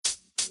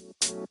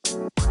Hey,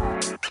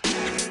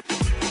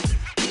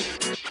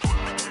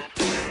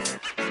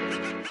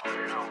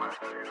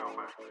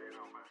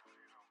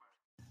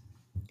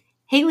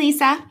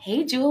 Lisa.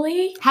 Hey,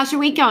 Julie. How's your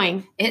week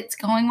going? It's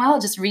going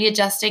well. Just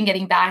readjusting,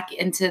 getting back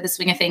into the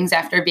swing of things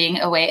after being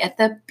away at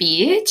the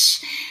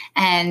beach.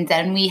 And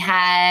then we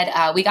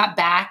got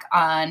back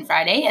on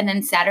Friday. And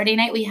then Saturday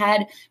night, we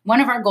had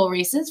one of our goal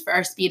races for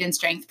our speed and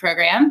strength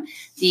program,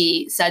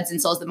 the Suds and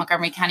Souls, the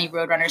Montgomery County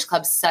Roadrunners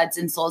Club Suds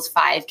and Souls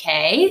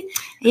 5K.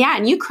 Yeah,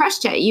 and you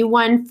crushed it. You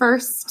won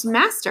first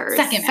Masters.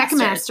 Second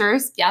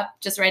Masters. Yep,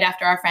 just right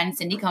after our friend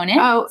Cindy Conan.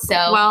 Oh, so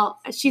well,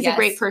 she's a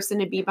great person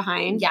to be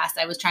behind. Yes,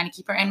 I was trying to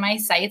keep her in my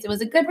sights. It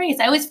was a good race.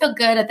 I always feel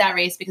good at that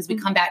race because we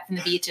come back from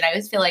the beach and I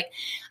always feel like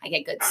I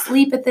get good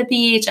sleep at the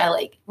beach. I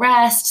like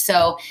rest.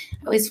 So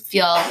I always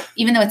feel,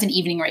 even though it's an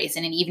evening race,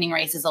 and an evening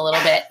race is a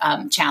little bit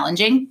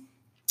challenging.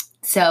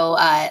 So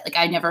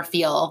I never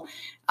feel,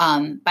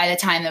 by the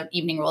time the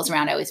evening rolls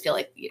around, I always feel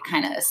like you're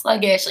kind of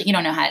sluggish. Like you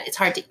don't know it's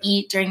hard to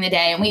eat during the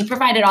day. And we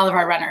provided all of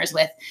our runners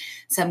with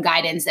some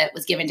guidance that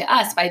was given to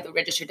us by the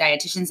registered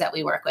dietitians that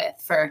we work with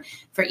for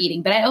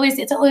eating. But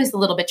it's always a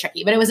little bit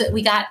tricky, but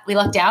we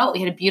lucked out. We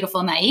had a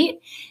beautiful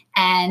night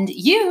and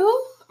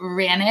you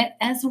ran it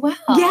as well.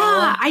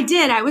 Yeah, I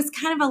did. I was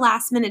kind of a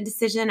last minute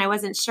decision. I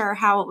wasn't sure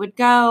how it would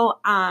go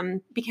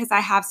because I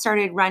have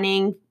started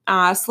running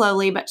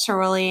slowly but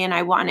surely. And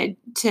I wanted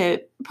to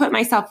put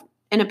myself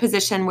in a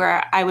position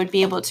where I would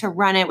be able to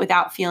run it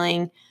without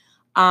feeling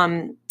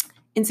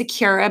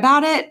insecure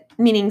about it,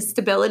 meaning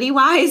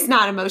stability-wise,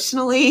 not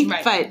emotionally,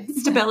 right, but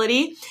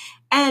stability.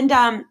 And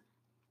my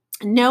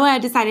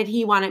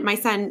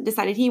son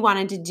decided he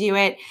wanted to do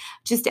it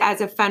just as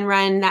a fun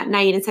run that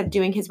night instead of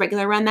doing his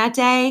regular run that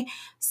day.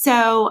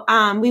 So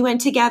we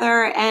went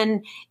together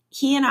and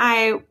he and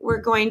I were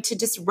going to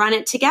just run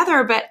it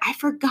together, but I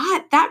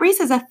forgot that race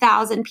has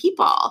 1,000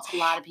 people. It's a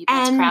lot of people.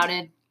 It's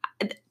crowded.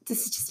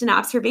 This is just an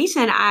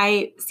observation.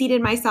 I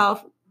seated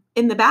myself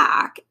in the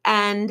back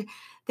and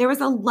there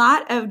was a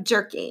lot of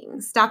jerking,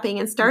 stopping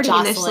and starting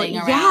initially.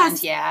 Around,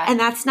 yes. Yeah. And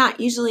that's not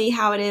usually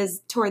how it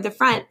is toward the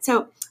front.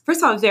 So first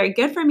of all, it was very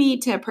good for me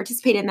to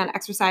participate in that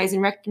exercise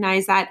and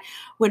recognize that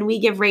when we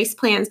give race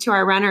plans to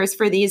our runners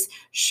for these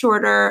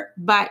shorter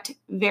but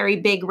very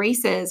big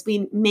races,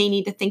 we may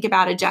need to think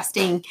about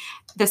adjusting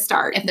the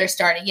start. If they're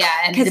starting,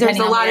 yeah. And because there's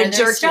a lot of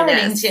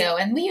jerking too.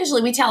 And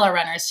we tell our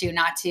runners too,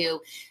 not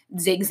to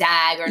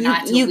zigzag or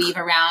not to weave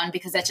around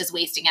because that's just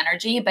wasting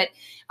energy. But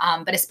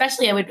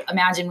especially I would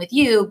imagine with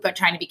you, but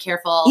trying to be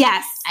careful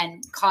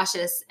and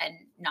cautious and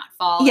not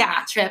fall or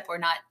not trip or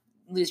not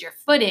lose your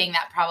footing,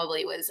 that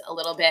probably was a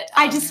little bit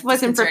I just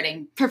wasn't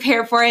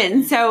prepared for it.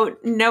 And so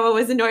Noah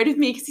was annoyed with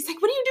me because he's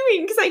like, what are you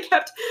doing? Because I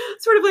kept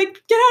sort of like,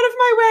 get out of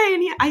my way.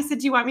 And I said,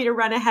 do you want me to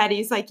run ahead?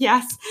 He's like,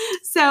 yes.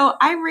 So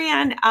I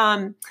ran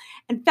and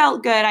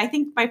felt good. I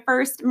think my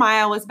first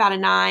mile was about a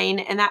 9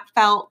 and that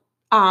felt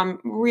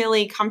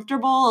really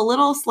comfortable, a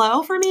little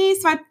slow for me.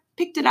 So I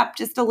picked it up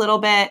just a little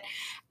bit.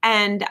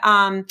 And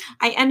I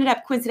ended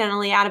up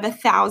coincidentally out of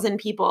 1,000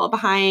 people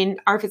behind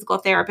our physical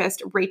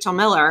therapist, Rachel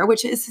Miller,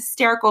 which is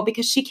hysterical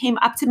because she came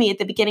up to me at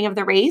the beginning of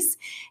the race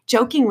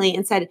jokingly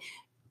and said,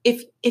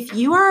 if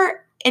you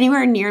are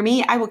anywhere near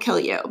me, I will kill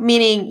you,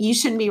 meaning you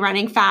shouldn't be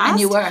running fast. And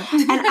you were.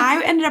 And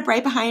I ended up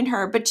right behind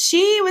her, but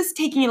she was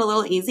taking it a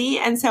little easy.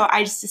 And so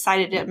I just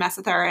decided to mess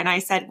with her. And I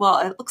said, well,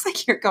 it looks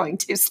like you're going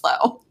too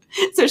slow.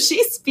 So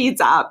she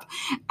speeds up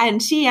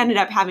and she ended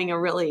up having a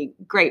really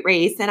great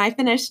race. And I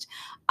finished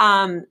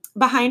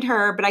behind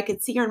her, but I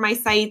could see her in my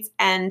sights.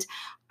 And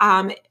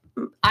I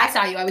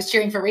saw you. I was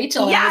cheering for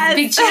Rachel. And I was a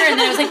big cheer. And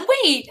then I was like,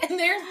 wait, and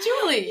there's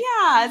Julie.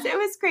 Yeah, it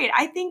was great.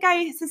 I think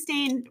I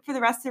sustained for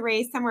the rest of the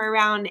race somewhere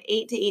around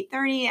 8 to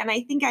 8:30. And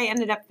I think I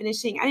ended up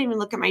finishing, I didn't even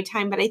look at my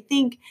time, but I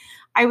think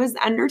I was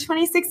under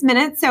 26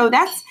 minutes. So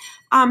that's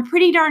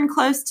pretty darn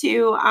close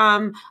to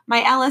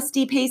my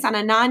LSD pace on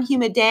a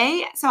non-humid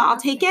day. So I'll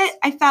take it.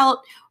 I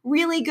felt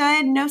really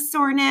good. No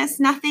soreness,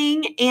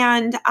 nothing.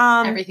 And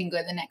everything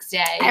good the next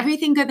day.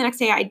 Everything good the next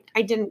day.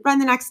 I didn't run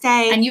the next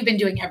day. And you've been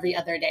doing every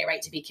other day,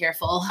 right? To be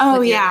careful.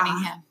 Oh,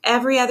 yeah.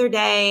 Every other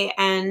day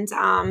and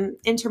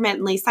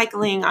intermittently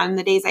cycling on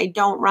the days I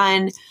don't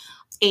run.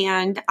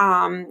 And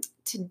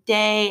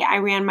today I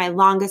ran my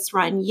longest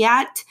run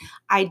yet.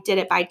 I did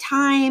it by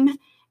time.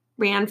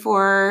 Ran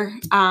for,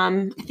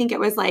 I think it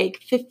was like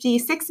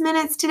 56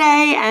 minutes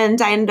today,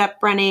 and I ended up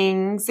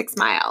running 6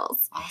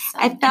 miles. Awesome.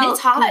 I felt and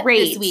it's hot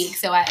great this week.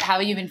 So how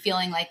have you been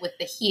feeling like with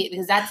the heat?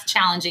 Because that's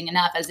challenging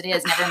enough as it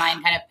is, never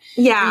mind kind of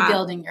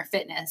rebuilding your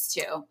fitness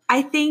too.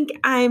 I think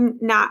I'm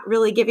not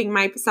really giving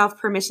myself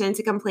permission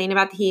to complain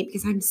about the heat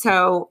because I'm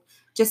so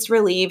just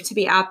relieved to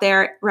be out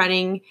there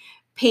running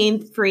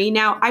pain-free.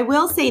 Now, I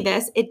will say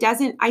this,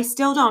 I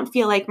still don't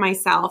feel like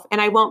myself, and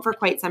I won't for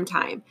quite some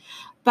time,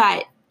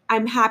 but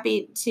I'm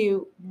happy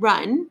to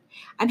run.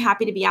 I'm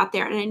happy to be out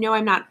there. And I know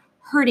I'm not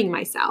hurting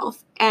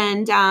myself.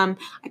 And I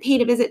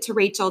paid a visit to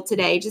Rachel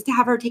today just to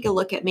have her take a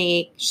look at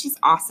me. She's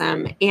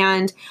awesome.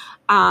 And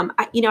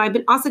I've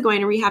been also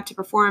going to Rehab to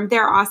Perform.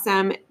 They're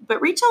awesome.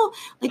 But Rachel,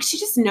 like, she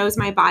just knows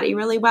my body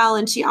really well.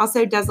 And she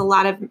also does a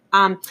lot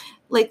of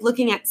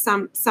looking at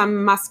some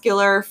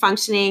muscular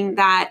functioning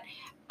that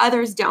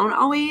others don't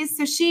always.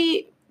 So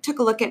she took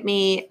a look at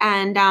me,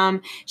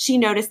 and she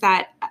noticed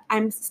that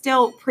I'm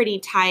still pretty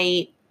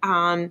tight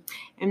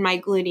in my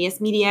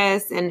gluteus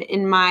medius and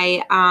in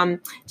my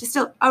just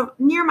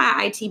near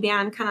my IT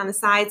band, kind of on the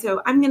side.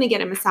 So I'm going to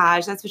get a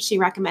massage. That's what she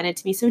recommended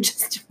to me. So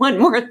just one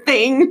more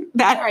thing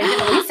that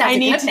I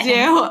need to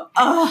do.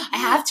 I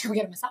have to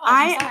get a massage.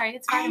 I'm sorry.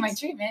 It's part of my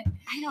treatment.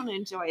 I don't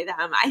enjoy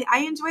them.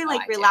 I enjoy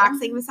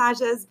relaxing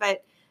massages,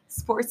 but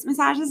sports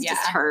massages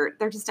just hurt.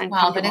 They're just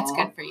uncomfortable. Well, but it's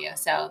good for you.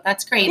 So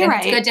that's great. You're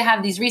right. It's good to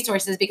have these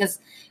resources, because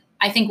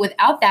I think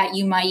without that,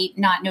 you might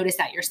not notice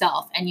that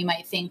yourself, and you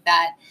might think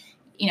that,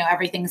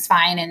 everything's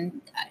fine. And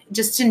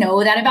just to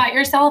know that about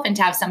yourself, and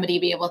to have somebody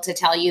be able to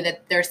tell you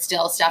that there's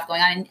still stuff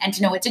going on, and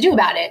to know what to do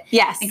about it.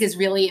 Yes. I think is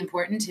really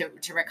important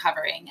to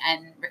recovering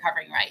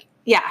right.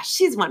 Yeah,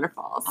 she's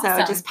wonderful. Awesome. So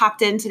I just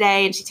popped in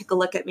today, and she took a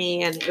look at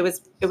me, and it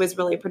was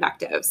really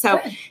productive. So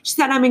good. She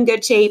said I'm in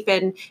good shape,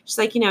 and she's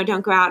like,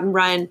 don't go out and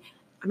run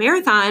a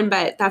marathon,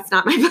 but that's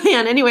not my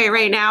plan anyway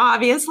right now,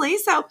 obviously.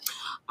 So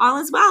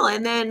all is well.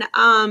 And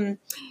then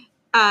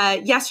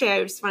yesterday,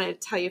 I just wanted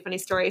to tell you a funny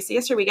story. So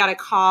yesterday we got a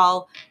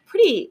call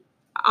pretty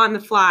on the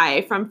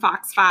fly from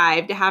Fox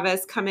 5 to have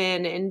us come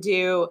in and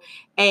do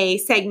a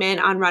segment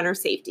on runner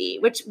safety,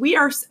 which we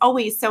are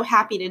always so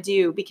happy to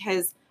do,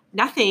 because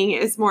nothing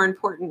is more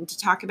important to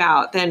talk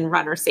about than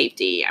runner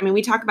safety. I mean,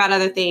 we talk about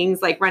other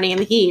things like running in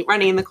the heat,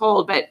 running in the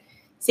cold, but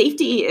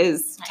safety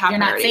is top priority. If you're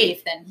not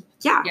safe, then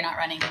you're not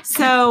running.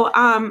 So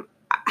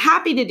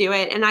happy to do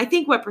it. And I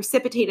think what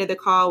precipitated the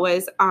call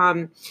was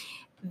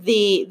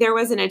there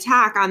was an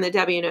attack on the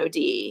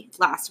WNOD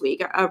last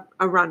week,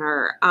 a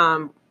runner,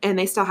 and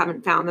they still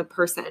haven't found the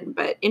person.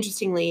 But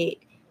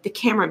interestingly, the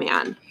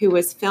cameraman who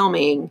was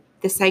filming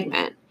the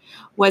segment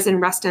was in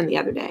Reston the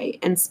other day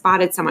and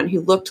spotted someone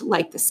who looked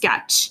like the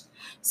sketch.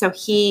 So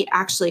he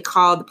actually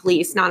called the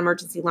police,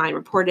 non-emergency line,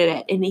 reported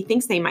it, and he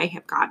thinks they might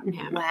have gotten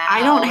him. Wow,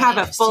 I don't have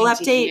a full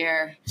update.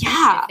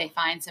 Yeah. If they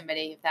find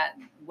somebody,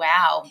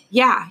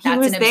 Yeah, he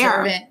was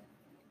there. Observant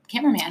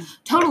cameraman.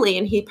 Totally.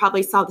 And he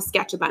probably saw the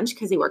sketch a bunch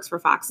because he works for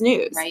Fox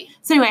News. Right.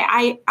 So anyway,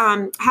 I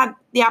had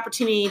the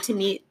opportunity to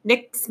meet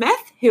Nick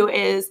Smith, who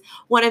is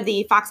one of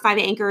the Fox 5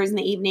 anchors in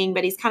the evening,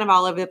 but he's kind of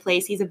all over the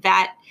place. He's a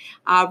vet,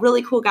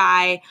 really cool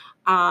guy.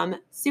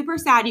 Super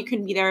sad you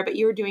couldn't be there, but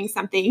you were doing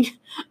something.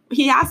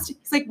 He's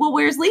like, well,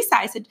 where's Lisa?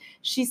 I said,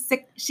 she's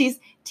sick. She's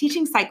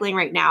teaching cycling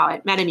right now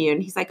at MedImmune.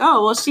 He's like,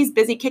 oh, well, she's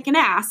busy kicking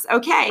ass.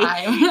 Okay.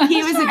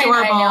 He was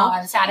adorable. I know.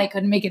 I'm sad I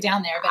couldn't make it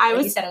down there, but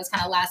like you said, it was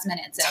kind of last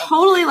minute. So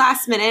totally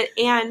last minute.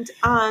 And,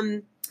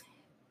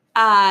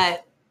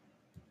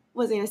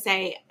 what was I going to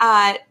say?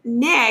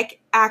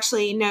 Nick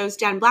actually knows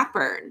Jen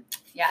Blackburn.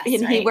 Yes.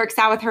 And he works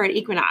out with her at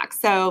Equinox.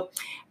 So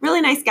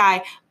really nice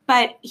guy,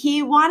 but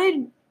he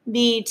wanted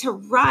me to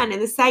run in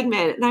the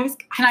segment. And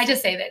can I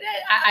just say that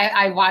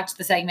I watched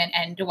the segment,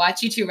 and to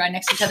watch you two run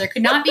next to each other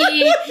could not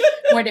be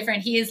more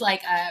different. He is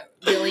like a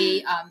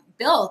really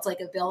built,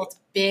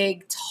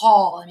 big,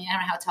 tall. I mean, I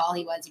don't know how tall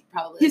he was. He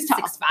probably was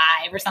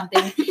 6'5" or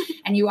something.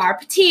 And you are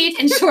petite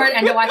and short.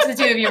 And to watch the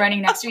two of you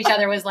running next to each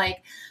other was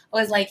like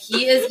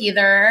he is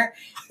either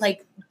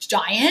like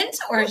giant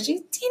or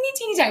she's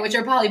teeny tiny, which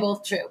are probably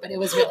both true. But it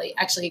was really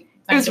actually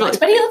fun to watch.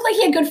 But he looked like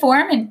he had good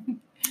form, and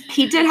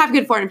he did have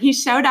good form. He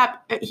showed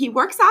up. He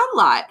works out a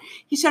lot.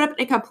 He showed up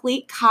in a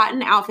complete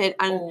cotton outfit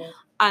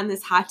on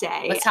this hot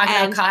day. Let's talk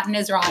about cotton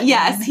is rotten.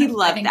 Yes, he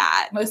loved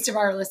that. Most of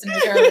our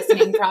listeners who are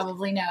listening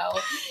probably know.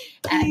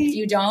 And if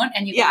you don't,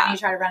 and you go and you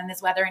try to run in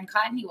this weather in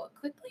cotton, you will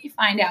quickly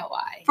find out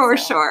why. For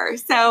sure.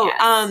 So,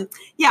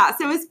 yes.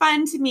 So it was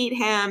fun to meet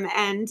him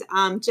and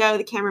Joe,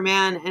 the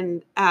cameraman,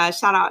 and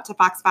shout out to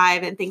Fox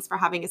 5, and thanks for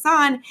having us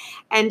on,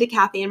 and to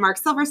Kathy and Mark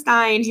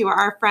Silverstein, who are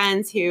our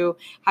friends who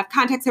have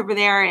contacts over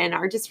there and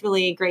are just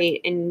really great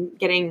in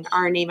getting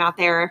our name out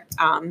there.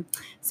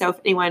 So if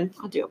anyone,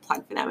 I'll do a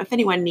plug for them. If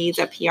anyone needs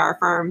a PR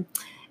firm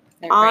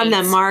on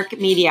the Mark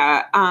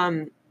Media,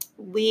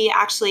 we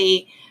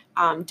actually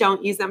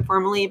don't use them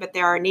formally, but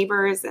they're our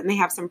neighbors, and they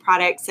have some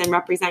products and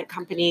represent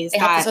companies. They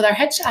help us with our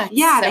headshots.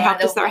 Yeah, they help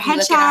us with our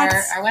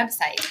headshots. Our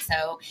website.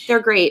 So they're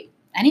great.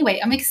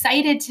 Anyway, I'm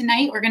excited.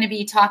 Tonight we're going to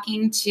be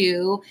talking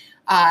to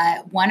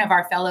one of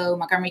our fellow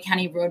Montgomery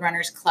County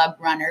Roadrunners Club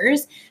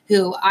runners,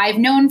 who I've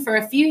known for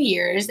a few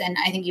years, and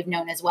I think you've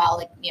known as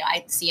well.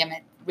 I see him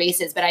at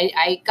races, but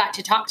I got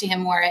to talk to him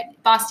more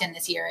at Boston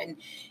this year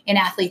in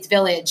Athletes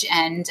Village,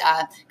 and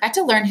got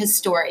to learn his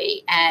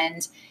story.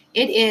 And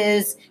it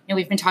is,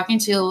 we've been talking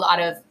to a lot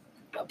of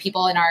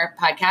people in our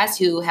podcast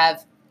who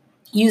have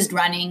used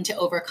running to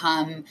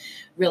overcome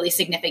really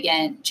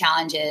significant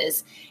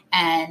challenges.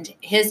 And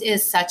his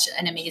is such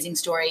an amazing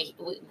story.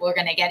 We're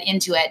going to get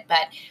into it,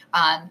 but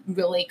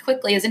really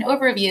quickly as an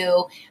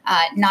overview,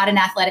 not an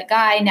athletic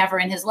guy, never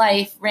in his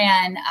life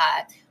ran,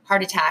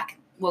 heart attack,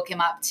 woke him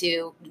up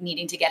to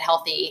needing to get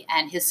healthy,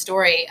 and his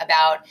story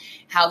about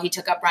how he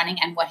took up running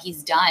and what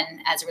he's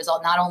done as a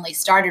result, not only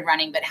started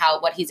running, but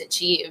what he's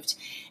achieved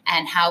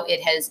and how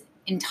it has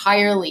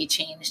entirely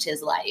changed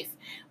his life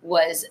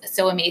was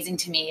so amazing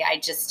to me. I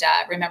just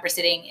remember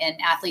sitting in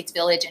Athletes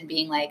Village and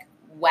being like,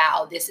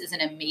 wow, this is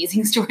an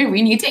amazing story.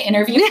 We need to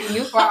interview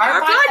you for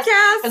our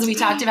podcast. Because we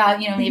talked about,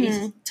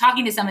 maybe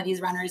talking to some of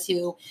these runners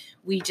who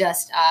we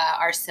just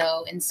are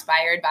so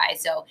inspired by.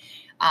 So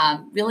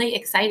really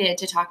excited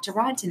to talk to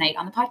Rod tonight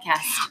on the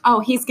podcast. Oh,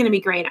 he's going to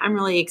be great. I'm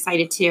really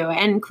excited too.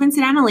 And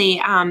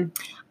coincidentally,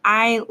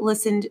 I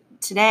listened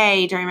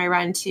today during my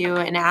run to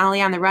an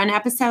Allie on the Run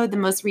episode, the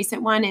most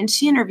recent one, and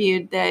she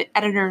interviewed the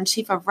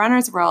editor-in-chief of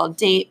Runner's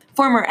World,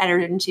 former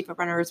editor-in-chief of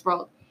Runner's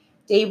World,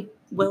 Dave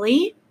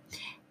Willey.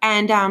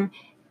 And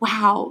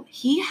wow,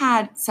 he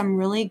had some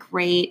really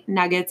great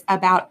nuggets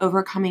about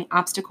overcoming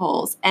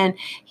obstacles. And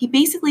he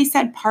basically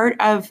said part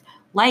of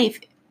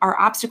life are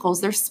obstacles.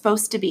 They're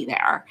supposed to be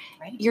there.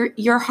 Right.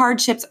 Your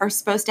hardships are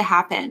supposed to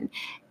happen.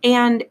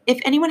 And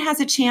if anyone has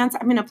a chance,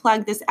 I'm going to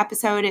plug this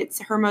episode.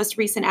 It's her most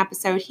recent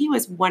episode. He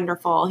was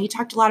wonderful. He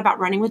talked a lot about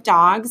running with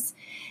dogs.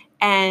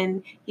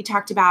 And he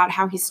talked about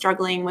how he's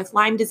struggling with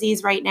Lyme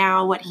disease right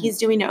now, what he's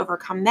doing to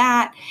overcome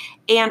that.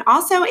 And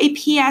also a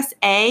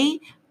PSA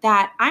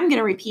that I'm going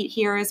to repeat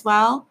here as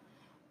well.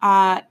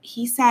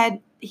 He said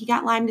he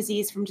got Lyme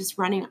disease from just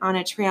running on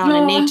a trail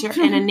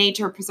in a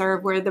nature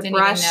preserve where the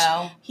brush,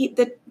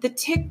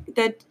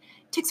 the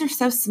ticks are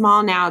so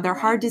small now. They're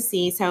hard to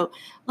see. So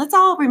let's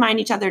all remind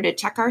each other to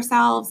check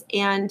ourselves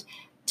and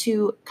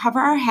to cover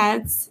our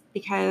heads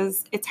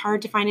because it's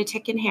hard to find a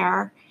tick in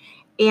hair,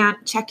 and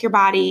check your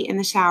body in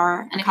the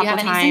shower and a couple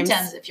times. If you have any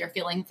symptoms, if you're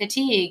feeling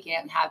fatigue,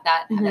 have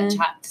that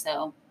checked.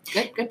 So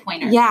good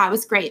pointer. Yeah, it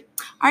was great.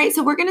 All right,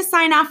 so we're going to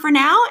sign off for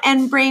now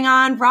and bring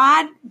on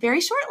Rod very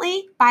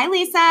shortly. Bye,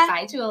 Lisa.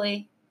 Bye,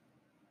 Julie.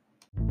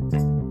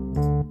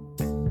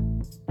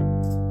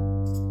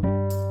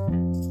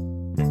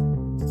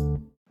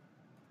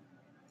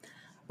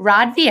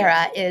 Rod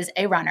Vieira is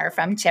a runner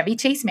from Chevy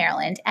Chase,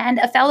 Maryland, and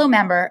a fellow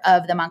member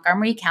of the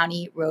Montgomery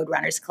County Road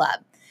Runners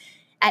Club.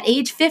 At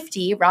age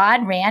 50,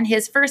 Rod ran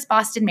his first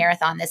Boston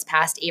Marathon this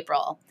past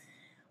April.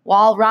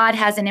 While Rod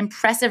has an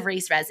impressive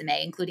race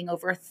resume, including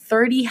over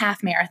 30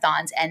 half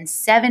marathons and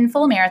 7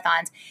 full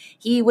marathons,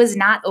 he was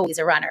not always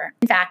a runner.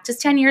 In fact,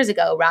 just 10 years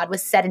ago, Rod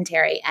was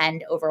sedentary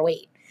and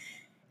overweight.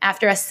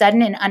 After a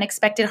sudden and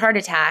unexpected heart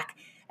attack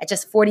at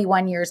just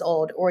 41 years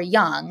old or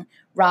young,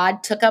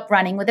 Rod took up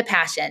running with a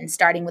passion,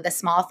 starting with a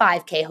small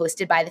 5K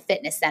hosted by the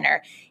fitness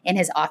center in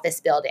his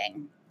office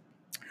building.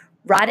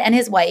 Rod and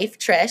his wife,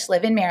 Trish,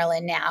 live in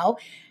Maryland now,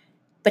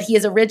 but he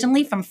is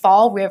originally from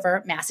Fall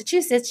River,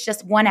 Massachusetts,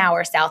 just 1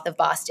 hour south of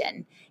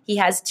Boston. He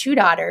has 2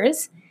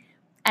 daughters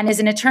and is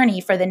an attorney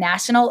for the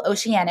National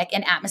Oceanic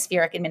and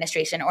Atmospheric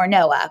Administration, or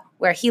NOAA,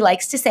 where he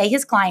likes to say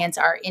his clients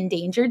are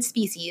endangered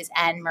species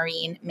and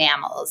marine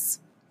mammals.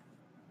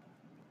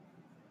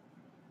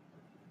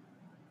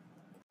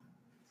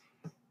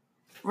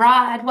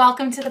 Rod,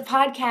 welcome to the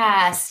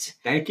podcast.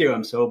 Thank you.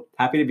 I'm so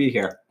happy to be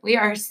here. We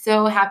are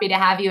so happy to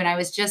have you. And I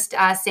was just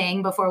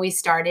saying before we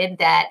started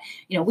that,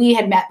 we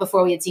had met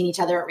before we had seen each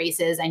other at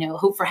races. I know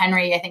Hope for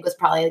Henry, I think, was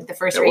probably the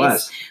first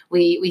race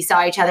we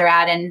saw each other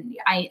at. And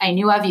I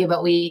knew of you,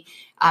 but we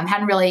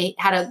hadn't really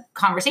had a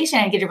conversation.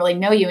 I didn't get to really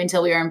know you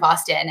until we were in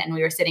Boston and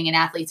we were sitting in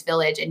Athletes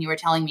Village and you were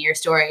telling me your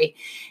story.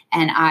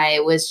 And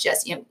I was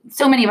just,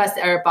 so many of us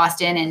are at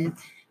Boston and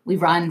we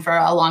run for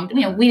a long,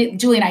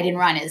 Julie and I didn't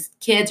run as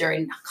kids or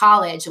in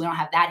college, so we don't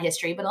have that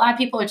history, but a lot of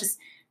people are just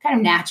kind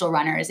of natural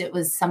runners. It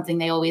was something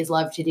they always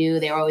loved to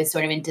do. They were always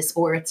sort of into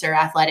sports or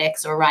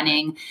athletics or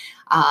running,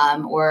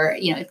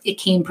 it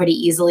came pretty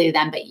easily to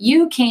them, but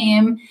you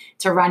came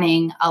to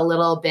running a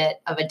little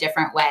bit of a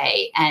different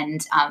way.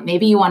 And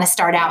maybe you want to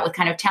start out with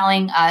kind of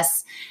telling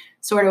us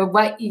sort of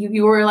what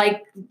you were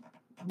like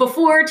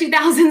before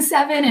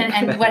 2007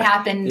 and what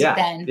happened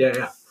then.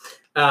 Yeah.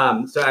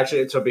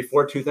 So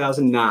before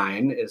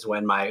 2009 is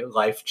when my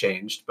life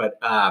changed, but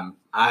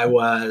I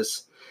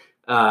was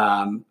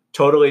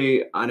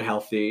totally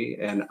unhealthy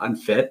and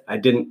unfit.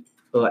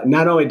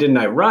 Not only didn't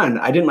I run,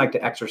 I didn't like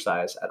to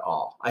exercise at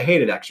all. I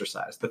hated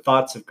exercise. The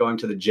thoughts of going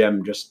to the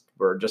gym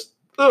were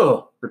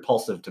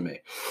repulsive to me.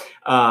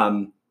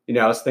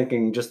 I was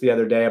thinking just the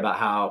other day about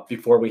how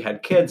before we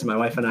had kids, my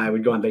wife and I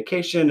would go on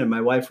vacation and my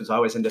wife was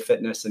always into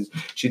fitness and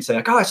she'd say,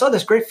 I saw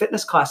this great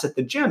fitness class at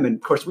the gym. And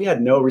of course we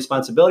had no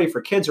responsibility for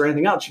kids or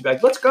anything else. She'd be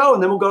like, let's go.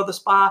 And then we'll go to the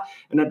spa.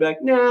 And I'd be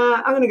like,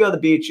 nah, I'm going to go to the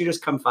beach. You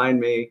just come find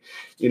me,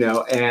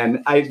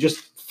 and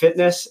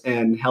fitness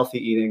and healthy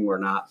eating were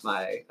not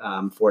my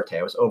forte.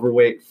 I was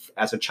overweight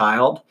as a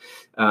child.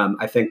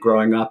 I think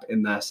growing up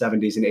in the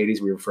 70s and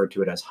 80s, we referred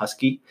to it as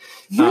husky.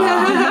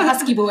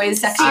 Husky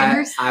boys section.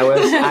 I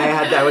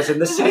was in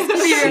the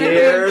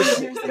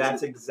Sears.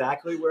 That's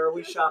exactly where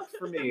we shopped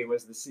for me,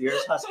 was the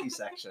Sears Husky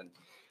section.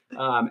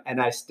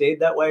 And I stayed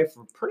that way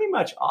for pretty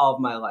much all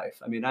of my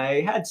life. I mean,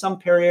 I had some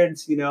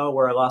periods,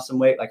 where I lost some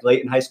weight, like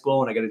late in high school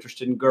when I got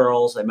interested in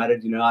girls. I met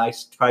it,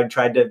 I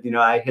tried to,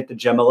 I hit the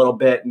gym a little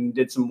bit and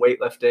did some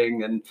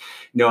weightlifting, and,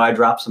 I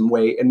dropped some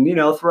weight. And,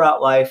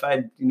 throughout life,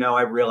 I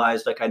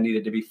realized like I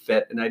needed to be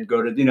fit, and I'd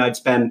go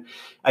to,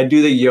 I'd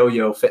do the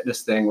yo-yo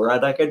fitness thing where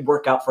I'd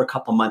work out for a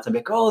couple months. I'd be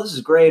like, oh, this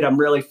is great. I'm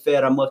really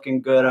fit. I'm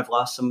looking good. I've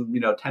lost some,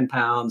 10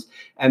 pounds.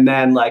 And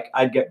then like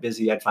I'd get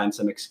busy. I'd find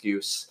some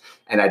excuse,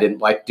 and I didn't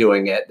like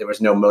doing it. There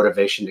was no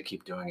motivation to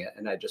keep doing it.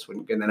 And I just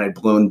wouldn't. And then I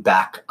ballooned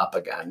back up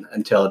again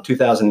until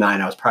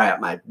 2009. I was probably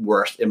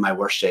in my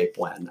worst shape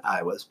when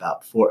I was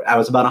about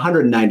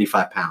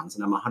 195 pounds,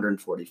 and I'm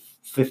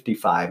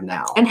 55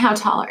 now. And how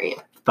tall are you?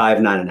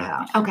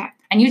 5'9.5". Okay.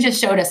 And you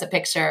just showed us a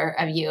picture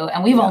of you,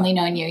 and we've only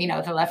known you,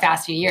 for the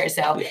past few years.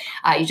 So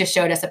you just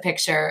showed us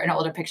an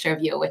older picture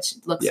of you, which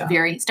looks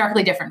very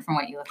starkly different from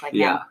what you look like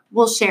now.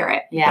 We'll share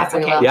it. Yeah, that's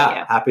okay.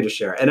 Yeah, happy to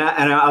share. And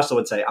I also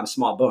would say I'm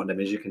small boned. I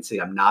mean, as you can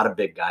see, I'm not a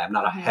big guy. I'm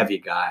not a heavy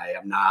guy.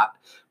 I'm not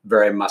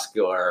very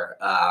muscular.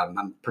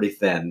 I'm pretty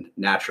thin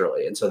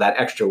naturally. And so that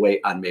extra weight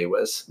on me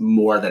was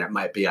more than it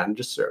might be on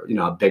just,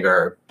 a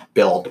bigger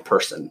build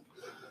person.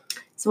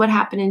 So what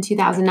happened in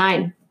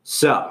 2009?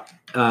 So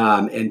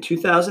in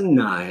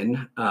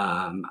 2009,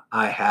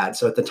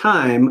 at the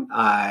time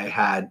I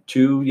had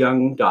two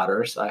young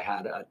daughters. I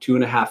had a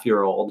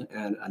 2.5-year-old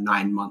and a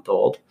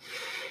 9-month-old.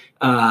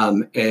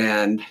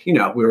 And,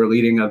 we were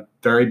leading a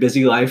very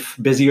busy life,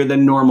 busier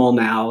than normal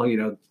now,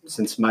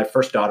 since my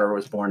first daughter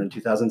was born in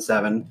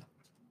 2007.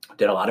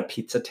 Did a lot of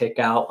pizza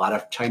takeout, a lot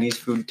of Chinese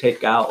food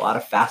takeout, a lot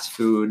of fast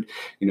food,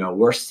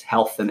 worse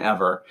health than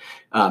ever,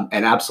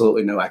 and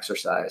absolutely no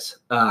exercise.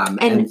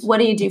 And what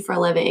do you do for a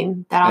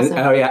living? That also.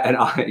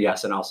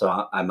 And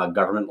also I'm a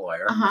government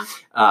lawyer,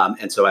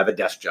 and so I have a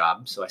desk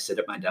job. So I sit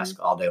at my desk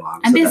all day long.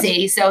 I'm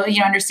busy, so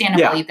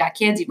understandable. Yeah. You've got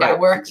kids, you've got to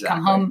work, exactly.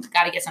 You come home,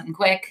 got to get something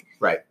quick.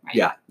 Right.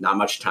 Yeah, not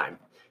much time.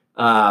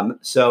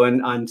 So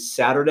on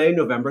Saturday,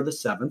 November the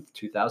 7th,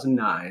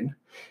 2009.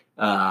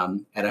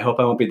 And I hope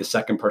I won't be the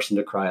second person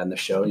to cry on the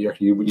show. You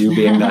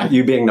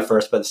being the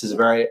first, but this is a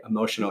very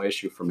emotional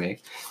issue for me.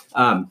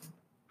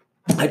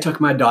 I took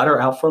my daughter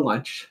out for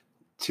lunch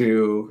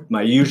to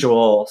my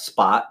usual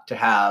spot to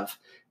have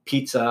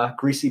pizza,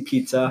 greasy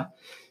pizza,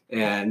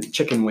 and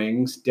chicken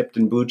wings dipped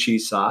in blue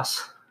cheese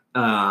sauce.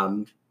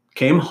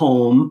 Came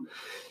home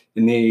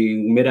in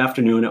the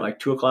mid-afternoon at like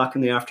 2:00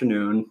 in the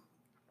afternoon.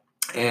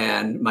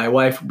 And my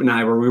wife and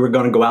I we were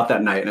going to go out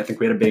that night, and I think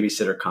we had a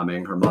babysitter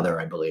coming, her mother,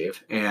 I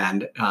believe.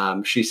 And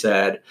she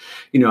said,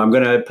 I'm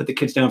going to put the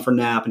kids down for a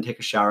nap and take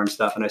a shower and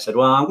stuff. And I said,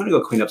 well, I'm going to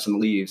go clean up some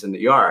leaves in the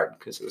yard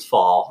because it was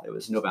fall. It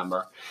was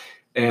November.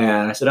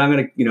 And I said, I'm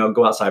going to,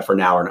 go outside for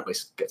an hour and at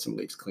least get some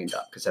leaves cleaned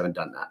up because I haven't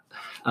done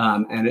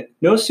that.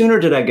 No sooner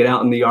did I get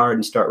out in the yard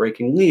and start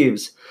raking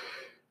leaves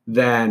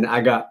than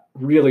I got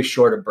really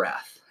short of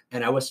breath.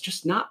 And I was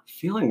just not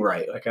feeling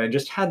right. Like I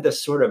just had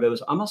this it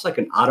was almost like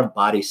an out of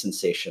body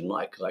sensation.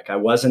 Like I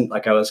was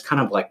kind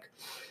of like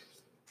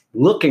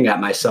looking at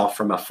myself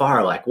from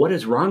afar, like, what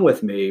is wrong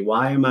with me?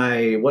 Why am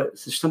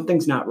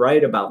something's not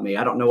right about me.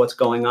 I don't know what's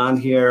going on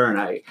here.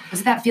 And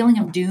was it that feeling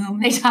of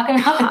doom they talk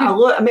about?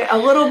 a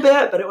little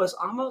bit, but it was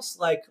almost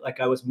like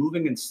I was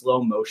moving in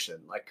slow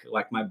motion.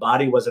 Like my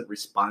body wasn't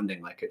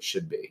responding like it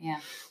should be.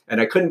 Yeah.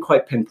 And I couldn't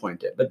quite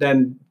pinpoint it. But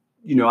then,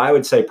 I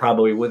would say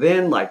probably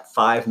within like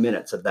 5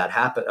 minutes of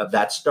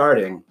that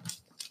starting,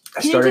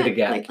 I started to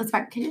get.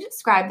 Can you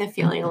describe the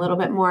feeling a little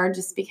bit more?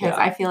 Just because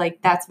I feel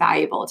like that's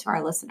valuable to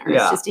our listeners,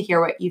 just to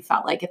hear what you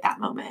felt like at that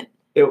moment.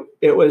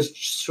 It was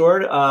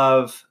sort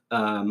of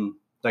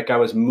like I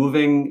was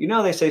moving.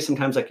 They say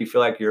sometimes like you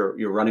feel like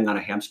you're running on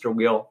a hamster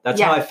wheel.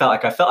 That's how I felt.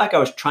 Like I felt like I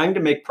was trying to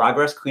make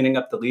progress cleaning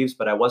up the leaves,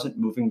 but I wasn't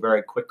moving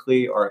very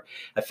quickly, or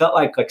I felt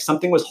like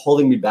something was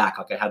holding me back.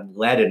 Like I had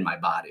lead in my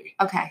body.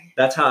 Okay,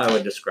 that's how I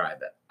would describe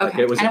it.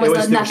 Okay, like it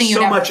was nothing you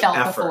so never much felt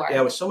effort. before.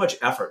 Yeah, it was so much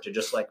effort to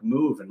just like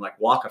move and like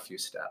walk a few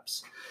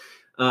steps.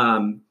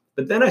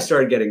 But then I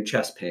started getting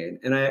chest pain,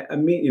 and I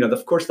mean,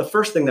 of course, the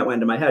first thing that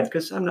went into my head,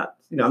 because I'm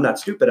not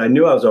stupid. I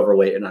knew I was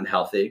overweight and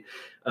unhealthy.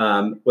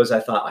 Was I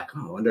thought like,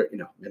 oh, I wonder,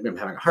 maybe I'm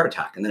having a heart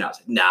attack. And then I was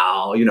like,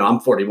 no, I'm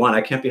 41.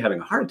 I can't be having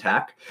a heart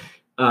attack.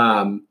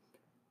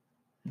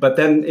 But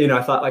then,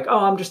 I thought like,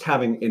 oh, I'm just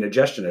having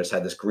indigestion. I just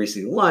had this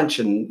greasy lunch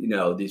and,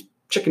 these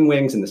chicken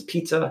wings and this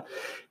pizza.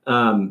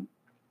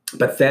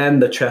 But then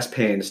the chest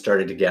pain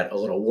started to get a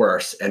little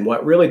worse. And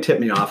what really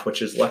tipped me off,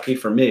 which is lucky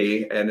for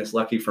me and is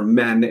lucky for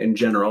men in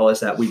general,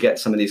 is that we get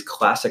some of these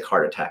classic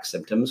heart attack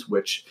symptoms,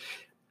 which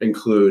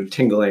include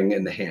tingling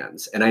in the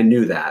hands. And I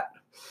knew that.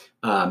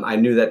 I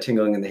knew that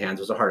tingling in the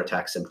hands was a heart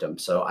attack symptom.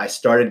 So I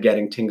started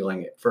getting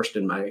tingling first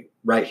in my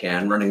right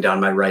hand, running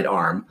down my right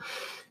arm.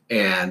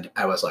 And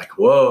I was like,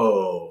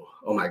 whoa,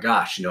 oh my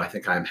gosh, I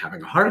think I'm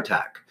having a heart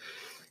attack.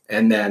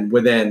 And then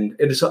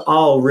it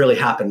all really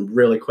happened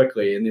really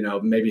quickly. And,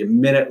 maybe a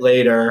minute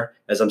later,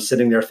 as I'm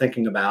sitting there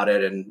thinking about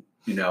it, and,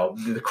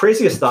 the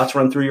craziest thoughts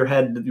run through your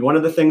head. One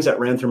of the things that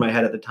ran through my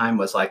head at the time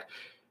was like,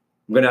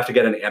 I'm going to have to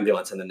get an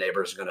ambulance, and the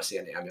neighbors are going to see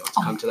an ambulance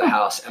come to the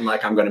house, and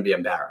like, I'm going to be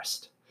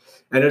embarrassed.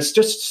 And it's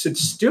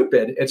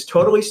stupid. It's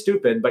totally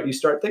stupid. But you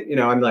start thinking,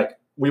 I'm like,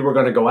 we were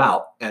going to go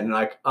out and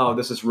like, oh,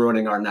 this is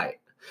ruining our night.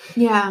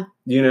 Yeah.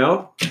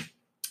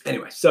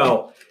 Anyway,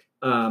 so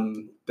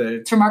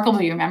it's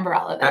remarkable you remember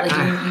all of that.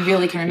 Like you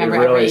really can remember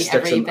every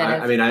bit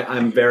of. I mean,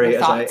 I'm very,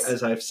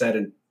 as I've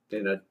said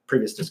in a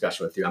previous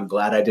discussion with you, I'm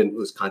glad I didn't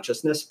lose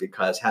consciousness,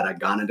 because had I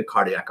gone into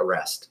cardiac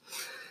arrest,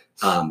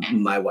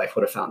 my wife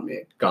would have found me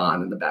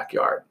gone in the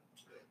backyard.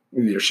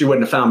 She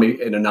wouldn't have found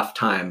me in enough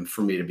time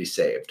for me to be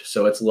saved.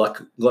 So it's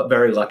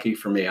very lucky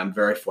for me. I'm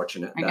very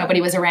fortunate. Nobody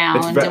was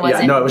around.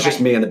 It was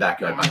just me in the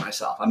backyard by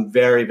myself. I'm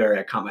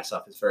I count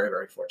myself as very,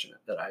 very fortunate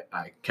that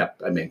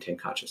I maintained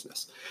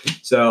consciousness.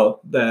 So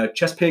the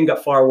chest pain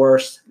got far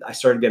worse. I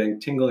started getting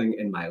tingling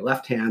in my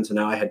left hand. So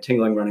now I had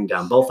tingling running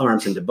down both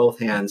arms into both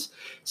hands,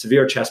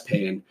 severe chest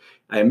pain.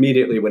 I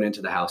immediately went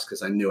into the house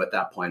because I knew at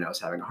that point I was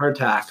having a heart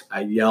attack.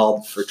 I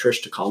yelled for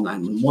Trish to call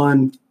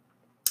 911.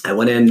 I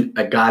went in,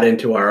 I got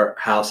into our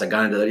house, I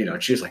got into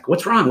and she was like,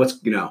 what's wrong? So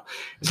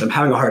I'm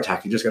having a heart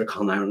attack. You just got to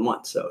call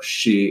 911. So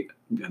she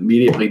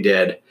immediately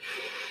did.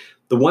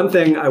 The one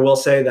thing I will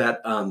say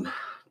that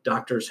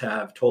doctors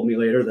have told me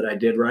later that I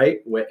did right,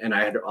 and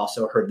I had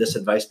also heard this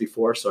advice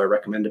before, so I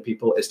recommend to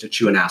people, is to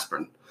chew an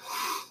aspirin.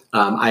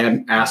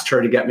 I asked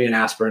her to get me an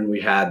aspirin. We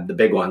had the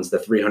big ones, the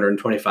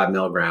 325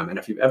 milligram. And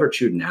if you've ever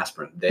chewed an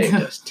aspirin, they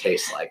just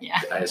taste like,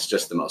 it's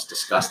just the most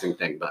disgusting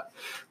thing. But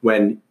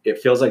when it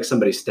feels like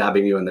somebody's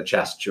stabbing you in the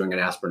chest, chewing an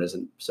aspirin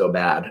isn't so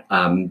bad.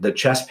 The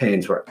chest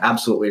pains were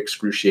absolutely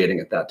excruciating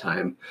at that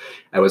time.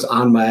 I was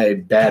on my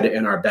bed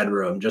in our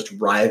bedroom, just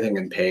writhing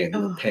in pain.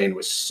 The pain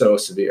was so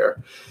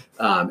severe.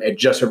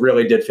 It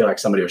really did feel like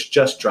somebody was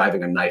just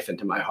driving a knife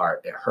into my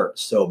heart. It hurt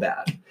so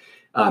bad.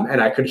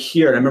 And I could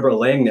hear it. I remember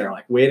laying there,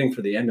 like waiting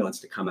for the ambulance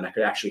to come, and I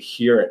could actually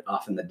hear it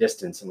off in the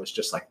distance, and was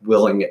just like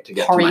willing it to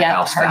get to my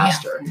house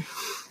faster.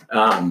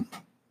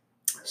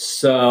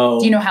 So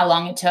do you know how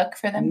long it took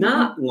for them?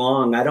 Not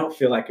long. I don't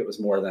feel like it was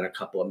more than a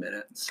couple of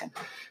minutes. Okay.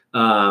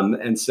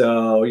 And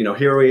so,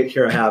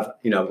 here I have,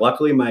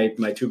 luckily my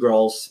two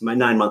girls, my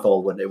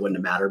 9-month-old, it wouldn't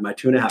have mattered. My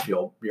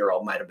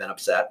 2.5-year-old might have been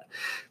upset,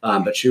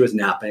 but she was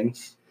napping.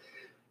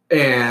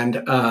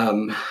 And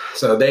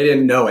so they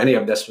didn't know any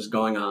of this was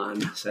going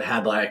on. So I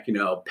had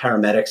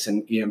paramedics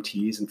and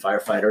EMTs and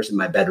firefighters in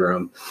my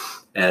bedroom.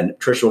 And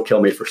Trish will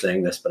kill me for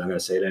saying this, but I'm going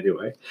to say it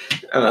anyway.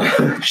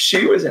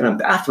 She was in a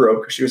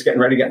bathrobe because she was getting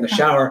ready to get in the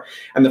shower.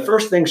 And the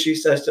first thing she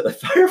says to the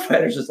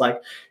firefighters is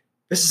like,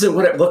 "This isn't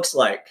what it looks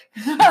like."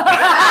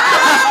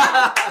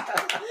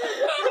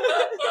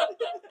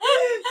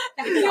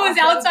 He was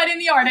outside in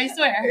the yard, I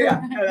swear.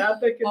 Yeah, and I'm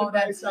thinking to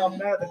myself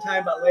now at the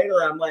time, but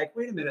later I'm like,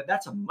 wait a minute,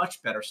 that's a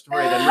much better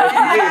story than Raking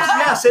Leaves.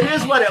 Yes, it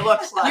is what it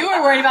looks like. You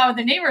were worried about what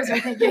the neighbors were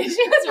thinking.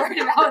 She was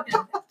worried about what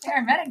the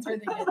paramedics were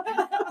thinking.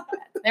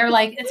 They were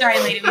like, "It's all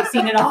right, lady, we've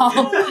seen it all."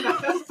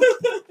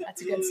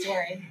 That's a good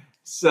story.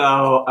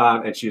 So,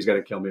 and she's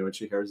going to kill me when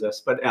she hears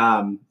this. But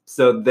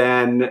so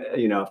then,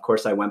 of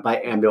course, I went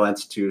by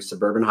ambulance to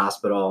Suburban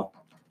Hospital.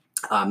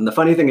 The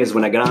funny thing is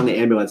when I got on the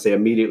ambulance, they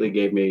immediately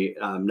gave me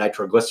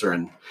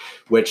nitroglycerin,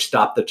 which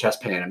stopped the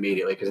chest pain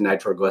immediately because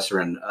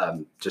nitroglycerin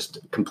just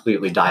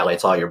completely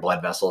dilates all your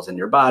blood vessels in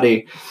your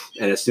body.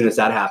 And as soon as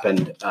that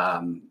happened,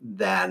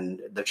 then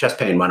the chest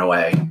pain went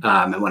away.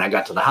 And when I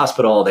got to the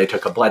hospital, they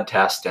took a blood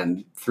test,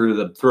 and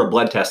through a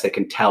blood test, they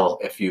can tell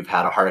if you've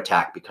had a heart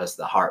attack because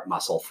the heart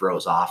muscle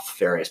throws off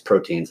various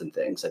proteins and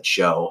things that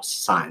show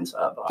signs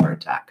of a heart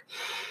attack.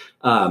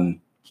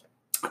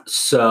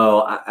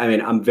 So, I mean,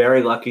 I'm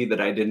very lucky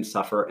that I didn't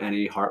suffer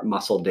any heart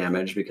muscle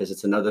damage, because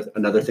it's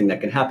another thing that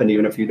can happen.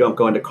 Even if you don't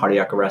go into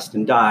cardiac arrest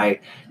and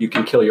die, you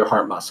can kill your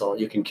heart muscle.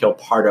 You can kill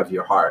part of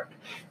your heart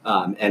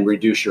and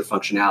reduce your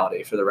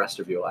functionality for the rest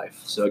of your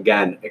life. So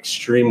again,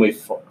 extremely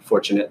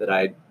fortunate that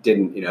I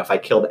didn't, if I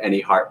killed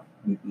any heart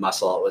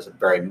muscle, it was a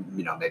very,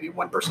 maybe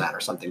 1% or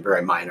something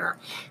very minor,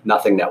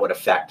 nothing that would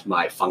affect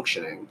my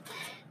functioning.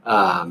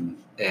 The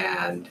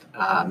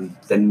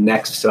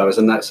next, so I was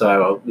in that,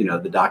 so,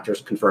 the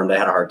doctors confirmed I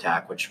had a heart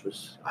attack, which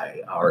was,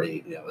 I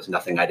already, it was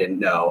nothing I didn't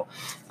know.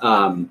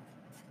 And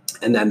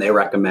then they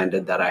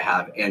recommended that I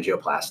have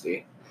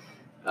angioplasty.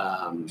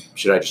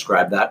 Should I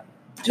describe that?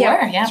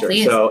 Sure,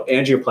 please. So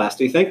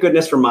angioplasty, thank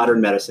goodness for modern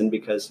medicine,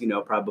 because,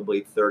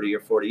 probably 30 or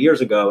 40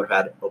 years ago, I've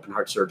had open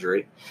heart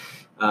surgery.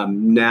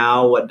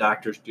 Now what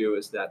doctors do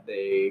is that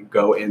they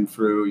go in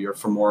through your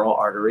femoral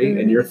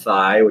artery in your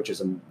thigh, which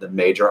is the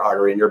major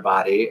artery in your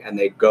body, and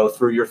they go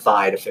through your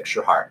thigh to fix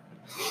your heart.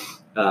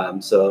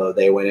 So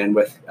they went in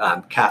with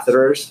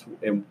catheters,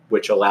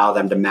 which allow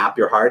them to map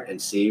your heart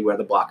and see where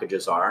the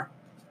blockages are.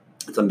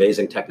 It's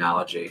amazing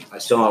technology. I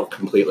still don't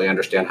completely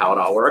understand how it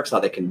all works, how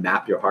they can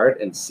map your heart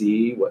and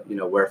see what,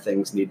 where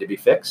things need to be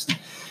fixed.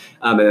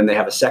 And then they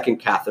have a second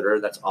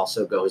catheter that's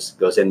also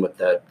goes in with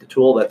the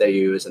tool that they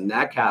use. And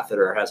that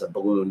catheter has a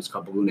balloon. It's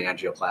called balloon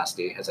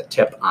angioplasty. Has a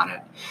tip on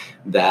it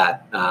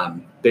that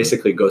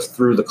basically goes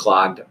through the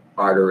clogged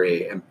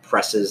artery and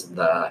presses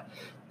the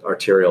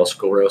arterial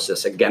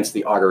sclerosis against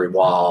the artery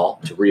wall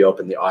to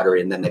reopen the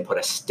artery, and then they put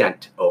a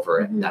stent over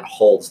it that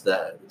holds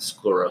the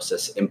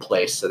sclerosis in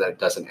place so that it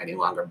doesn't any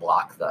longer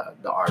block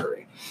the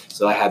artery.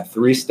 So I had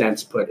 3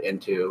 stents put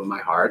into my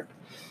heart.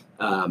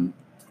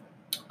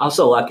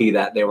 Also lucky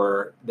that they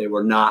were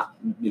not,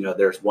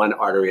 there's one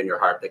artery in your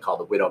heart they call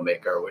the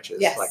widowmaker, which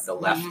is like the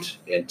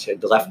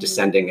left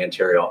descending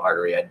anterior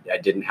artery. I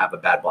didn't have a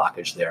bad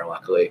blockage there,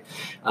 luckily,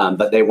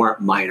 but they were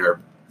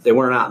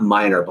not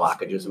minor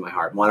blockages in my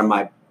heart. One of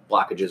my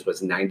blockages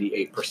was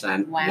 98%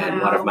 in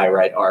one of my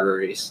right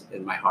arteries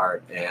in my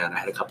heart, and I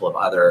had a couple of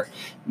other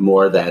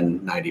more than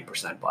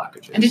 90%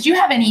 blockages. And did you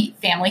have any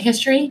family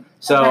history?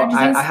 So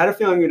I had a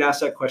feeling you'd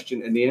ask that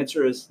question, and the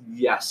answer is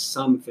yes,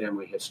 some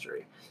family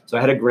history. So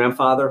I had a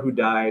grandfather who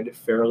died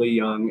fairly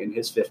young in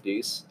his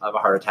 50s of a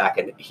heart attack,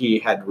 and he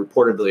had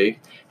reportedly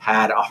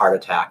had a heart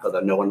attack,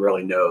 although no one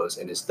really knows.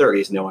 In his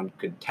 30s, no one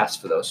could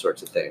test for those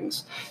sorts of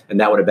things, and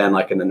that would have been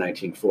like in the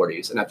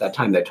 1940s. And at that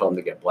time, they told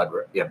him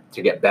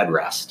to get bed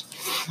rest.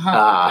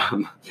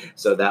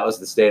 So that was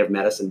the state of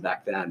medicine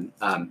back then.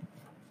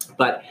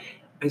 But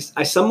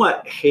I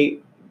somewhat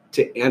hate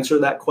to answer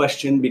that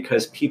question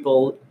because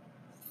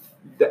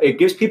it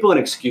gives people an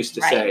excuse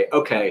to say,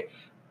 okay,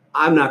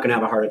 I'm not going to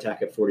have a heart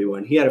attack at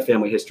 41. He had a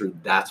family history.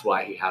 That's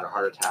why he had a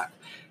heart attack.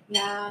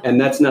 Yeah.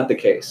 And that's not the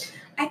case.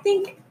 I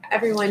think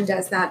everyone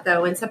does that,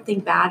 though. When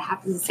something bad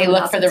happens, they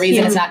look for the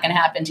reason it's not going to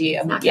happen to you.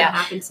 It's not going to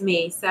happen to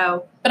me.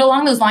 So, but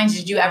along those lines,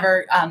 did you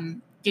ever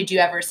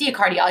see a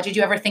cardiologist? Did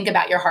you ever think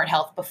about your heart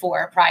health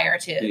prior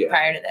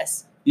to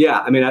this? Yeah.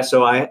 I mean,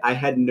 so I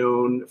had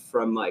known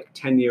from like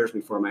 10 years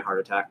before my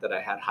heart attack that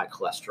I had high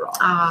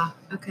cholesterol.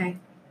 Okay.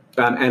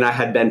 And I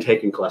had been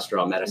taking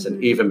cholesterol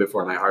medicine even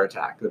before my heart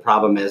attack. The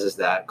problem is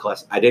that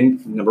I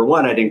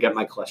didn't get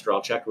my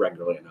cholesterol checked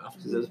regularly enough.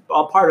 It's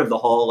all part of the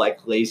whole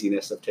like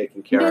laziness of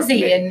taking care of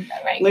me.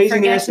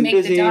 Laziness and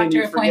busy, and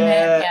you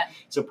forget. Yeah.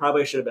 So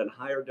probably should have been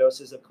higher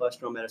doses of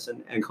cholesterol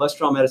medicine. And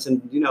cholesterol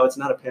medicine, it's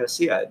not a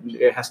panacea.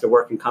 It has to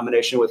work in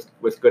combination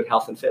with good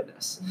health and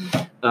fitness.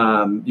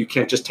 You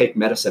can't just take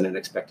medicine and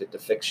expect it to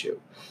fix you.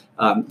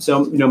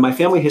 So my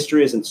family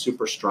history isn't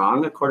super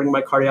strong, according to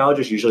my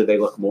cardiologist. Usually they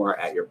look more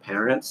at your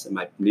parents. And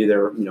my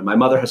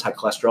mother has high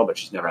cholesterol, but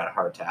she's never had a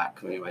heart attack.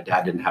 I mean, my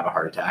dad didn't have a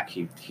heart attack.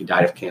 He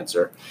died of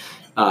cancer.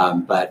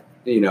 But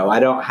I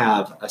don't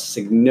have a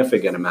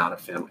significant amount of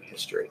family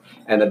history.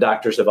 And the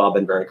doctors have all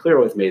been very clear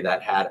with me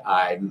that had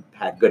I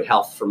had good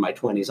health from my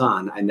 20s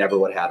on, I never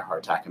would have had a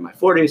heart attack in my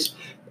 40s.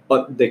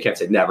 But they can't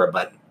say never,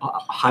 but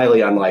highly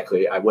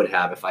unlikely I would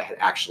have if I had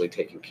actually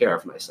taken care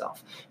of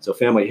myself. So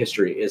family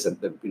history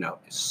isn't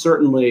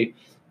certainly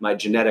my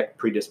genetic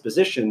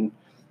predisposition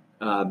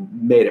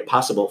made it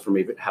possible for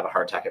me to have a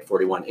heart attack at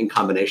 41 in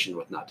combination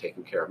with not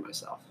taking care of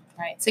myself.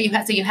 Right. So you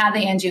had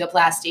the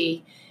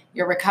angioplasty,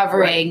 you're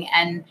recovering,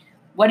 and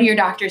what do your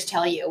doctors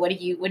tell you? What do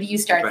you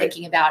start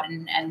thinking about,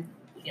 and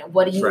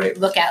what do you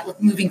look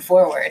at moving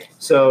forward?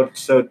 So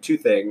 2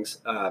 things.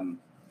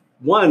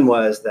 One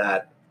was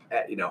that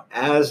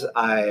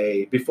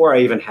before I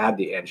even had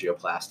the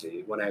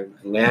angioplasty, when I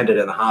landed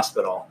in the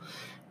hospital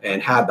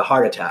and had the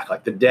heart attack,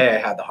 like the day I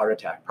had the heart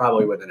attack,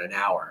 probably within an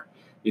hour,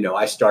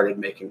 I started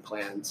making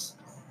plans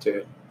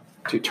to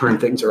turn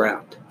things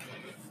around.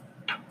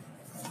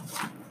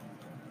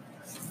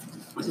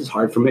 This is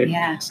hard for me.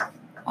 Yeah.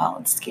 Well,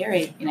 it's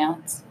scary,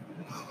 it's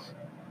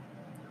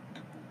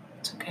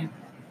okay.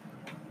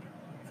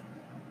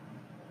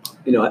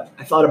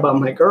 I thought about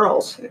my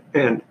girls,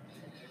 and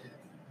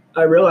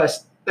I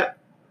realized that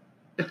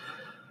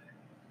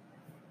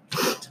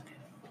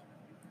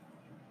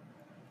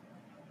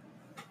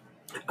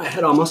I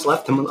had almost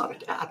left them without a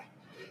dad,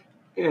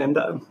 and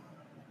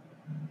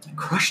it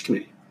crushed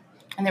me.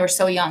 And they were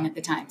so young at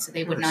the time, so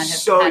they would not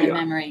have had a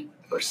memory.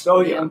 They were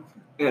so young,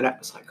 and I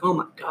was like, "Oh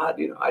my God,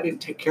 I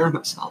didn't take care of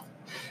myself."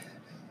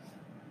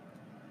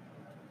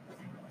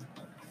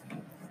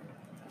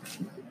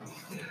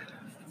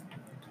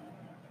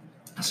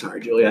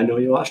 Sorry, Julie. I know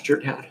you lost your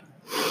dad.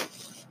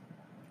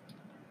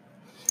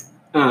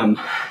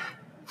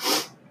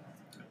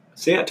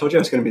 See, I told you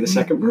I was going to be the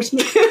second person.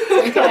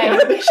 Okay,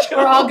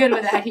 we're all good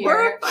with that here.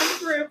 We're a fun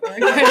group.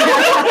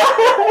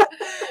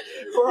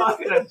 We're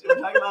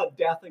talking about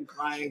death and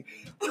crying.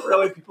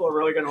 People are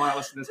really going to want to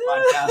listen to this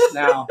podcast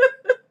now.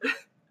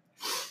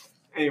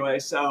 Anyway,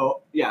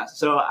 so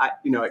I,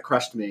 it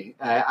crushed me.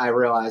 I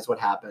realized what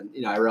happened.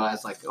 I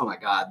realized like, oh my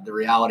God, the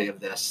reality of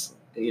this,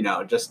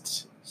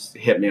 just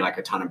hit me like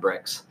a ton of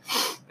bricks.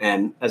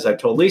 And as I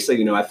told Lisa,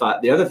 I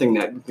thought the other thing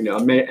that,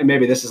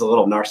 maybe this is a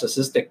little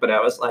narcissistic, but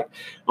I was like,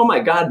 oh my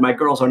God, my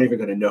girls aren't even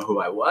going to know who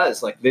I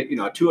was. Like, a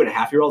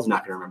 2.5-year-old is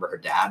not going to remember her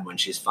dad when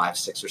she's 5,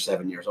 6, or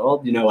 7 years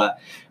old. A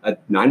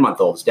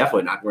 9-month-old is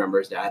definitely not going to remember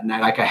his dad. And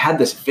I had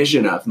this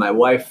vision of my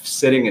wife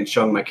sitting and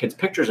showing my kids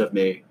pictures of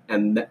me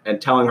and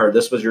telling her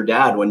this was your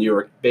dad when you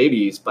were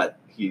babies, but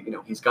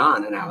he's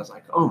gone. And I was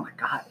like, oh my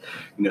God,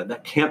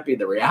 that can't be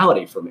the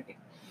reality for me.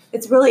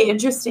 It's really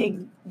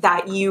interesting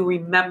that you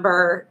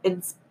remember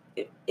in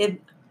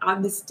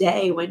on this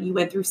day when you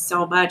went through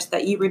so much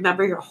that you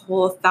remember your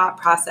whole thought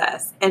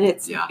process. And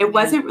it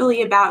wasn't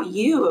really about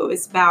you.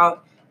 It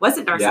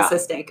wasn't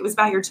narcissistic. It was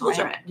about your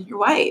children and your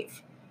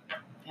wife.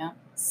 Yeah.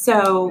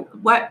 So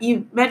what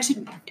you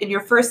mentioned in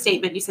your first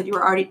statement, you said you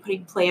were already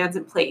putting plans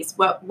in place.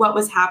 What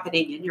was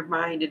happening in your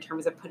mind in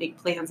terms of putting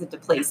plans into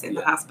place in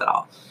the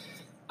hospital?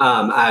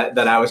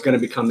 That I was going to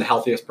become the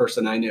healthiest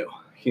person I knew.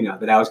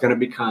 That I was going to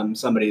become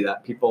somebody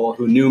that people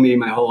who knew me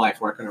my whole life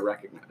weren't going to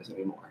recognize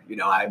anymore.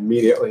 I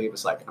immediately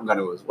was like, I'm going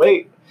to lose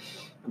weight.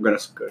 I'm going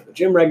to go to the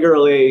gym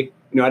regularly.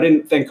 I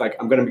didn't think like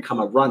I'm going to become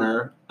a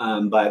runner,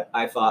 but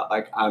I thought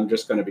like I'm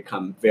just going to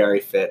become very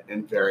fit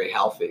and very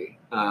healthy.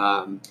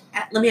 Let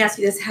me ask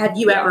you this. Had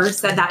you ever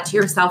said that to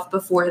yourself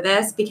before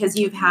this? Because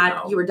you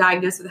were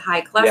diagnosed with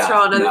high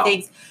cholesterol and other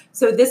things.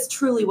 So this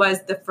truly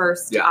was the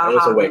first it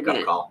was a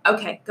wake-up call.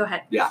 Okay, go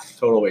ahead. Yeah,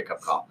 total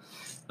wake-up call.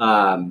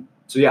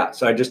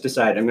 So I just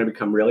decided I'm going to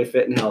become really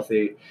fit and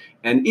healthy.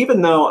 And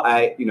even though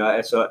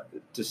so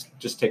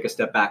just take a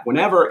step back,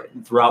 whenever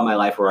throughout my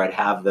life where I'd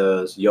have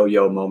those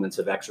yo-yo moments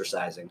of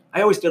exercising,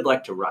 I always did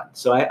like to run.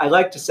 So I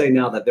like to say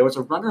now that there was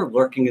a runner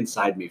lurking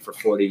inside me for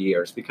 40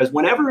 years, because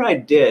whenever I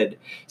did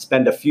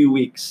spend a few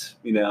weeks,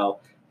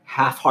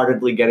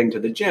 half-heartedly getting to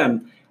the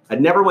gym, I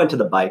never went to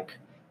the bike.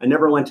 I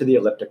never went to the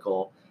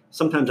elliptical.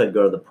 Sometimes I'd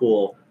go to the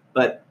pool.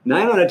 But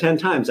 9 out of 10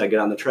 times I get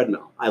on the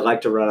treadmill. I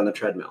like to run on the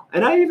treadmill.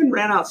 And I even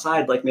ran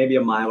outside like maybe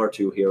a mile or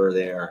two here or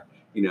there,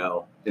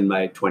 in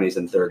my 20s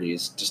and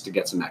 30s just to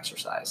get some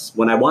exercise.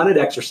 When I wanted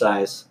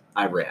exercise,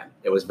 I ran.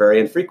 It was very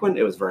infrequent.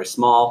 It was very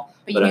small.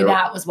 But you knew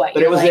that was what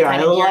you were like. But it was there.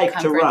 I like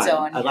to run.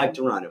 Zone, I like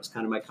to run. It was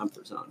kind of my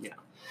comfort zone. Yeah.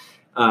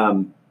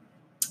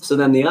 So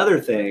then the other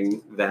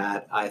thing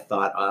that I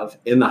thought of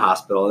in the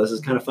hospital, this is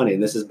kind of funny,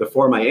 and this is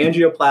before my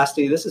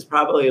angioplasty. This is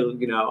probably,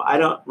 I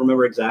don't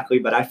remember exactly,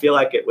 but I feel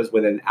like it was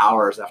within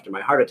hours after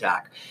my heart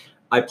attack.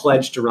 I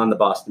pledged to run the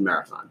Boston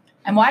Marathon.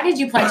 And why did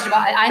you pledge to?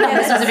 I thought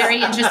this was a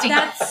very interesting.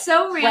 That's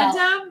so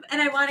random,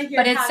 and I want to hear.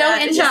 But it's so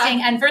interesting.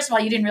 Yeah. And first of all,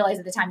 you didn't realize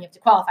at the time you have to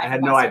qualify. I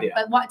had no idea.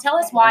 But tell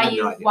us why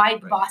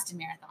Boston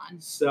Marathon.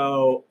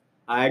 So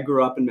I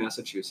grew up in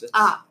Massachusetts.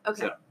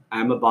 Okay. So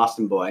I'm a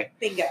Boston boy.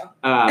 Bingo.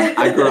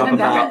 I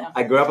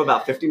grew up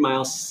about 50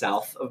 miles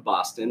south of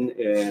Boston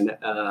in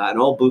an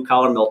old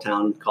blue-collar mill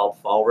town called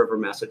Fall River,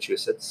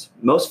 Massachusetts.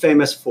 Most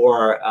famous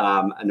for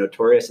a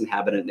notorious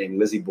inhabitant named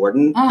Lizzie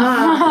Borden,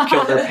 who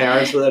killed her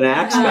parents with an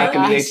axe back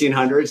in the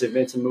 1800s. They've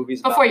made some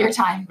movies about before your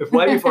time.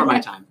 Way before my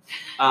time.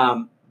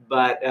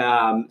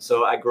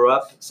 So I grew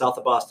up south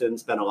of Boston,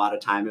 spent a lot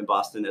of time in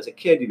Boston as a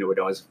kid. We'd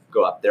always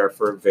go up there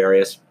for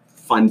various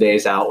fun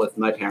days out with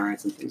my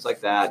parents and things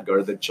like that, go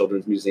to the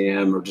Children's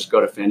Museum or just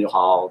go to Faneuil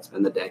Hall and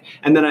spend the day.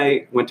 And then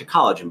I went to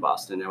college in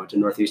Boston. I went to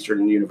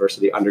Northeastern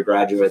University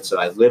undergraduate. So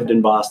I lived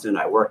in Boston.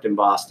 I worked in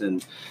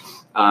Boston.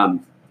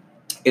 In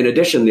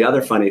addition, the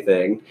other funny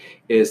thing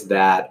is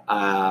that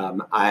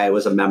I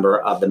was a member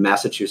of the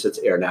Massachusetts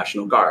Air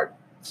National Guard.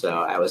 So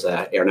I was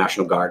an Air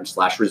National Guard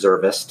 /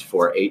 reservist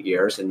for 8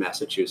 years in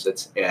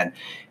Massachusetts. And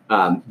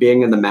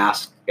being in the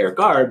Mass Air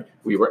Guard,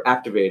 we were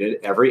activated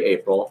every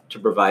April to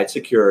provide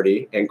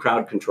security and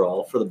crowd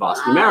control for the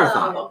Boston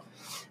Marathon.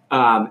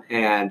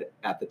 And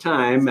at the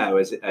time,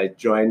 I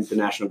joined the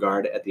National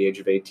Guard at the age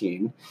of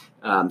 18.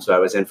 So I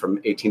was in from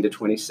 18 to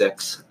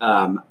 26.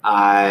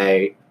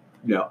 I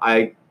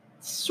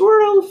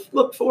sort of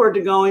looked forward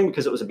to going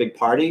because it was a big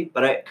party,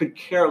 but I could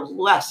care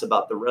less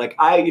about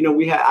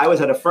I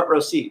was at a front row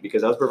seat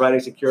because I was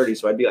providing security.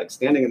 So I'd be like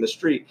standing in the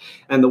street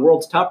and the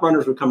world's top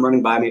runners would come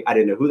running by me. I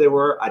didn't know who they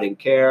were. I didn't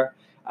care.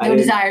 No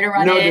desire to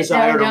run it.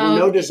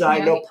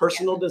 No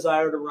personal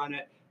desire to run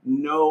it.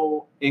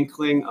 No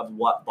inkling of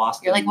what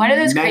Boston. You're like, what are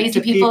those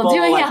crazy people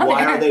doing out there?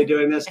 Why are they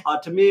doing this?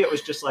 To me, it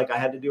was just like I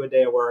had to do a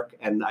day of work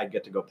and I'd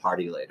get to go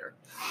party later.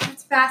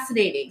 It's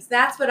fascinating. So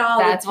that's what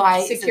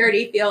why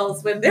security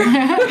feels when they're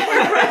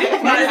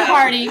When's the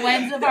party?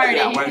 When's the party?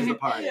 Yeah, when's the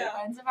party? Yeah.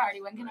 When's the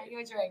party? When can I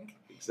get a drink?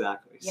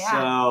 Exactly.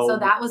 Yeah. So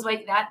that was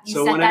what that you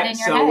set that in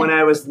your head. So when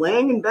I was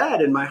laying in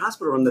bed in my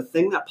hospital room, the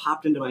thing that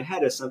popped into my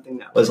head is something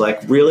that was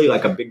like really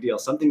like a big deal,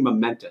 something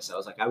momentous. I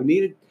was like, I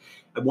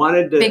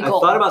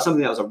thought about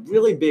something that was a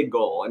really big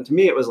goal. And to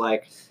me, it was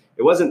like,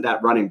 it wasn't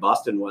that running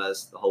Boston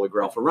was the holy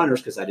grail for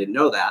runners because I didn't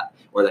know that,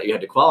 or that you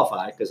had to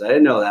qualify because I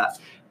didn't know that.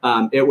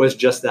 It was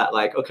just that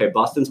like, okay,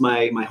 Boston's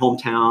my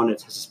hometown.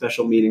 It has a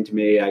special meaning to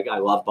me. I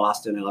love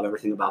Boston. I love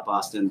everything about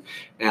Boston.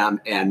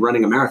 And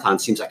running a marathon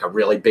seems like a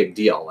really big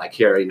deal. Like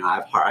here,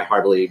 I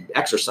hardly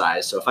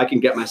exercise. So if I can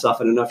get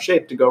myself in enough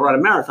shape to go run a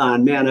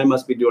marathon, man, I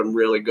must be doing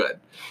really good.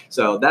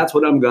 So that's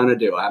what I'm going to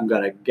do. I'm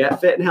going to get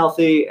fit and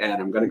healthy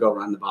and I'm going to go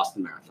run the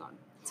Boston Marathon.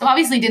 So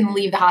obviously didn't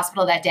leave the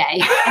hospital that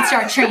day and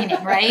start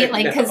training, right?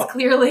 Like, because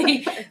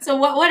clearly, so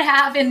what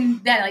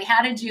happened then? Like,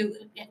 how did you,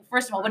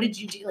 first of all, what did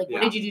you do? Like, what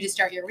did you do to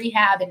start your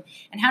rehab and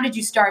how did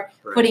you start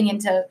putting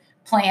into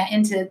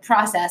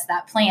process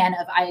that plan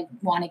of, I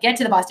want to get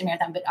to the Boston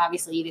Marathon, but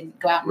obviously you didn't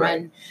go out and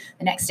run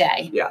the next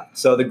day. Yeah.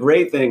 So the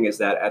great thing is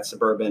that at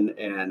Suburban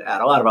and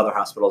at a lot of other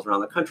hospitals around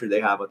the country,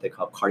 they have what they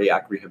call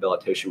cardiac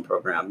rehabilitation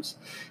programs.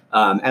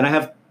 And I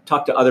have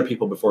talked to other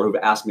people before who've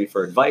asked me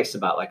for advice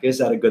about like, is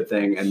that a good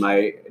thing? And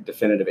my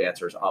definitive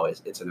answer is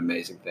always, it's an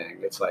amazing thing.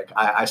 It's like,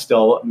 I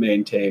still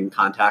maintain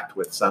contact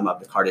with some of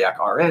the cardiac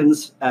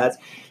RNs at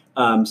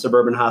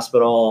Suburban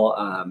Hospital,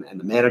 and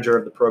the manager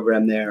of the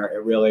program there.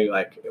 It really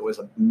it was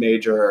a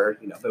major,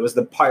 it was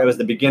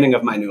the beginning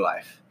of my new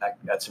life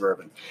at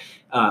Suburban.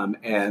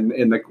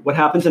 And what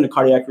happens in a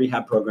cardiac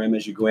rehab program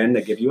is you go in,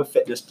 they give you a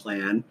fitness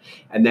plan,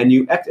 and then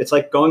it's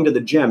like going to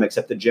the gym,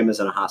 except the gym is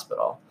in a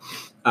hospital.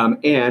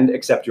 And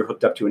except you're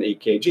hooked up to an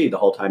EKG the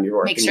whole time you're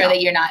working. Make sure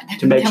that you're not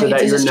to make sure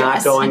that you're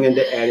not going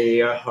into any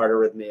heart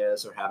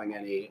arrhythmias or having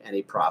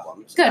any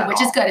problems. Good,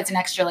 which is good. It's an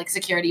extra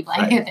security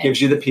blanket. Right.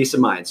 Gives you the peace of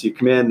mind. So you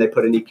come in, they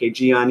put an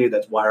EKG on you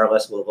that's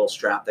wireless with a little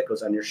strap that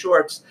goes on your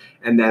shorts,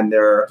 and then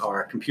there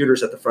are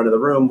computers at the front of the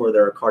room where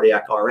there are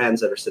cardiac RNs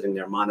that are sitting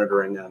there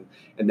monitoring them,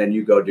 and then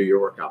you go do your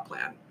workout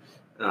plan.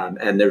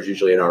 And there's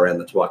usually an RN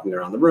that's walking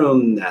around the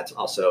room that's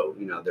also,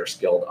 they're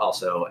skilled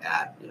also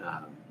at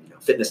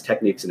fitness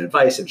techniques and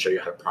advice, and show you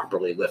how to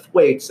properly lift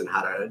weights and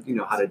how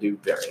to do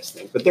various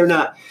things. But they're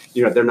not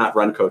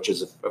run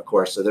coaches, of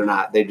course. So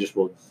they just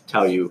will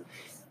tell you,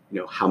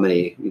 how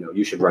many,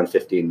 you should run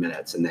 15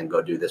 minutes and then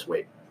go do this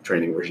weight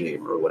training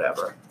regime or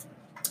whatever.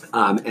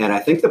 And I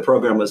think the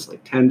program was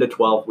 10 to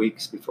 12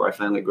 weeks before I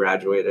finally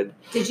graduated.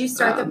 Did you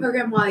start the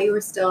program while you were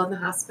still in the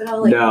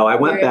hospital? No, I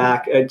went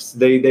back.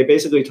 They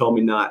basically told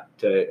me not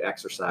to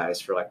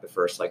exercise for the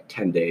first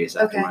 10 days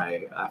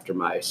after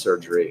my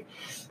surgery,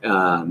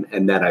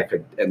 and then I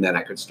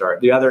could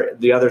start. The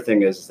other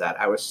thing is that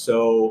I was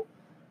so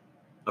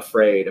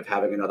afraid of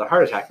having another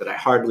heart attack that I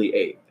hardly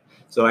ate.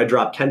 So I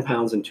dropped 10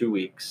 pounds in 2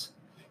 weeks.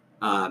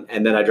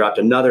 And then I dropped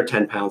another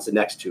 10 pounds the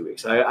next 2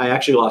 weeks. I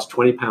actually lost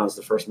 20 pounds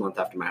the first month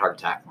after my heart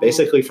attack,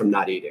 basically from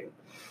not eating,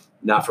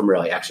 not from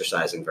really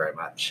exercising very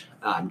much,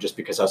 just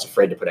because I was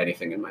afraid to put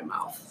anything in my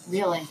mouth.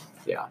 Really?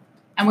 Yeah.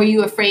 And were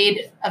you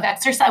afraid of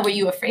exercise? Were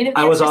you afraid of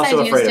exercise? I was also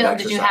afraid of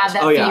exercise. Did you have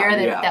that fear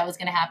that was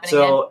going to happen again?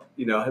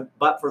 So,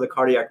 but for the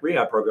cardiac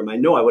rehab program, I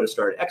know I would have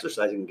started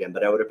exercising again,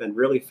 but I would have been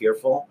really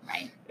fearful.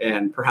 Right.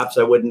 And perhaps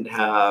I wouldn't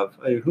have,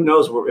 who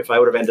knows if I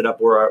would have ended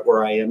up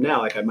where I am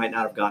now. I might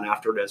not have gone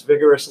after it as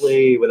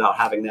vigorously without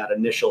having that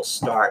initial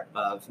start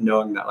of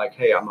knowing that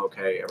hey, I'm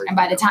okay. And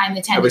by the time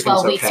the 10 to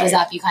 12 weeks was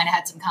up, you kind of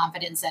had some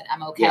confidence that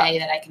I'm okay,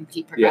 that I can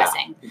keep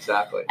progressing. Yeah,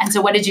 exactly. And so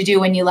what did you do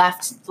when you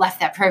left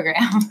that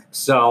program?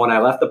 So when I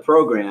left the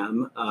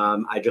program,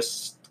 I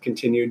just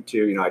continued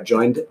to, I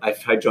joined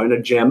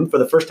a gym for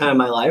the first time in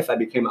my life. I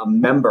became a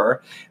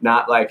member,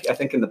 not I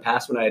think in the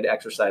past when I had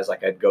exercised,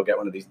 I'd go get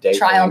one of these day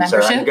trial things,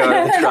 membership. Or I'd go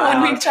to the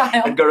trial. 1 week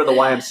trial. I'd go to the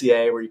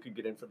YMCA where you could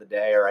get in for the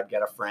day, or I'd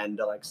get a friend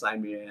to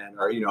sign me in,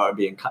 or, I'd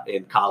be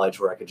in college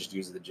where I could just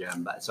use the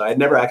gym. But so I'd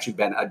never actually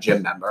been a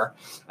gym member.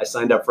 I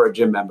signed up for a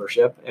gym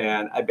membership,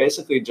 and I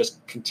basically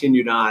just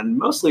continued on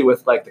mostly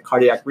with the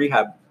cardiac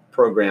rehab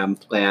program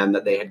plan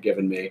that they had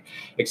given me,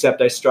 except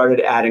I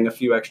started adding a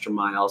few extra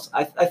miles.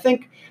 I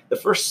think the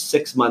first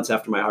 6 months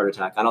after my heart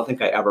attack, I don't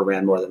think I ever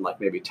ran more than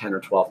maybe 10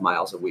 or 12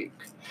 miles a week.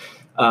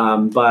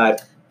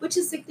 But which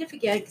is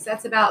significant because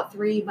that's about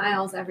 3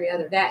 miles every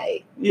other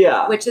day.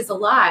 Yeah. Which is a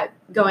lot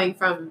going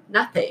from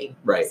nothing.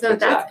 Right. So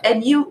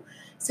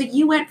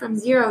you went from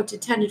 0 to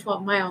 10 to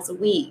 12 miles a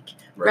week.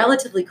 Right.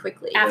 Relatively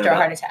quickly. After a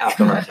heart attack.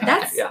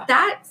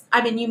 That's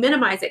you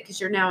minimize it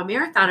because you're now a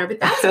marathoner, but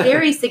that's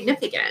very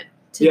significant.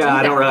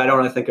 I don't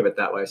really think of it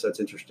that way. So it's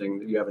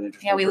interesting. You have an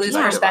interesting. Yeah, we lose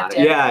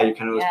perspective. Yeah, you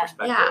kind of lose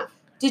perspective. Yeah.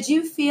 Did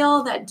you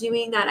feel that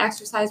doing that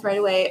exercise right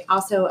away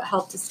also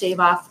helped to stave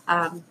off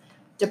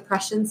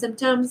depression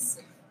symptoms?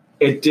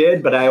 It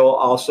did, but I will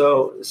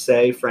also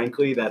say,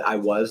 frankly, that I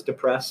was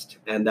depressed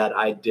and that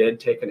I did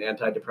take an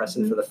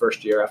antidepressant for the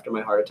first year after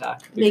my heart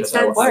attack because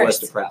I was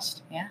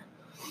depressed. Yeah.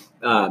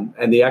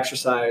 And the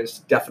exercise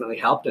definitely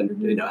helped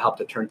and, helped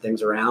to turn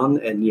things around.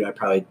 And, I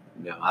probably,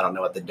 I don't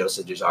know what the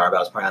dosages are, but I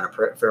was probably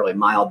on a fairly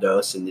mild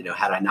dose. And,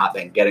 had I not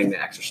been getting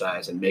the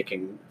exercise and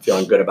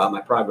feeling good about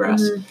my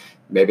progress,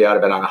 maybe I'd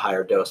have been on a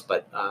higher dose.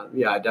 But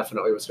I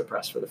definitely was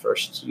depressed for the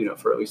first,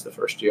 for at least the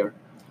first year.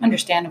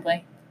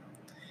 Understandably.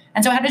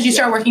 And so how did you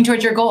start working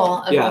towards your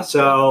goal?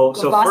 So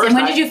first, and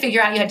when did you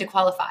figure out you had to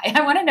qualify?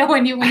 I want to know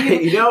when you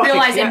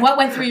realized and what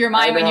went through your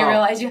mind when you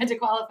realized you had to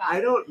qualify.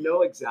 I don't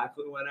know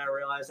exactly when I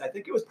realized. I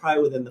think it was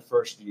probably within the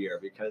first year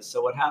because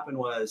what happened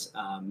was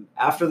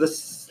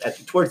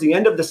towards the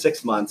end of the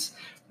 6 months,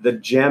 the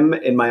gym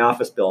in my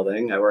office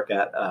building, I work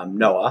at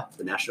NOAA,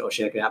 the National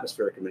Oceanic and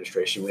Atmospheric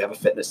Administration. We have a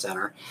fitness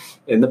center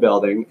in the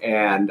building,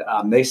 and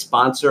they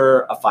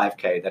sponsor a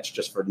 5K that's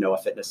just for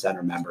NOAA Fitness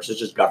Center members. It's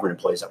just government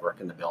employees that work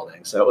in the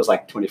building. So it was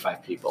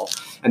 25 people.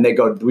 And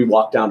we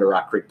walk down to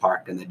Rock Creek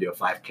Park, and they do a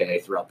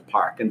 5K throughout the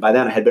park. And by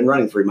then, I had been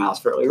running 3 miles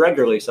fairly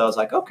regularly. So I was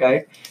like,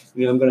 okay,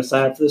 I'm going to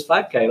sign up for this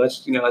 5K.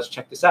 Let's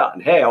check this out.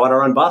 And hey, I want to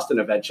run Boston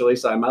eventually,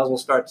 so I might as well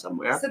start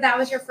somewhere. So that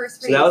was your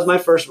first race? So that was my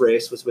first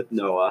race, was with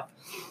NOAA.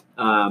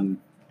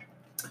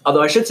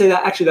 Although I should say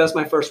that actually that was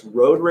my first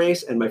road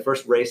race and my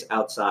first race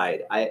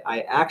outside.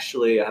 I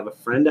actually have a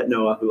friend at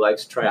NOAA who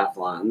likes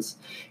triathlons,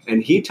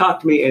 and he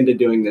talked me into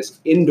doing this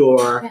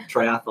indoor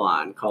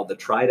triathlon called the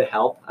Try to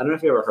Help. I don't know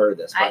if you ever heard of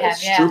this, but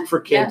it's Stroop for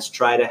Kids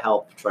Try to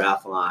Help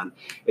Triathlon.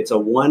 It's a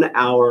 1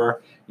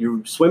 hour.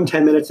 You swim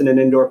 10 minutes in an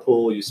indoor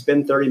pool, you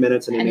spin 30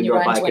 minutes in an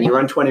indoor bike, and you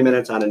run 20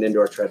 minutes on an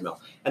indoor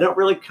treadmill. I don't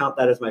really count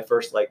that as my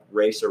first like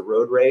race or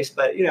road race,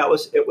 but you know,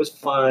 it was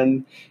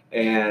fun,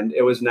 and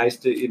it was nice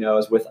to, you know, I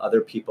was with other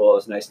people. It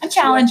was nice to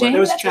challenging. It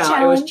was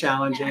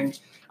challenging.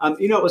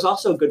 You know, it was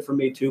also good for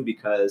me too,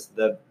 because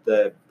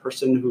the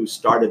person who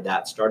started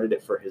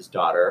it for his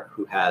daughter,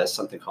 who has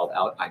something called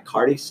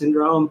Aicardi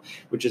syndrome,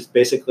 which is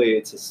basically,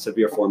 it's a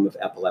severe form of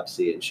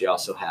epilepsy, and she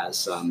also has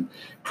some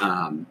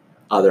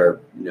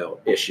other, you know,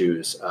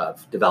 issues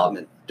of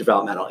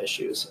developmental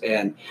issues.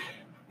 And,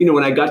 you know,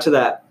 when I got to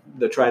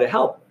the Try to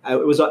Help,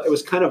 it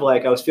was kind of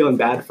like I was feeling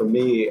bad for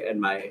me and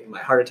my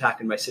heart attack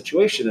and my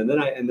situation. And then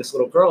and this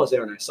little girl was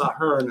there, and I saw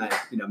her, and I,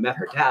 you know, met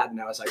her dad,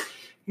 and I was like,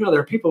 you know, there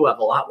are people who have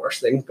a lot worse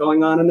things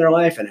going on in their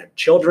life and have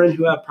children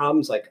who have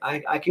problems. Like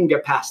I can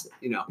get past it,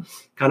 you know,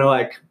 kind of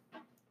like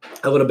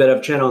a little bit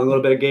of channeling, a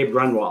little bit of Gabe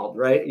Grunwald,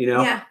 right? You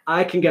know,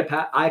 I can get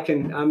past,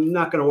 I'm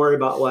not going to worry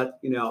about what,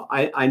 you know,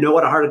 I know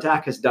what a heart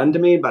attack has done to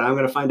me, but I'm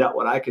going to find out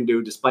what I can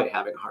do despite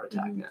having a heart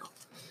attack now,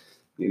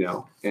 you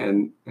know,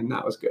 and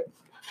that was good.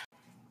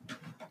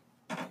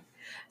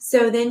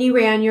 So then you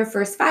ran your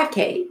first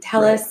 5K.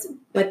 Tell us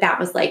what that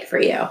was like for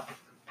you.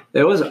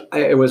 It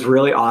was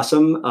really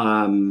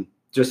awesome.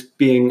 Just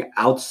being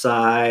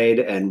outside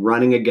and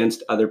running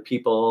against other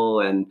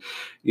people, and,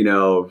 you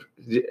know,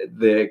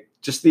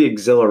 just the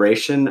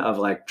exhilaration of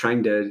like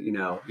trying to, you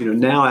know,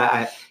 now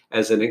I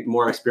as a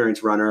more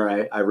experienced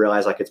runner, I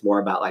realize like it's more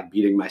about like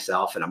beating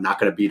myself, and I'm not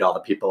going to beat all the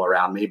people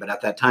around me. But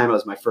at that time, it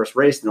was my first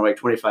race, and there were like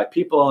 25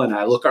 people, and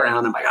I look around,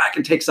 and I'm like, I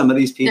can take some of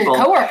these people.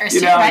 They're coworkers,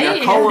 you know, right?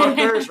 They're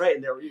coworkers, right?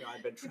 And they're, you know,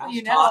 I've been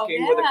trash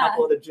talking with a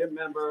couple of the gym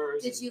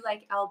members. Did you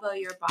like elbow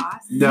your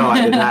boss? No,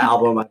 I did not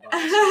elbow my boss.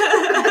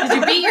 Did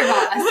you beat your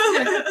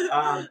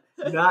boss?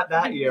 Not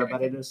that year,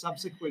 but in a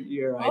subsequent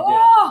year, I did.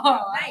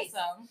 Oh, nice.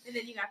 Awesome. And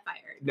then you got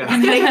fired. No.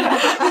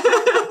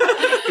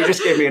 You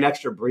just gave me an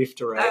extra brief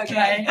to write.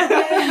 Okay.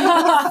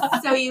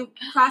 So you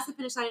crossed the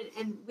finish line,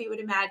 and we would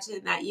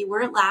imagine that you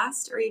weren't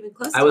last or even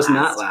close to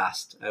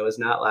last. I was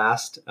not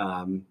last.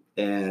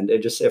 And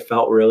it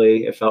felt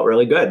really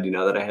good, you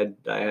know, that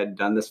I had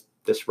done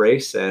this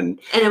race, and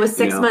it was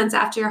 6 months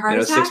after your heart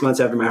attack. It was 6 months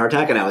after my heart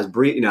attack, and I was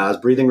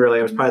breathing really.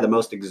 It was probably the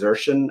most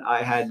exertion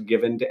I had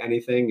given to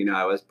anything. You know,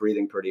 I was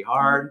breathing pretty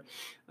hard.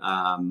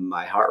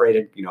 My heart rate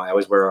had, you know, I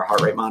always wear a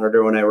heart rate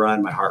monitor when I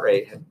run. My heart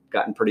rate had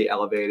gotten pretty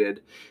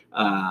elevated,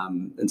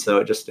 and so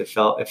it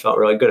felt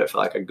really good. It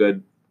felt like a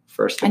good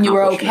first. And you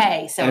were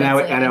okay. So I was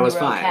fine. Okay. And I was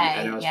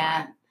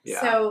fine.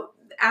 Yeah. So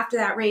after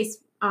that race,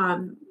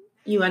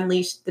 you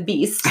unleashed the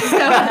beast. So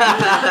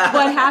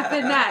what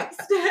happened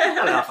next? I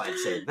don't know if I'd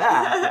say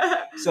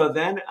that. So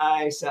then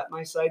I set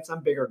my sights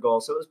on bigger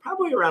goals. So it was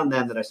probably around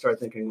then that I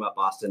started thinking about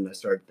Boston. I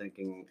started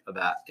thinking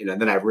about, you know,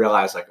 then I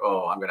realized like,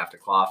 oh, I'm going to have to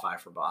qualify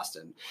for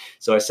Boston.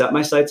 So I set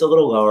my sights a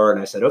little lower, and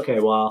I said, okay,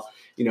 well,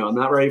 you know, I'm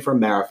not ready for a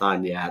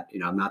marathon yet. You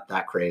know, I'm not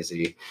that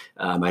crazy.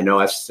 I know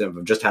I've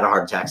just had a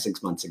heart attack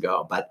 6 months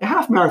ago, but a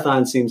half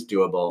marathon seems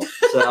doable.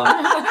 So beautiful,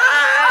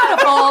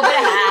 but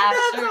a half.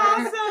 That's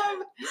awesome.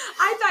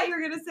 I thought you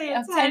were going to say a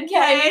 10K.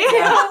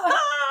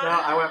 No,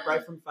 I went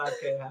right from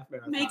 5K to half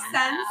marathon. Makes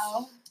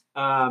sense.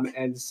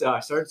 And so I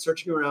started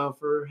searching around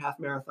for half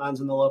marathons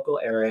in the local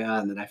area.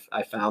 And then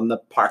I found the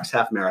Parks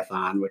Half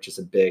Marathon, which is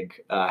a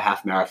big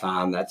half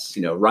marathon that's,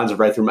 you know, runs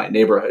right through my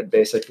neighborhood,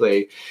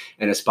 basically,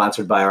 and is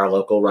sponsored by our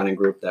local running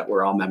group that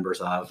we're all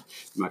members of,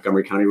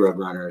 Montgomery County Road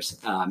Runners.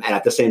 And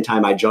at the same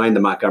time, I joined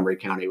the Montgomery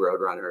County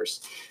Road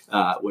Runners,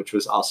 which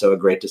was also a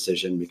great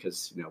decision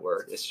because, you know,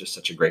 it's just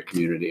such a great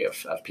community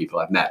of people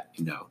I've met,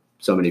 you know,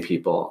 so many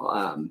people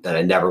that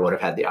I never would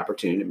have had the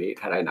opportunity to meet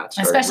had I not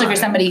started Especially running.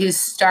 For somebody who's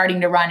starting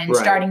to run and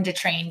starting to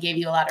train, gave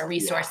you a lot of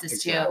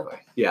resources too.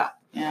 Yeah.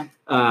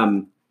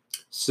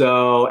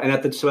 So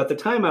at the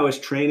time I was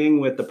training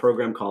with the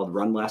program called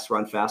Run Less,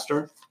 Run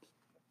Faster,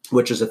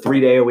 which is a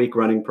 3-day-a-week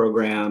running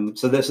program.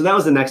 So that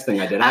was the next thing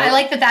I did. I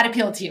like that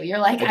appealed to you. You're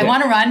like, I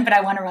want to run, but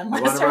I want to run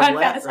less or run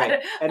fast. Right.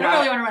 I don't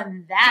really want to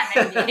run that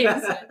many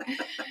days.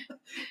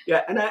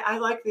 Yeah, and I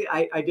like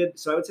I did.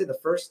 So I would say the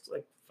first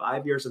like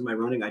 5 years of my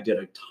running, I did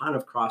a ton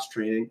of cross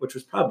training, which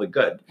was probably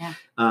good. Yeah.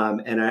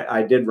 And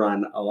I did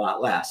run a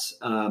lot less.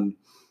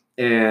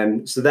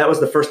 And so that was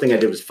the first thing I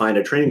did, was find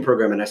a training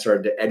program, and I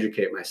started to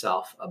educate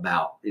myself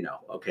about, you know,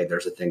 okay,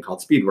 there's a thing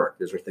called speed work.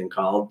 There's a thing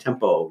called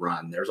tempo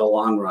run. There's a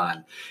long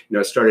run. You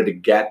know, I started to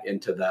get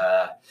into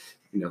the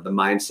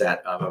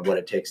mindset of what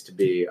it takes to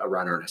be a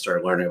runner. And I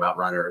started learning about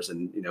runners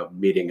and, you know,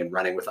 meeting and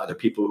running with other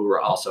people who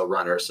were also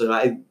runners. So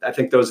I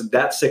think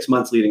that 6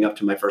 months leading up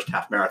to my first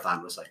half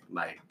marathon was like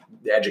my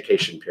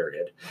education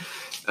period.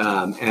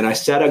 And I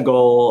set a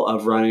goal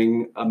of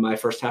running my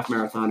first half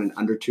marathon in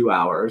under 2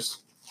 hours.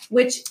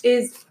 which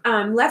is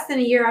less than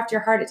a year after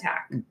your heart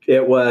attack.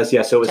 It was,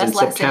 yeah. So it was Just in less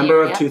than a September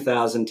year, of yeah.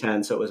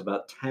 2010. So it was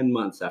about 10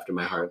 months after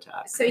my heart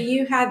attack. So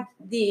you had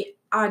the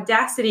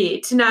audacity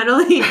to not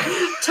only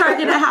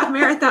target a half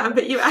marathon,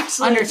 but you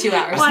actually Under 2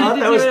 hours. I wanted thought to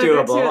that do was it under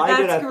doable. 2. I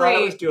thought it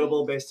Great. was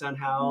doable based on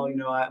how,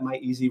 my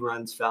easy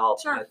runs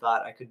felt. Sure. I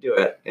thought I could do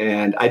it.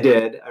 And I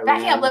did.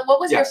 Backing up, what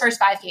was your Yes. first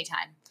 5K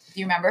time? Do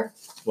you remember?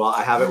 Well,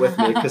 I have it with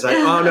me because I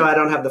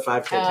don't have the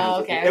 5K times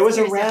with okay. me. It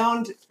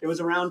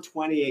was around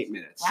 28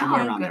 minutes. Wow,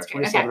 Somewhere around there. that's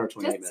great. 27 Okay. or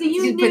 28 So minutes.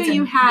 you You'd knew put some-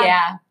 you had,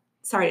 Yeah.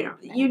 sorry,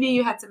 you knew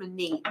you had some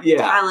innate Yeah.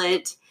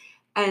 talent.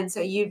 And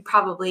so you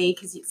probably,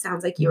 because it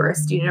sounds like you were a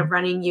student of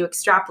running, you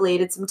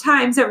extrapolated some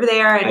times over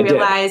there and I did.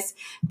 realized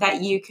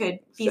that you could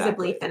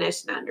feasibly Exactly.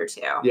 finish in under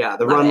 2. Yeah,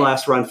 the Love Run it.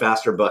 Less, Run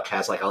Faster book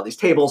has like all these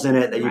tables in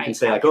it that you can Right,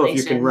 say like, oh, if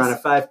you can run a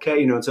calculations.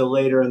 5K, and so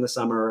later in the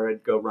summer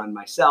I'd go run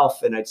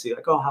myself and I'd see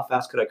like, oh, how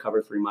fast could I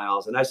cover 3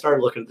 miles? And I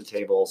started looking at the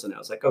tables and I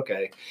was like,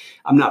 okay,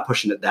 I'm not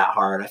pushing it that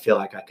hard. I feel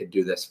like I could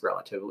do this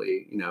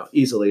relatively,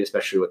 easily,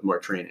 especially with more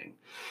training.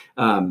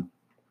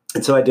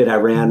 And so I did. I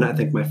ran, I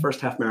think my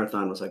first half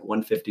marathon was like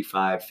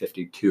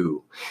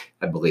 1:55:52,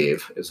 I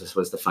believe. This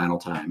was the final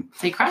time.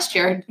 So you crushed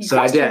your So I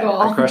crushed your did. goal.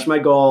 I crushed my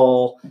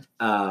goal.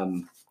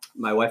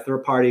 My wife threw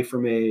a party for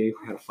me.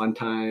 We had a fun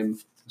time.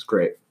 It was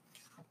great.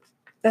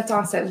 That's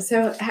awesome.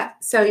 So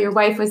your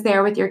wife was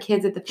there with your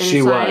kids at the finish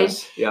She line.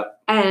 was. Yep.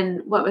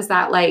 And what was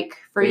that like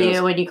for It was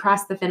you when you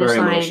crossed the finish Very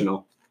line?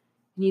 emotional.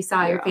 And you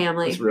saw your Yeah,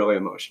 family. It was really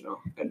emotional.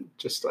 And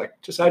I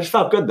just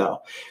felt good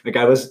though. Like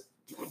I was,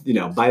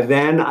 by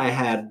then I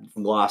had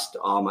lost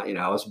all my,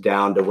 I was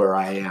down to where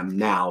I am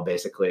now,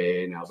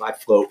 basically. I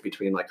float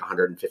between like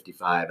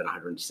 155 and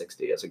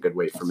 160 as a good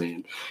weight for me.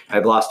 And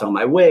I'd lost all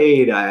my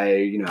weight.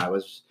 I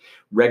was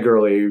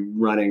regularly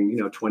running,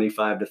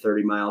 25 to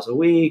 30 miles a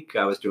week.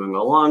 I was doing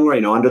a long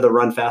run, under the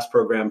Run Fast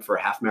program for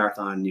a half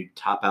marathon, you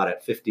top out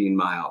at 15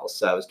 miles.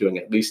 So I was doing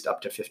at least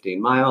up to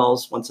 15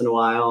 miles once in a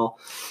while.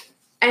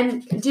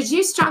 And did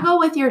you struggle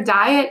with your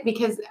diet?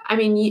 Because,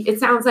 it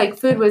sounds like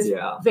food was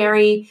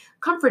very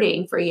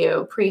comforting for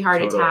you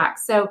pre-heart Totally. attack.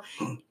 So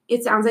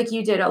it sounds like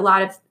you did a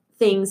lot of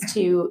things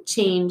to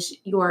change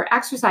your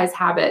exercise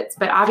habits,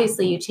 but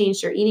obviously you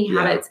changed your eating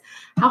habits.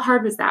 How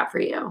hard was that for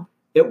you?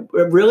 It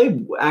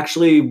really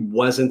actually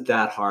wasn't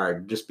that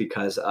hard just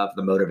because of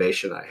the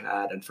motivation I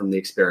had and from the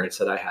experience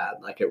that I had.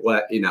 Like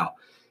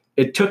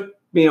it took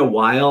me a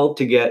while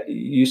to get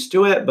used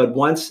to it, but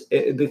once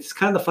it's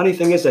kind of the funny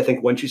thing is I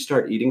think once you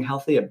start eating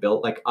healthy, it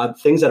built like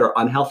things that are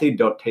unhealthy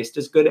don't taste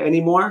as good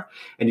anymore,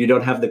 and you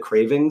don't have the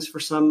cravings for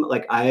some.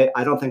 Like I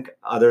don't think,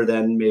 other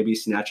than maybe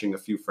snatching a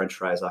few French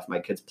fries off my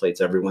kids' plates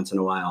every once in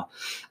a while,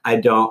 I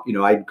don't.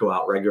 I'd go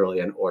out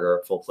regularly and order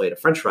a full plate of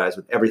French fries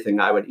with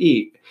everything I would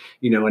eat.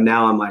 And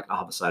now I'm like, I'll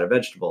have a side of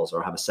vegetables or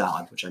I'll have a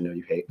salad, which I know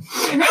you hate.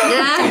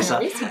 Yes.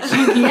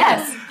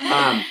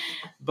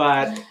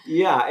 But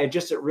yeah, it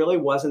really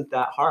wasn't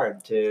that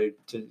hard to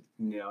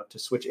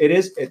switch. It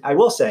is. I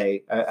will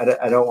say,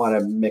 I don't want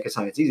to make it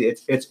sound it's easy.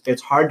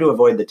 It's hard to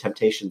avoid the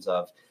temptations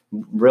of.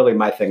 Really,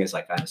 my thing is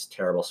like I have this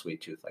terrible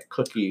sweet tooth, like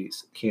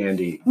cookies,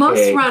 candy. Most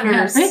cake.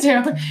 runners. We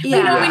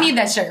need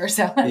that sugar.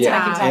 So that's Yeah.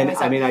 I can tell And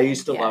myself. I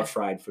used to love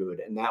fried food,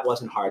 and that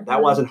wasn't hard.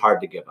 That wasn't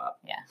hard to give up.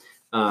 Yeah.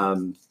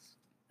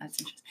 That's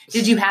interesting.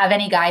 Did you have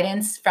any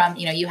guidance from,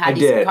 you had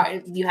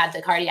you had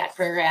the cardiac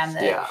program,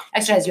 the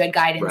exercise, you had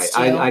guidance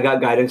right. too? I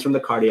got guidance from the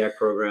cardiac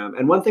program.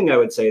 And one thing I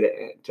would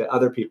say to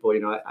other people,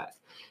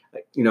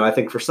 I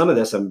think for some of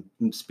this, I'm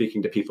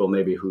speaking to people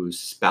maybe whose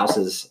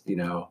spouses,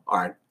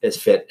 aren't as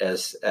fit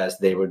as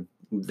they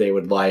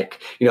would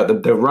like.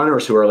 The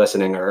runners who are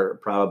listening are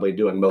probably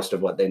doing most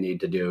of what they need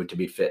to do to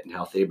be fit and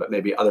healthy, but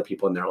maybe other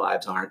people in their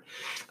lives aren't.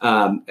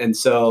 And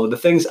so the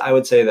things I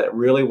would say that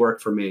really work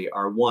for me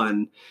are,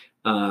 one,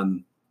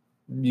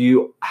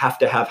 you have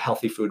to have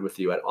healthy food with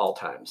you at all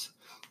times.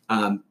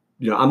 I'm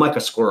like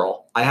a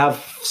squirrel. I have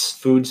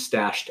food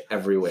stashed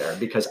everywhere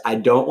because I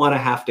don't want to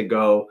have to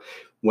go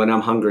when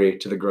I'm hungry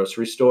to the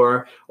grocery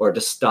store or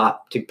to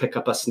stop to pick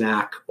up a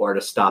snack or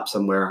to stop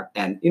somewhere.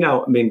 And,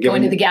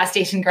 going to the gas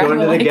station, going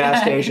to the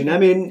gas station.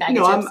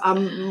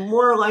 I'm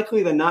more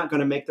likely than not going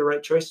to make the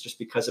right choice just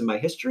because of my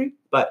history.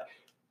 But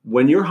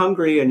when you're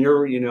hungry and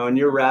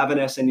you're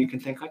ravenous and you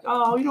can think like,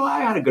 oh, I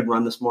had a good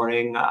run this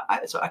morning.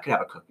 So I could have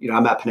a cook.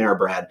 I'm at Panera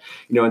Bread,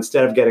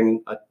 instead of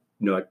getting a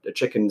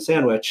chicken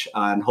sandwich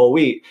on whole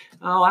wheat.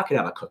 Oh, I could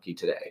have a cookie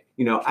today.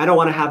 I don't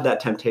want to have that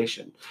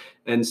temptation.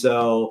 And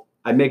so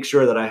I make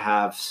sure that I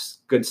have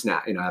good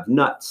snack. I have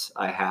nuts.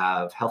 I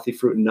have healthy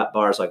fruit and nut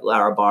bars like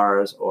Lara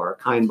bars or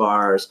Kind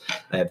bars.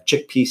 I have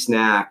chickpea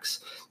snacks.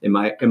 In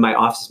my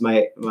office,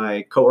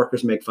 my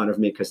coworkers make fun of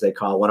me because they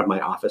call one of my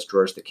office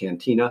drawers the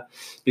cantina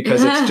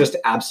because it's just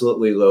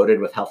absolutely loaded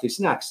with healthy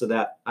snacks, so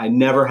that I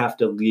never have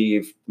to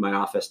leave my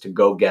office to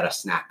go get a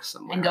snack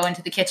somewhere and go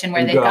into the kitchen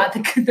where they've got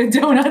the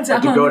donuts.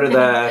 Or to go to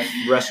the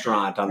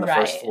restaurant on the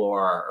Right. first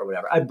floor or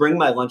whatever. I bring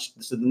my lunch.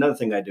 So another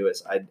thing I do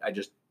is I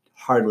just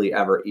hardly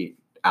ever eat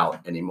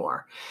out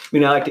anymore. I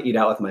mean, I like to eat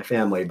out with my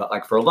family, but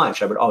like for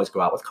lunch, I would always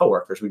go out with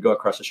coworkers. We'd go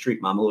across the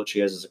street. Mama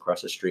Lucia's is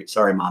across the street.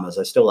 Sorry, mamas.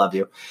 I still love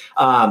you.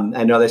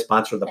 I know they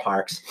sponsor the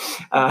parks.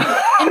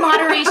 In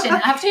moderation.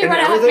 After you run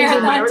out of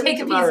marathon, take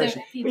a piece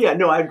of pizza. But yeah,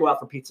 no, I'd go out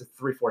for pizza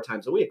 3-4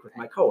 times a week with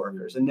my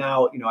coworkers. And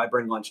now, I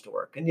bring lunch to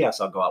work. And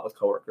yes, I'll go out with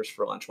coworkers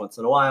for lunch once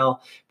in a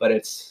while, but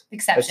it's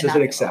just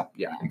an except.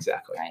 Yeah,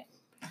 exactly. Right.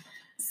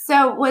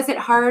 So was it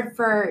hard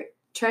for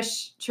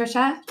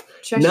Trisha?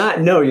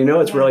 No,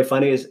 what's really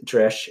funny is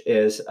Trish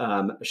is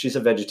she's a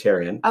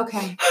vegetarian.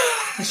 Okay.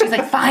 She's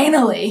like,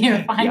 finally.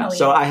 Yeah,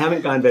 so I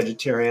haven't gone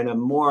vegetarian. I'm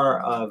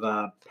more of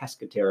a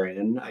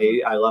pescatarian.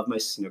 I love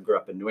grew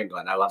up in New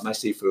England. I love my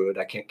seafood.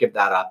 I can't give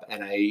that up.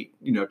 And I eat,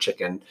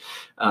 chicken.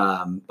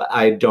 But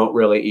I don't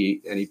really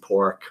eat any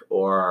pork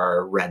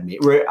or red meat.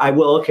 I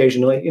will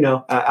occasionally,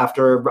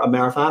 after a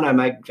marathon, I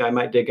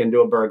might dig into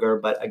a burger.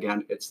 But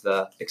again, it's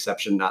the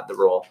exception, not the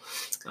rule.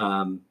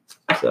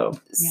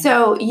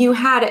 So you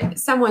had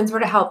someone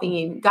sort of helping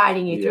you,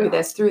 guiding you through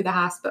this, through the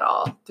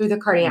hospital, through the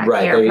cardiac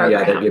care program.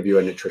 Yeah, they give you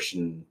a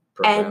nutrition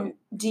program. And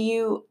do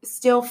you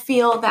still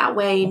feel that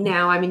way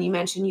now? I mean, you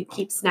mentioned you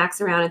keep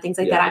snacks around and things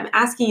like that. I'm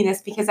asking you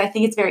this because I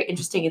think it's very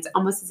interesting. It's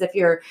almost as if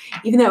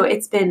even though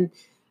it's been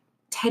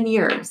 10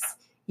 years,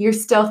 you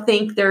still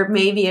think there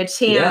may be a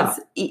chance,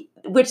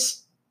 which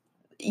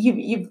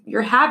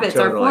your habits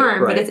are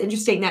formed, but it's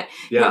interesting that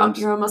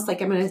you're almost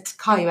like, I'm going to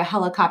call you a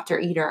helicopter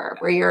eater,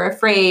 where you're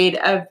afraid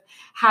of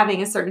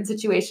having a certain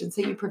situation,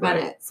 so you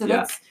prevent it. So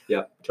that's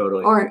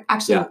totally. Or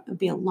actually, it would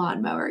be a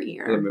lawnmower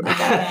eater. Something like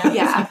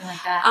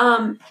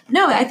that.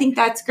 No, I think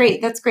that's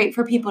great. That's great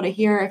for people to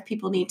hear. If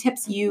people need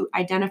tips, you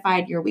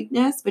identified your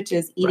weakness, which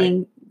is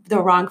eating the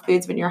wrong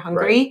foods when you're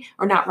hungry,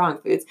 or not wrong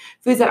foods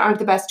that aren't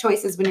the best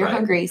choices when you're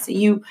hungry. So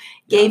you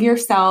gave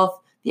yourself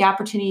the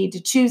opportunity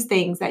to choose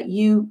things that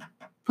you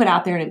put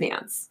out there in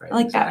advance. I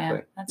like that.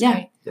 Yeah, that's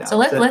great. Yeah. So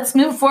let's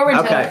move forward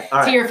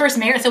to your first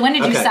marathon. So when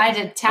did you decide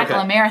to tackle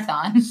a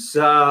marathon?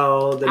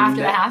 So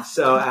after the half.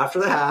 So after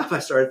the half, I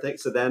started thinking.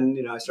 So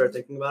then, I started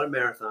thinking about a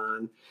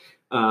marathon,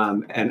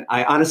 and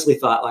I honestly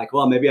thought like,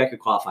 well, maybe I could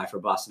qualify for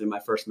Boston in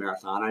my first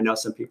marathon. I know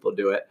some people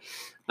do it.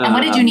 And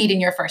what did you need in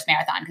your first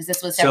marathon? Because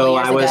this was several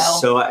years ago.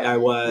 So I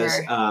was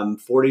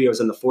 40. I was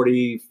in the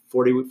 40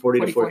 to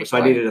 40. So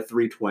I needed a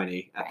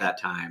 3:20 at that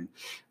time.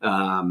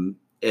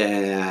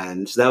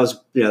 And so that was,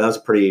 that's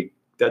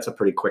a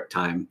pretty quick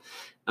time.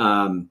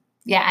 And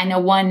a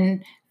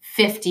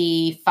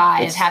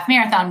 1:55 half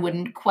marathon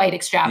wouldn't quite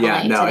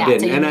extrapolate. Yeah, no, it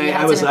didn't. And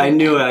I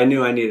knew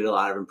I needed a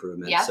lot of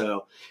improvement. Yep.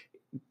 So,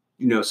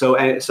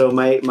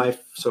 my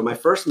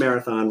first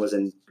marathon was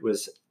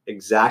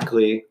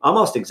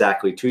almost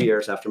exactly 2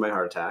 years after my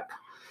heart attack.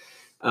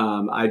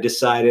 I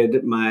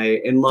decided my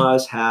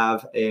in-laws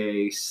have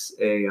a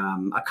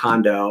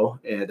condo,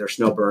 they're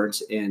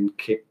snowbirds in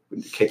Cape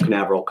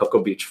Canaveral,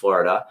 Cocoa Beach,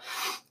 Florida.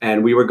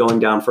 And we were going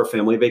down for a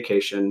family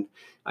vacation.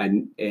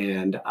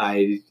 And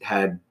I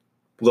had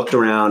looked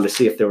around to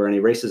see if there were any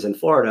races in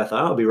Florida. I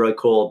thought, it'd be really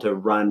cool to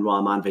run while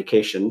I'm on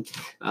vacation.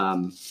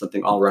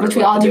 Something all runners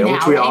love to do.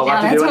 Which we all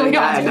love to do.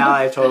 And now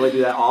I totally do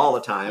that all the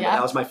time. Yeah.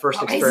 That was my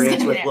first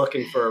experience with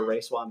looking for a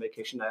race while on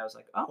vacation. I was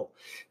like,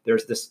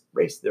 there's this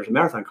race. There's a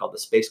marathon called the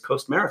Space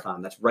Coast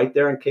Marathon. That's right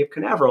there in Cape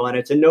Canaveral. And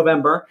it's in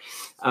November.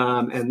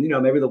 And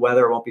maybe the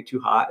weather won't be too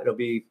hot. It'll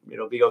be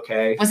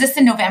okay. Was this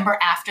in November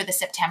after the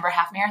September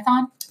half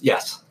marathon?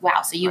 Yes.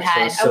 Wow. So you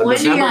had a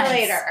 1 year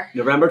later.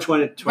 November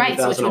 2011. Right.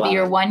 So which would be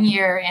your 1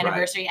 year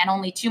anniversary, and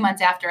only 2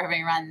 months after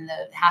having run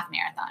the half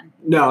marathon.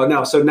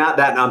 No. So not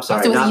that. No, I'm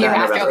sorry. So it was a year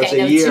after. Okay. It was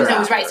a year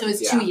after. Right. So it was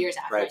 2 years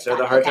after. Right. So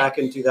the heart attack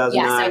in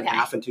 2009,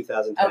 half in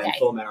 2010,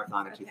 full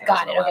marathon in 2011.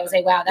 Got it. Okay. I was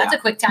like, wow, that's a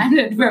quick time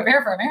to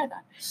prepare for a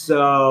marathon.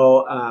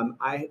 So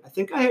I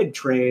think I had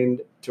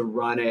trained to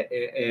run it,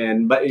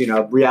 but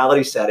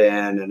reality set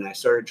in, and I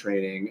started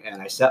training,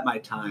 and I set my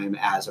time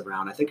as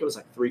around, I think it was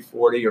like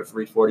 3:40 or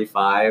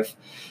 3:45.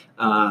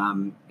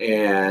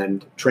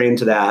 And trained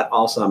to that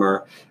all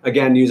summer,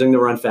 again, using the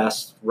Run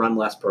Fast, Run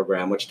Less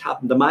program, which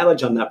the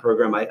mileage on that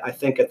program, I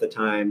think at the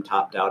time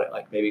topped out at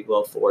like maybe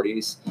low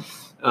 40s,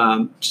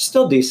 which is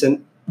still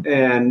decent.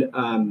 And,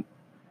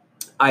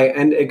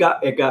 it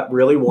got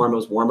really warm. It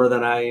was warmer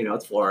than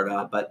it's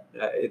Florida, but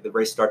the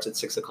race starts at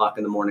 6 o'clock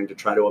in the morning to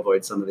try to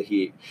avoid some of the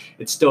heat.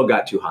 It still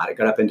got too hot. It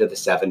got up into the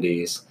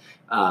 70s.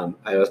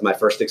 It was my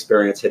first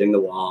experience hitting the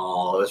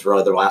wall. It was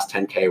really the last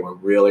 10K were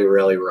really,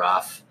 really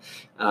rough.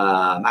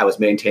 I was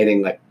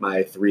maintaining like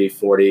my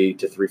 3:40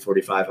 to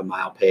 3:45 a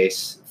mile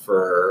pace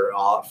for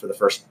the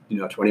first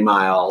 20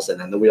 miles, and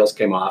then the wheels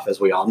came off,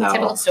 as we all know.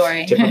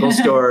 Typical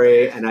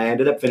story. And I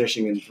ended up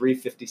finishing in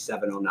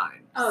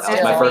 3:57:09. Oh, that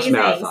was my first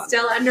marathon.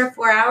 Still under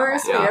 4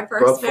 hours for your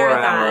first broke 4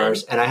 marathon.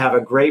 hours. And I have a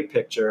great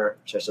picture,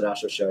 which I should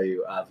also show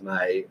you, of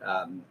my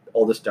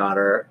oldest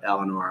daughter,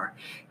 Eleanor,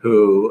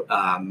 who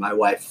my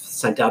wife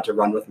sent out to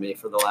run with me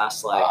for the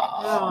last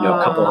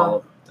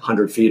couple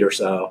 100 feet or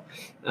so.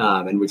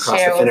 And we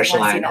crossed the finish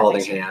line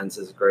holding hands.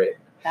 Is great.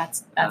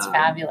 That's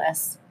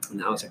fabulous. And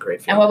that was a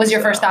great feeling. And what was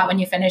your first thought when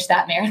you finished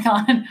that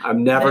marathon?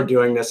 I'm never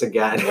doing this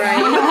again.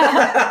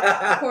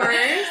 Right. Of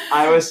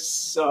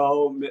course.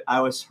 I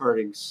was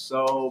hurting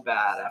so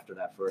bad after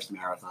that first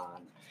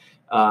marathon.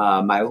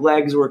 My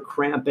legs were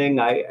cramping.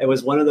 It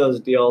was one of those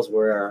deals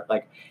where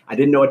like I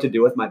didn't know what to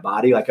do with my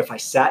body. Like if I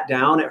sat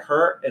down, it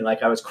hurt, and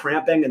like I was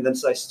cramping, and then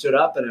so I stood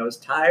up and I was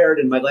tired,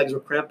 and my legs were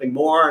cramping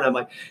more. And I'm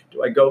like,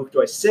 do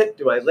I sit?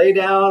 Do I lay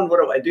down?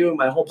 What do I do?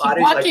 My whole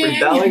body's like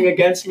rebelling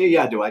against me.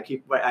 Yeah.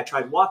 I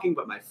tried walking,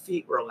 but my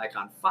feet were like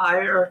on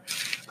fire.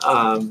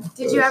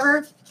 Did you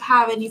ever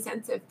have any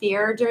sense of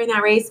fear during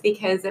that race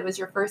because it was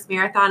your first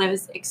marathon? It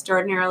was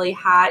extraordinarily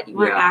hot. You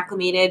weren't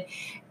acclimated.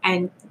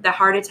 And the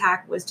heart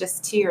attack was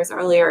just 2 years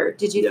earlier.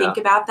 Did you think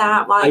about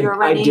that while you were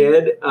running? I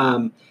did,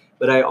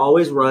 but I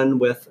always run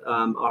with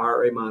a heart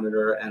rate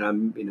monitor,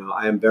 and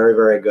I am very,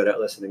 very good at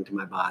listening to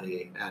my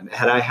body.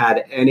 Had I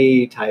had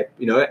any type,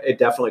 it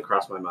definitely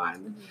crossed my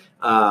mind.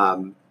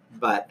 Mm-hmm.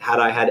 But had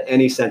I had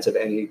any sense of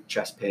any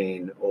chest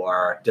pain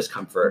or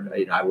discomfort,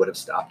 I would have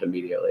stopped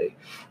immediately.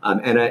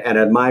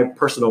 And my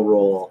personal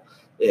rule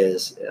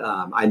is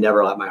I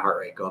never let my heart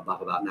rate go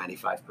above about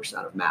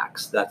 95% of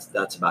max.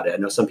 That's about it. I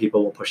know some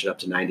people will push it up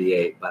to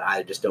 98, but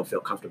I just don't feel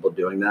comfortable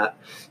doing that.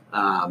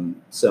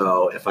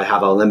 So if I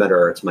have a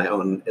limiter, it's my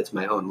own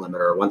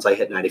limiter. Once I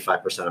hit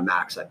 95% of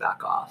max, I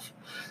back off.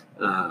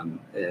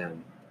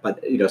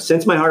 But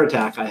since my heart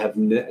attack, I have,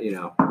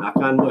 knock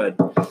on wood,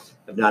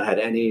 I've not had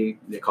any,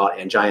 they call it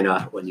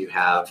angina when you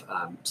have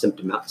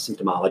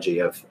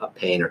symptomology of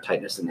pain or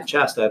tightness in the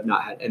chest. I've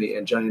not had any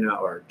angina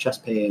or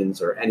chest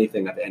pains or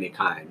anything of any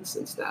kind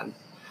since then.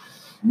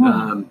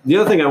 The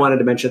other thing I wanted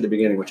to mention at the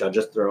beginning, which I'll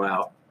just throw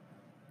out,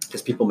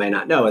 because people may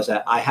not know, is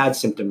that I had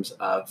symptoms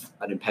of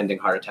an impending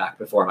heart attack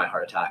before my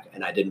heart attack,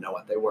 and I didn't know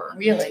what they were.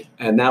 Really?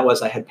 And that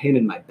was I had pain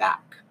in my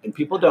back. And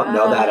people don't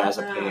know that as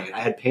a pain. I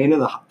had pain in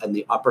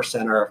the upper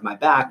center of my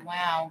back.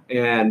 Wow.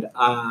 And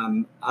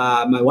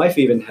my wife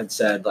even had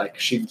said, like,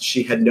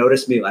 she had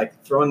noticed me like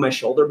throwing my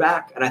shoulder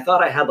back, and I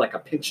thought I had like a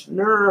pinched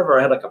nerve or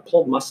I had like a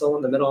pulled muscle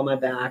in the middle of my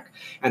back.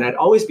 And I'd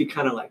always be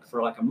kind of like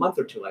for like a month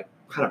or two, like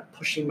kind of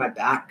pushing my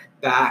back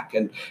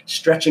and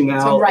stretching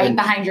out. So right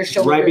behind your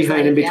shoulder. Right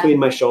behind in between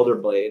my shoulder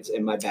blades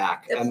in my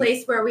back. The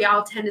place where we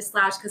all tend to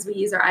slash because we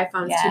use our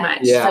iPhones too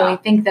much. Yeah. So we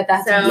think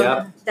that's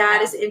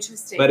that is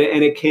interesting. But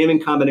it came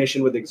in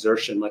combination with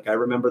exertion. Like I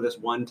remember this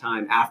one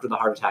time after the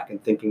heart attack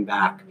and thinking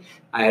back,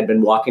 I had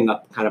been walking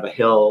up kind of a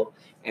hill,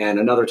 and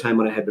another time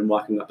when I had been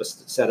walking up a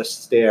set of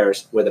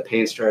stairs where the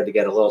pain started to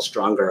get a little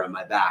stronger on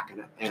my back.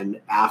 And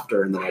then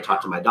I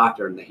talked to my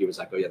doctor, and he was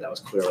like, oh yeah, that was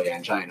clearly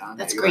angina.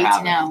 That's great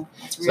to know.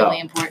 That's really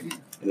important.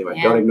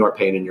 Anyway, don't ignore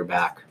pain in your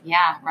back.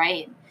 Yeah,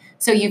 right.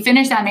 So you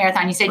finished that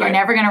marathon. You said you're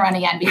never going to run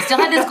again, but you still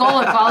had this goal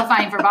of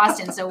qualifying for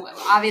Boston. So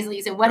obviously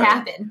you said, what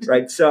happened?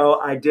 Right. So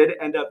I did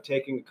end up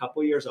taking a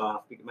couple years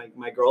off.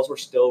 My girls were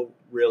still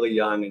really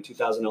young. In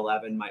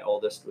 2011, my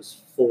oldest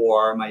was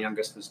 4, my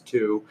youngest was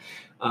 2.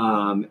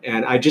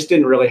 And I just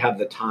didn't really have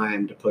the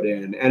time to put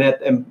in.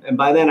 And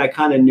by then I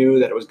kind of knew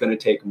that it was going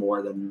to take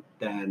more than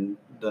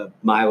the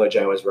mileage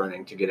I was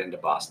running to get into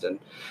Boston.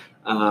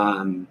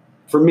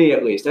 For me,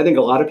 at least. I think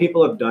a lot of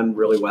people have done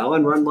really well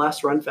and run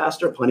less, run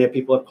faster. Plenty of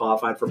people have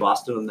qualified for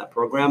Boston in that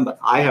program, but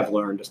I have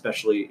learned,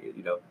 especially,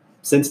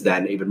 since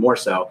then, even more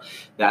so,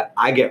 that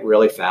I get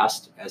really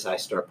fast as I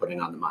start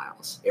putting on the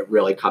miles. It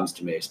really comes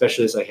to me,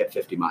 especially as I hit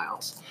 50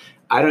 miles.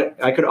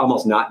 I could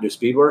almost not do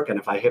speed work, and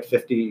if I hit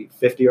 50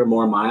 or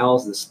more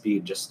miles, the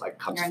speed just like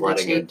comes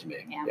flooding into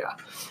me.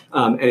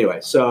 Yeah. Anyway,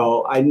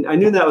 so I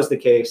knew that was the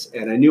case,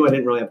 and I knew I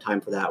didn't really have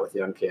time for that with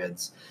young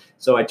kids.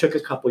 So I took a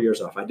couple years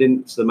off.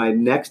 So my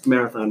next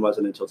marathon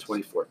wasn't until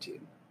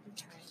 2014.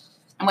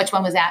 And which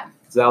one was that?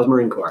 So that was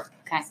Marine Corps.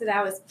 Okay. So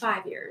that was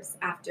 5 years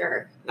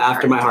after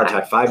my heart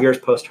attack. 5 years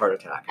post heart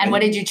attack. And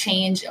what did you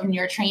change in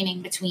your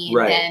training between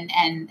then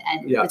and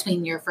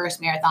between your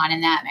first marathon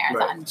and that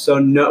marathon? Right. So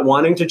I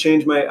wanted to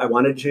change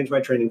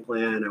my training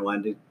plan. I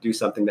wanted to do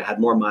something that had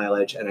more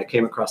mileage, and I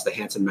came across the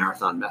Hanson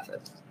Marathon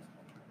Method,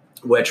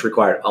 which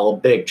required a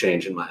big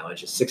change in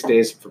mileage. It's 6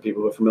 days for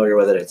people who are familiar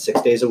with it. It's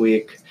 6 days a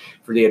week.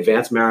 For the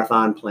advanced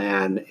marathon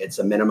plan, it's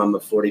a minimum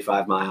of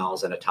 45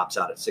 miles and it tops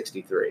out at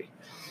 63.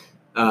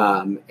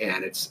 And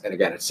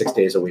again, it's 6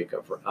 days a week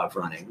of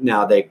running.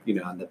 Now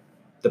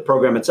the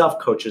program itself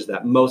coaches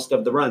that most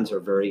of the runs are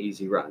very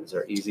easy runs.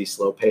 They're easy,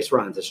 slow paced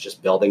runs. It's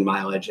just building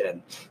mileage,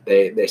 and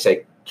they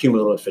say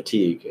cumulative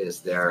fatigue is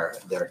their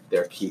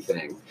key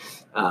thing.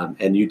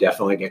 And you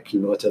definitely get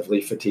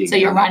cumulatively fatigued. So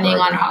you're running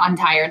on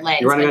tired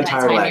legs. You're running on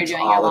tired legs you're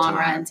doing all your the long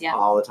time, runs,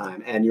 all the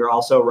time. And you're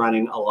also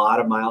running a lot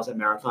of miles at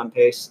marathon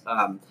pace.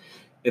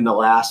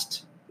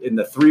 In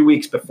the 3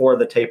 weeks before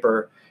the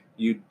taper,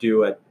 you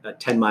do a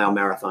 10-mile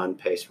marathon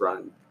pace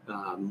run.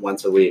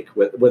 once a week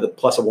with a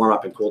plus a warm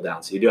up and cool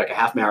down. So you do like a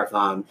half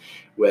marathon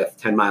with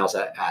 10 miles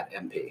at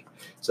MP.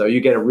 So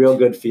you get a real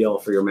good feel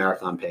for your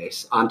marathon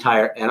pace on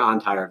tired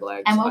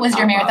legs. And what was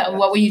your marathon?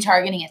 What were you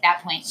targeting at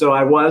that point? So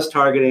I was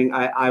targeting,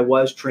 I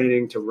was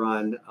training to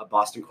run a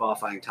Boston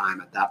qualifying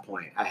time at that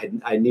point. I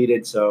had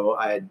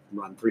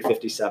run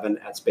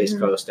 3:57 at Space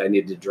Coast. I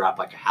needed to drop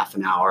like a half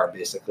an hour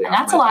basically. And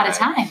that's a lot of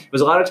time. It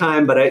was a lot of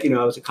time, but it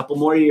was a couple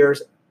more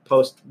years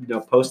post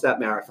that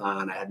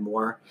marathon. I'd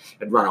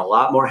run a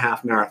lot more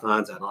half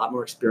marathons. I had a lot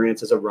more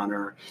experience as a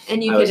runner.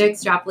 And you could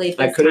extrapolate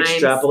those I could times.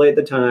 extrapolate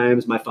the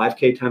times. My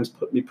 5K times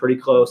put me pretty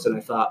close. And I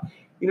thought,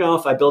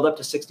 if I build up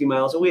to 60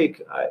 miles a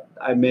week,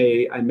 I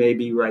may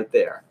be right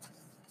there.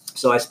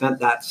 So I spent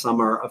that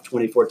summer of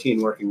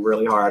 2014 working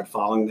really hard,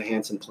 following the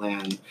Hansen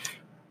plan,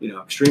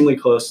 extremely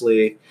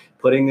closely,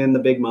 putting in the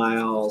big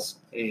miles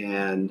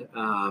and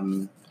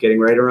getting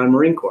ready to run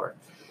Marine Corps.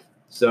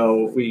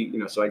 So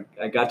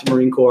I got to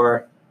Marine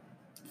Corps,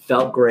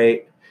 felt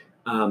great.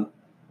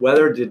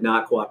 Weather did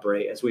not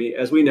cooperate, as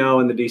we know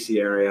in the DC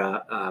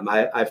area.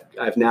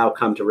 I've now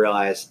come to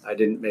realize I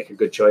didn't make a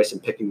good choice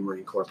in picking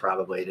Marine Corps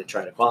probably to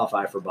try to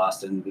qualify for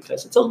Boston,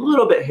 because it's a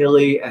little bit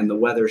hilly and the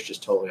weather's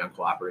just totally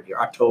uncooperative here.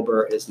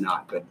 October is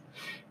not good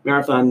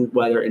marathon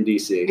weather in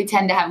DC. We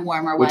tend to have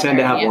warmer weather. We tend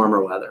to have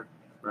warmer weather,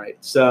 right?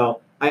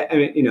 So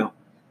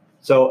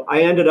so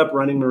I ended up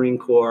running Marine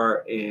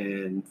Corps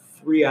in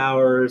 3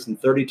 hours and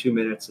 32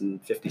 minutes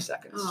and 50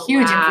 seconds. Oh,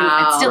 huge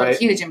improvement. Still a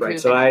huge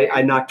improvement. Right. So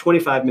I knocked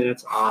 25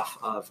 minutes off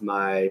of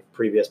my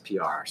previous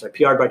PR. So I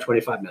PR'd by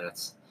 25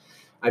 minutes.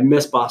 I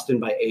missed Boston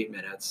by 8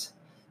 minutes.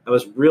 I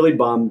was really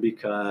bummed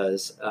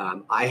because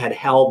I had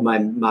held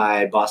my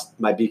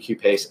BQ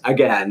pace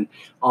again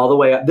all the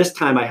way up. This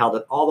time I held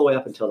it all the way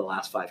up until the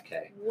last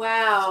 5K.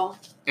 Wow.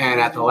 And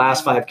at the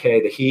last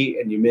 5K, the heat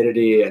and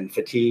humidity and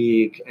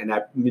fatigue, and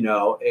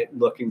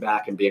looking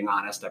back and being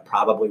honest, I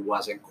probably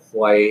wasn't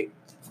quite.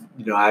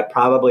 I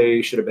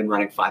probably should have been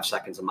running 5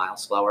 seconds a mile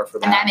slower for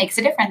that. And that makes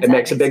a difference. It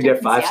makes a big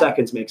difference. 5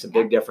 seconds makes a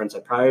big difference. I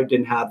probably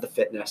didn't have the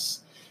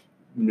fitness,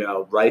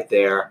 right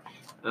there.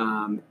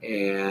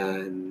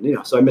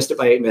 So I missed it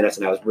by 8 minutes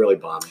and I was really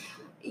bummed.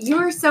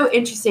 You're so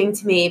interesting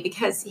to me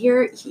because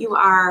here you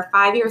are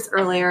 5 years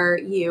earlier,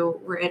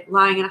 you were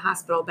lying in a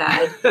hospital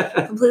bed,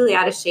 completely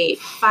out of shape.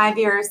 5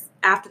 years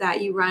after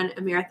that, you run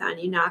a marathon,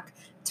 you knock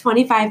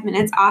 25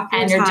 minutes off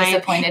your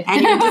time.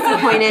 And you're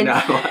disappointed.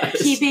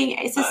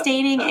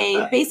 Sustaining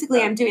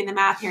basically I'm doing the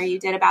math here, you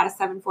did about a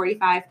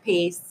 7:45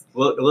 pace.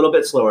 Well, a little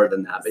bit slower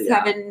than that,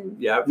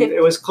 but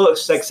it was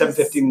close, like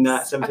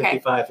 7:59,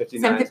 7:55,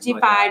 59.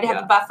 7:55 to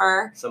have a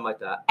buffer. Something like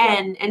that.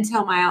 And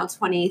until mile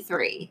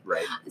 23.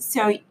 Right.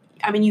 So,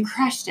 you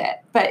crushed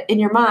it, but in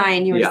your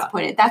mind, you were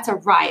disappointed. That's a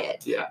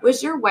riot. Yeah.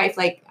 Was your wife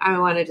like, I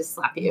want to just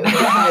slap you?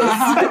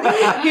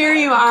 Because here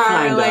you are,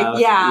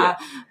 kind of.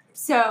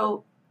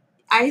 So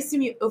I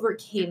assume you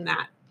overcame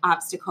that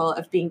obstacle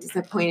of being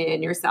disappointed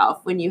in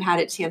yourself when you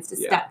had a chance to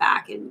step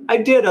back. And I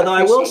did, although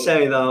I will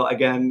say, though,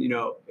 again,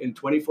 in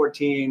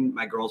 2014,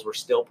 my girls were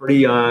still pretty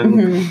young.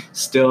 Mm-hmm.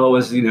 Still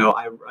was,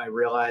 I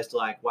realized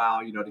like,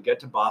 wow, to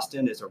get to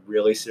Boston is a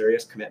really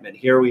serious commitment.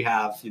 Here we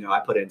have, I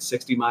put in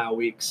 60-mile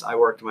weeks. I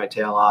worked my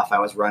tail off. I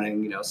was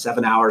running,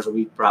 7 hours a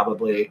week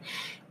probably.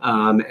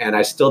 And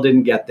I still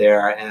didn't get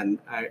there. And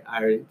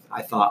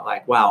I thought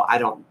like, wow, I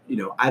don't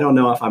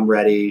know if I'm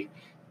ready.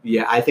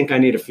 Yeah, I think I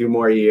need a few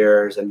more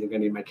years. I think I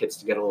need my kids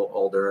to get a little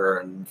older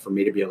and for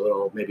me to be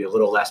maybe a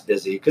little less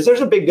busy. Because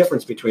there's a big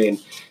difference between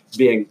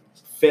being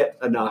fit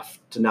enough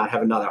to not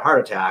have another heart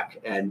attack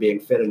and being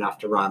fit enough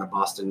to run a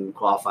Boston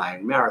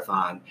qualifying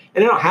marathon.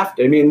 And I don't have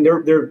to. I mean, there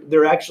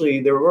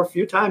were a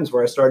few times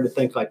where I started to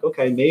think like,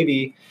 okay,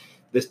 maybe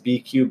this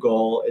BQ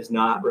goal is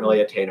not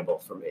really attainable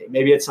for me.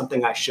 Maybe it's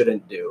something I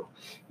shouldn't do.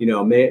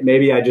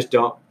 Maybe I just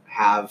don't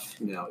have,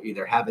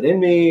 either have it in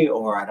me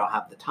or I don't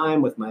have the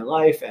time with my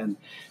life, and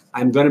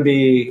I'm going to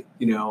be,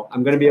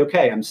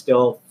 okay. I'm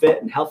still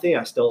fit and healthy.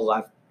 I've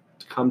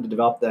come to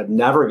develop that I'm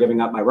never giving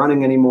up my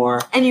running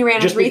anymore. And you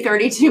ran a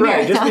 3:32 marathon.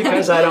 Right. Just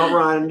because I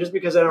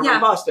don't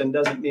run Boston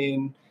doesn't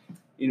mean,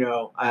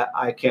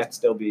 I can't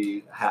still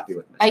be happy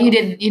with myself. You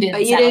didn't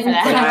settle for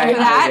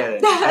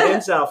that. I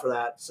didn't settle for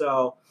that.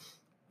 So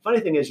funny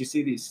thing is you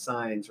see these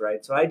signs,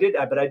 right? So I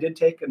did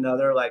take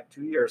another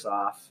 2 years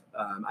off.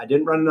 I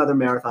didn't run another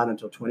marathon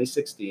until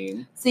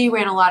 2016. So you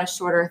ran a lot of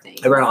shorter things.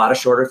 I ran a lot of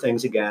shorter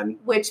things again.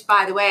 Which,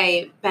 by the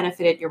way,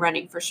 benefited your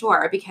running for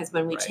sure, because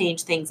when we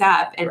change things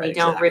up and we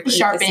don't repeat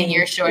sharpen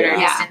your shorter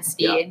distance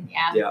speed.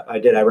 Yeah, I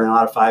did. I ran a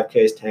lot of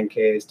 5Ks,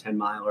 10Ks, 10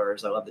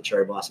 milers. I love the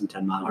Cherry Blossom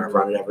 10 miler. I've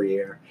run it every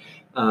year.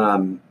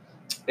 And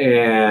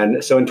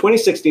so in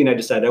 2016, I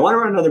decided I want to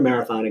run another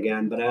marathon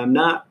again, but I'm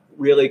not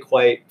really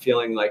quite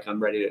feeling like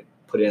I'm ready to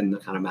put in the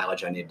kind of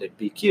mileage I need to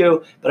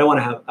BQ, but I want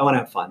to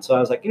have fun. So I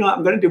was like,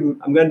 I'm going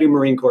to do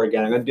Marine Corps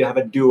again. I'm going to have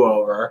a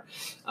do-over.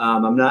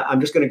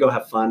 I'm just going to go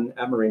have fun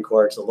at Marine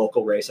Corps. It's a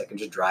local race. I can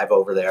just drive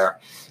over there.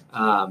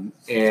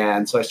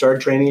 And so I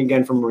started training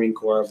again for Marine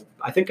Corps.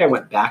 I think I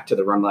went back to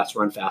the Run Less,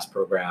 Run Fast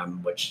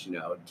program, which,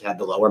 had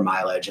the lower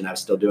mileage, and I was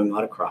still doing a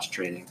lot of cross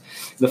training.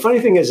 And the funny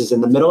thing is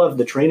in the middle of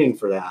the training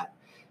for that,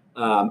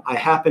 I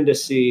happened to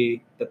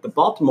see that the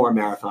Baltimore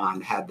Marathon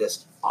had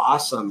this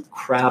awesome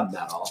crab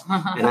medal,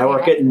 and I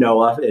work at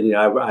NOAA, and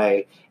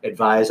I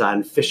advise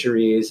on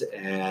fisheries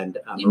and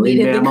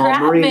marine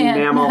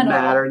mammal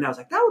matter, and I was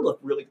like, that would look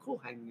really cool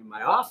hanging in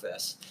my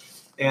office.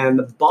 And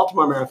the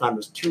Baltimore Marathon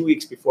was 2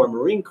 weeks before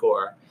Marine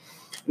Corps,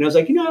 and I was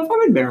like, if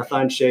I'm in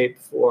marathon shape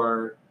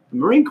for the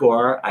Marine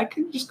Corps, I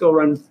could just go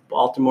run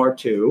Baltimore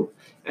too.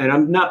 And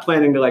I'm not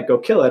planning to go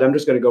kill it. I'm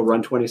just going to go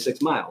run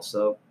 26 miles.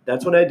 So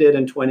that's what I did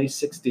in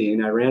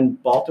 2016. I ran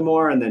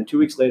Baltimore, and then 2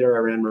 weeks later, I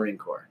ran Marine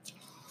Corps.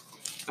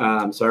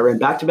 So I ran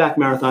back-to-back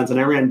marathons, and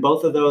I ran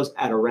both of those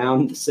at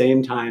around the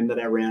same time that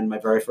I ran my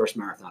very first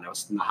marathon. I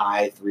was in the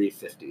high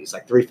 350s,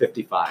 like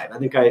 355. I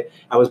think I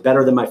was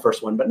better than my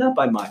first one, but not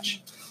by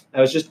much.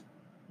 I was just,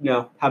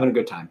 having a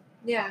good time.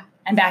 Yeah.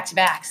 And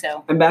back-to-back,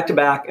 so. And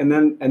back-to-back, and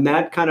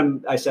that kind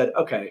of, I said,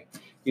 okay,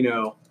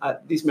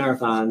 these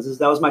marathons,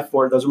 those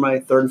were my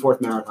third and fourth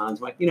marathons.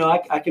 I'm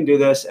like, I can do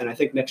this. And I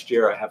think next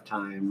year I have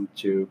time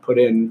to put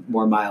in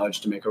more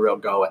mileage to make a real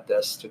go at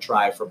this, to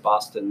try for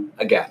Boston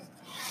again.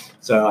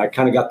 So I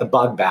kind of got the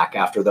bug back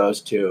after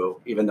those two,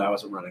 even though I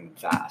wasn't running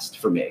fast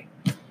for me.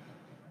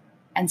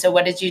 And so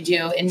what did you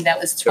do? And that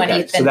was 20.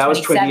 Okay, so that was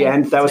through the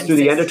end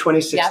of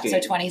 2016. Yep, so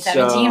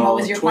 2017, what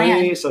was your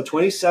plan? So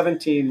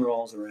 2017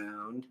 rolls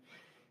around,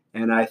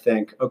 and I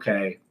think,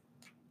 okay,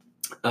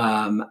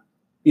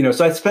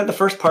 so I spent the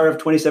first part of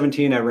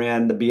 2017, I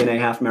ran the BNA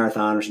half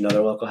marathon, which is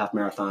another local half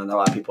marathon that a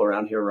lot of people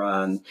around here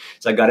run.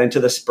 So I got into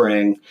the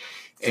spring,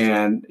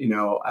 and,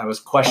 I was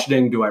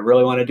questioning, do I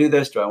really want to do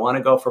this? Do I want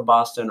to go for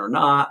Boston or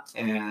not?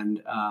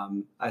 And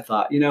I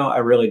thought, I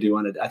really do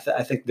want to.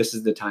 I think this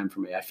is the time for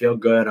me. I feel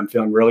good. I'm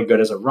feeling really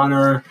good as a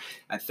runner.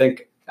 I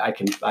think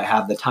I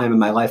have the time in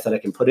my life that I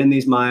can put in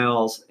these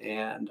miles,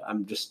 and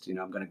I'm just,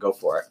 I'm going to go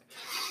for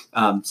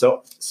it.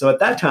 So at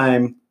that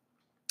time,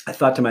 I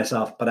thought to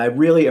myself, but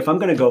if I'm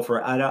going to go for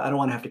it, I don't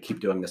want to have to keep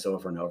doing this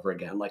over and over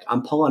again. Like,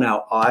 I'm pulling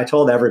out, I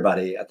told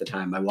everybody at the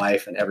time, my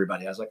wife and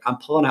everybody, I was like, I'm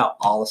pulling out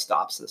all the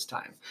stops this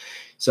time.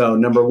 So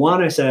number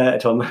one, I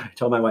told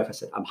my wife, I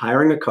said, I'm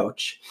hiring a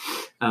coach.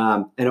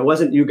 And it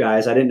wasn't you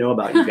guys. I didn't know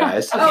about you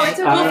guys. Okay.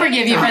 We'll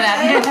forgive you for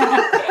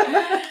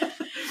that.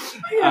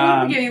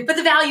 We'll forgive you. But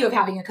the value of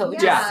having a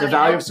coach. Yeah, the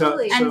value.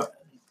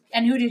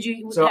 And who did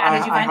you? So how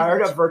did you I find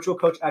hired a virtual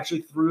coach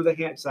actually through the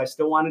Hanson. So I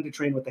still wanted to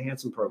train with the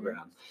Hanson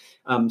program.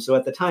 So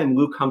at the time,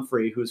 Luke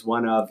Humphrey, who's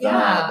one of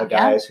the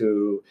guys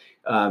who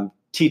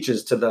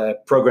teaches to the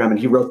program, and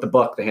he wrote the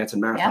book, The Hanson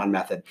Marathon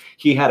Method.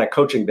 He had a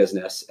coaching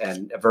business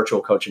and a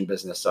virtual coaching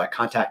business. So I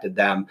contacted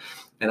them,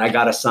 and I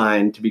got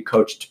assigned to be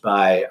coached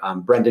by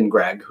Brendan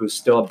Gregg, who's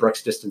still a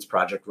Brooks Distance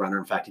Project runner.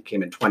 In fact, he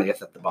came in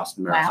 20th at the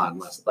Boston Marathon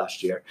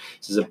last year.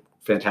 This is a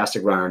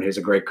fantastic runner, and he's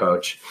a great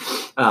coach.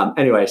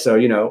 Anyway, so,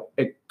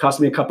 it cost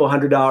me a couple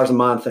 $100 a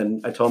month.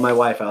 And I told my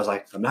wife, I was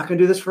like, I'm not going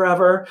to do this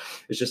forever.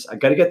 It's just, I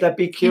got to get that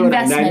BQ and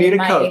I need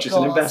a coach. It's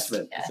an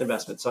investment. Yes. It's an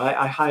investment. So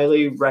I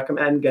highly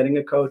recommend getting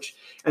a coach.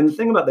 And the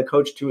thing about the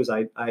coach too, is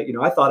I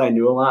thought I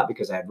knew a lot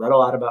because I had read a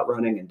lot about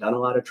running and done a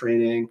lot of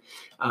training.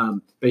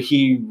 But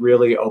he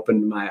really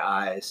opened my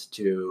eyes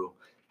to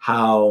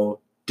how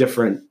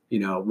different,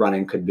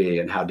 running could be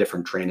and how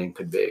different training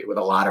could be with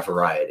a lot of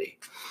variety.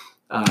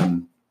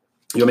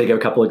 You want me to give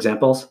a couple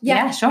examples?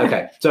 Yeah, sure.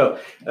 Okay. So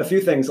a few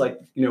things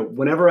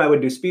whenever I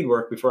would do speed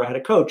work before I had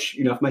a coach,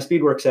 if my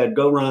speed work said,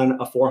 go run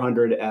a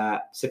 400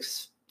 at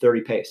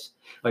 6:30 pace,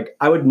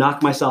 I would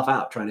knock myself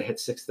out trying to hit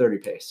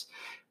 6:30 pace.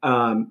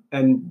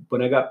 And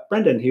when I got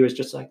Brendan, he was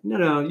just like,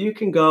 no, you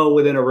can go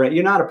within a range.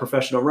 You're not a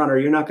professional runner.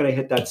 You're not going to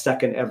hit that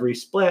second every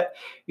split.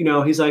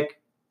 He's like,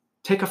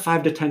 take a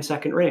 5 to 10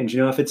 second range.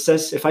 If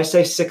I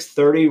say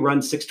 6:30,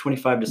 run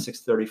 6:25 to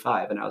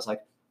 6:35. And I was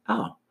like,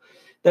 oh,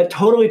 that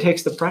totally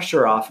takes the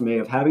pressure off me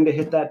of having to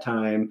hit that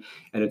time,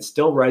 and it's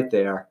still right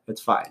there.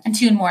 It's fine. And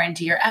tune more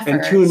into your effort.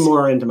 And tune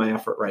more into my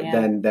effort, right,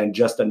 than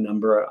just a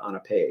number on a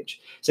page.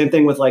 Same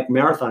thing with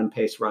marathon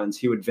pace runs.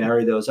 He would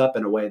vary those up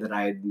in a way that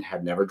I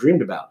had never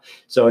dreamed about.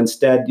 So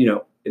instead,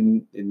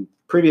 in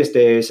previous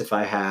days, if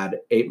I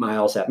had 8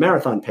 miles at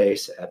marathon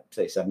pace at,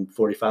 say,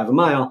 7:45 a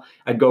mile,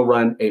 I'd go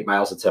run 8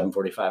 miles at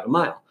 7:45 a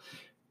mile.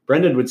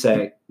 Brendan would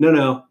say,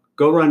 no,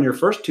 go run your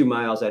first 2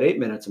 miles at 8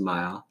 minutes a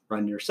mile,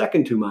 run your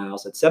second 2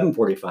 miles at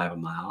 7:45 a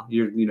mile,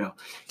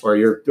 or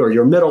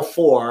your middle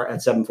 4 at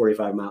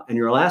 7:45 a mile, and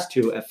your last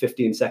 2 at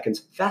 15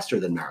 seconds faster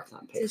than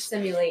marathon pace. To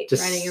simulate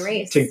running a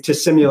race. To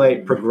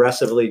simulate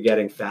progressively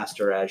getting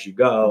faster as you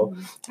go.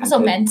 Also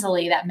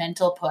mentally, that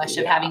mental push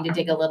of having to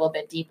dig a little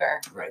bit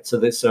deeper. Right.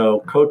 So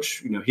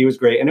coach, he was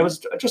great. And it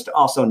was just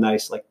also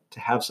nice, like to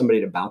have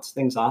somebody to bounce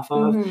things off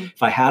of.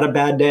 If I had a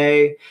bad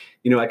day,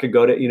 I could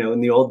go to,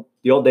 in the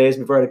old days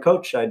before I had a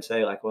coach, I'd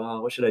say like,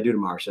 well, what should I do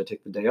tomorrow? Should I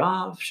take the day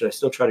off? Should I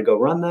still try to go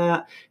run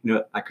that?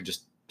 I could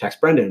just text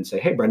Brendan and say,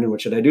 hey, Brendan,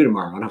 what should I do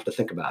tomorrow? I don't have to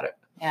think about it.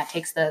 Yeah, it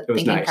takes the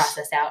thinking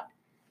process out.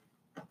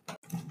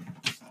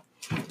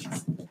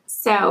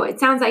 So it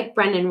sounds like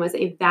Brendan was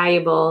a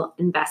valuable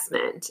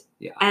investment.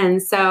 Yeah.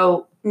 And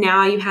so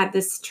now you had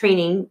this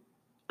training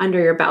under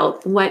your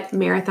belt. What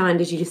marathon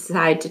did you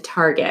decide to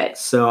target?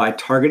 So I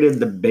targeted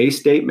the Bay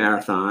State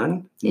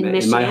Marathon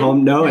in my home.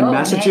 In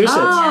Massachusetts.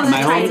 Oh,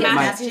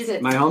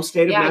 Massachusetts. My home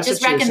state of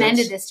Massachusetts. I just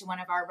recommended this to one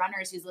of our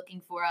runners who's looking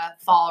for a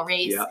fall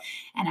race. Yep.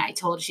 And I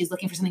told her she's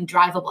looking for something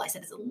drivable. I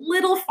said, it's a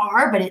little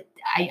far, but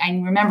I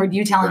remembered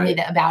you telling me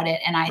about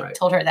it. And I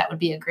told her that would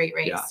be a great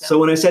race. Yeah. So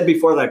when I said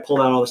before that I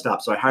pulled out all the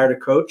stops, so I hired a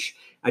coach.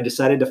 I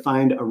decided to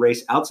find a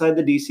race outside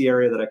the DC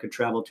area that I could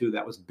travel to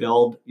that was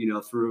billed,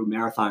 through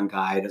Marathon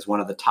Guide as one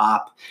of the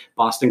top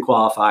Boston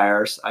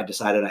qualifiers. I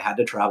decided I had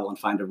to travel and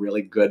find a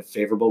really good,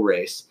 favorable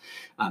race.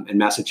 And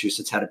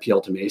Massachusetts had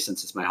appealed to me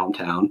since it's my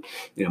hometown,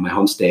 my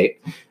home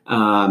state.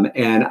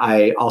 And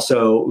I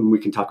also, we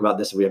can talk about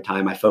this if we have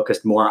time, I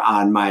focused more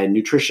on my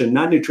nutrition,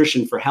 not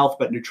nutrition for health,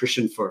 but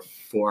nutrition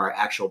for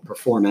actual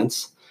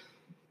performance.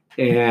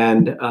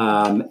 And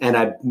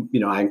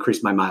I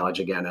increased my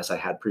mileage again as I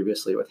had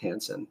previously with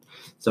Hanson.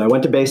 So I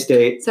went to Bay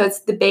State. So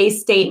it's the Bay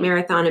State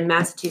Marathon in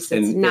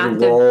Massachusetts, not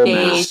the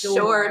Bay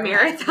Shore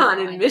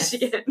Marathon in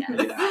Michigan.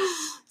 Yeah.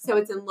 So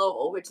it's in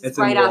Lowell, which is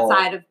right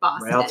outside of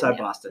Boston. Right outside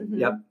Boston. Mm-hmm.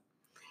 Yep.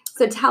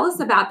 So tell us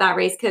about that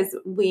race, because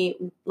we,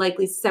 like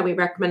Lisa said, we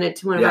recommended it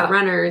to one of our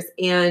runners.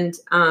 And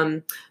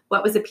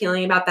what was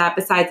appealing about that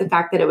besides the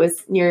fact that it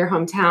was near your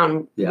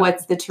hometown? Yeah.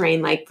 What's the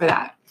terrain like for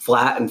that?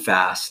 Flat and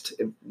fast.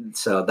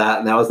 So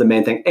that was the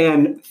main thing.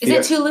 And is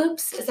it 2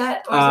 loops? Is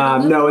that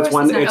no? It's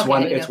one. It's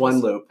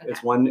one loop. Okay.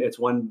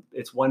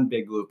 It's one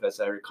big loop, as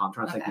I recall. I'm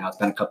trying to think now. It's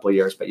been a couple of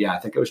years, but yeah, I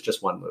think it was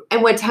just one loop.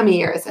 And what time of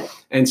year is it?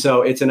 And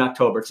so it's in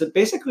October. It's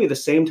basically the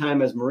same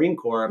time as Marine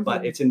Corps,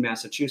 but it's in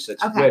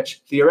Massachusetts,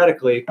 which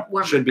theoretically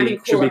should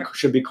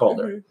be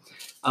colder.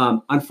 Mm-hmm.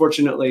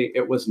 Unfortunately,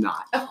 it was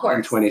not. Of course.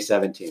 In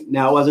 2017.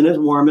 Now it wasn't as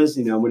warm as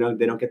they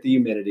don't get the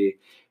humidity.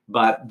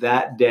 But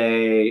that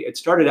day, it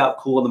started out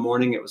cool in the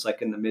morning. It was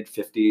like in the mid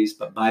 50s.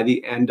 But by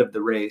the end of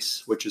the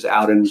race, which is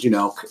out in,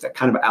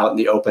 kind of out in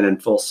the open in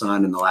full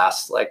sun in the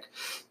last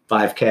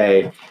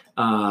 5K,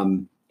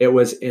 it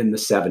was in the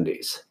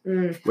 70s,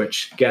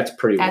 which gets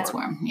pretty warm. That's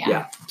warm.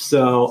 Yeah.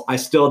 So I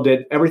still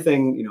did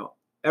everything,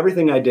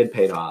 everything I did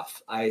paid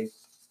off. I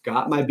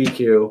got my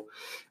BQ.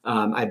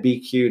 I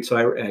BQ'd, so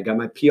I got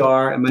my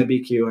PR and my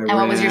BQ.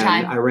 What was your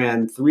time? I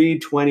ran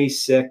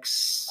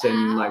 3:26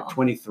 and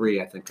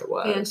 23, I think it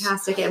was.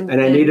 Fantastic. And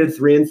I needed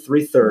 3 and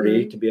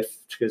 3:30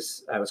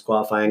 because I was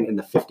qualifying in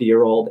the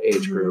 50-year-old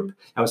age group.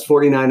 I was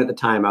 49 at the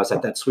time. I was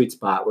at that sweet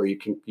spot where you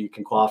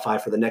can qualify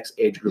for the next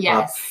age group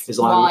up as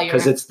long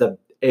because it's the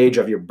age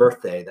of your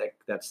birthday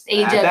that's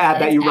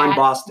that you run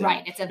Boston.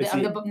 Right. It's the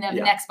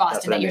next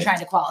Boston that you're trying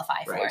to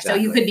qualify for. Right,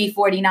 exactly. So you could be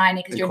 49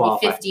 because you're going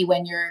to be 50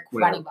 when you're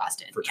running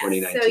Boston. For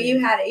 2019. So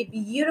you had a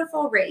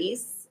beautiful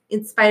race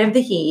in spite of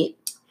the heat.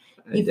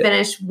 You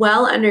finished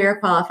well under your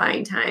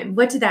qualifying time.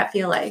 What did that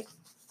feel like?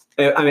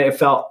 It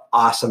felt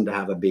awesome to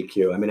have a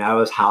BQ. I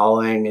was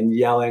howling and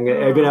yelling.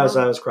 Even as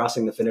I was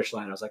crossing the finish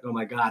line, I was like, oh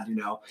my God,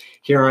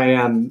 here I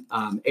am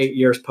 8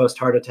 years post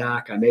heart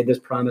attack. I made this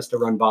promise to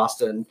run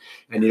Boston.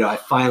 And, I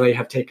finally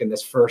have taken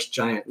this first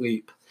giant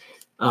leap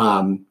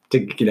I'm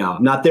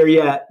not there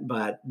yet,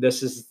 but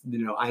this is,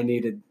 I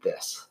needed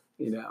this.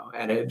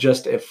 And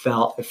it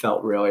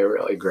felt really,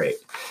 really great.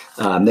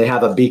 They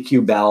have a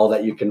BQ bell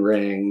that you can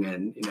ring,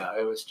 and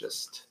it was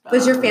just.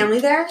 Was your family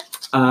there?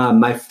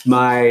 My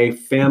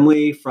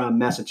family from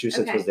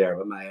Massachusetts was there,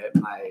 but my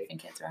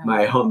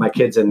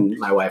kids and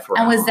my wife were.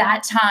 And was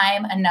that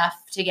time enough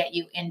to get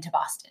you into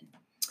Boston?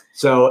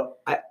 So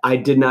I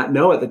did not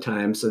know at the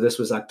time. So this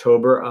was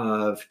October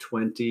of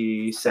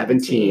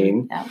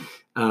 2017. Yeah.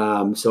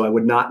 So I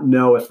would not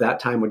know if that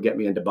time would get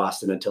me into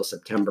Boston until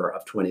September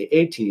of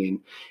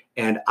 2018.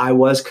 And I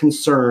was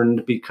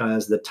concerned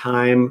because the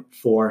time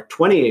for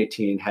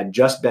 2018 had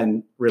just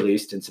been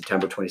released in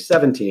September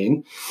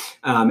 2017.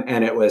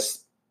 And it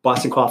was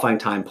Boston qualifying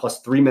time plus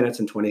 3 minutes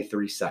and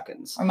 23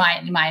 seconds. Or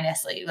minus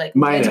to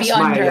be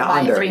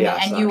under 3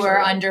 minutes. And you were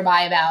under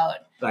by about...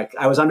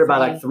 I was under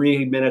by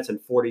 3 minutes and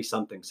 40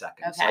 something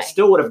seconds. Okay. So I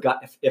still would have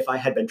got, if I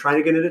had been trying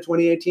to get into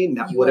 2018,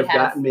 that would have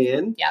gotten me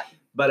in. Yep.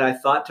 But I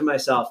thought to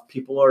myself,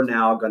 people are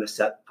now going to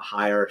set a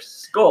higher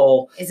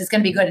goal. Is this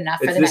going to be good enough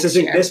for the next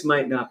year? This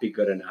might not be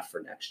good enough for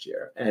next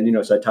year. And,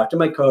 so I talked to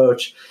my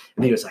coach,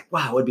 and he was like,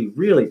 wow, it would be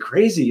really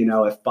crazy,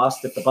 if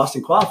the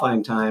Boston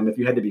qualifying time, if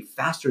you had to be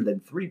faster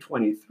than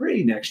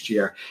 3:23 next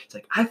year. It's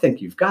like, I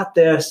think you've got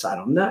this. I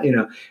don't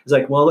know. It's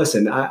like, well,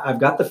 listen, I've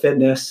got the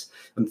fitness.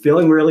 I'm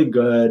feeling really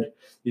good.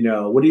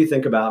 What do you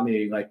think about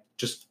me, like,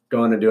 just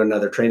going to do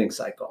another training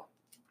cycle?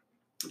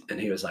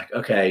 And he was like,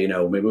 okay,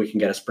 maybe we can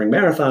get a spring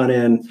marathon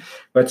in,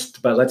 but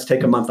let's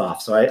take a month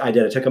off. So I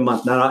did. I took a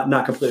month,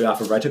 not completely off,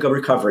 but I took a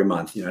recovery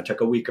month. I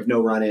took a week of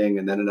no running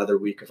and then another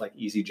week of like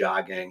easy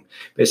jogging.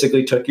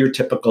 Basically took your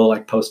typical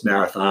like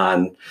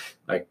post-marathon,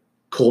 like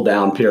cool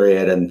down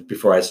period, and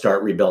before I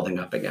start rebuilding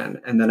up again.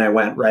 And then I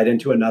went right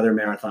into another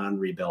marathon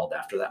rebuild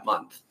after that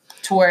month.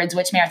 Towards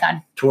which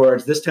marathon?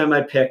 Towards this time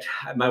I picked,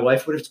 my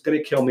wife was going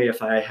to kill me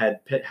if I had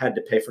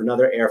to pay for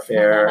another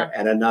airfare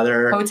and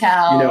another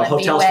hotel,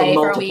 hotels for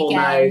multiple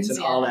nights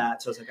and all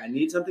that. So it's like, I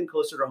need something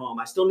closer to home.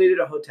 I still needed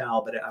a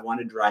hotel, but I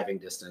wanted driving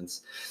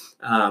distance.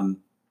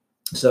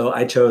 So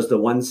I chose the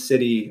One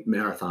City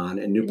Marathon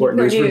in Newport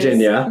News,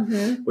 Virginia,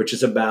 which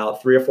is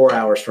about 3 or 4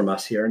 hours from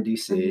us here in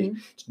DC.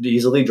 It's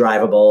easily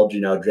drivable,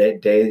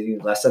 day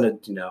less than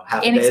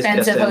half a day's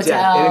distance. Hotels.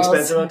 Yeah,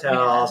 inexpensive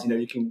hotels.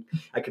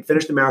 I could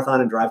finish the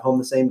marathon and drive home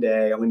the same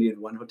day. I only needed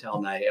one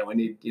hotel night.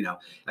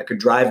 I could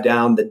drive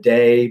down the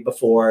day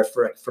before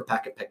for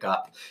packet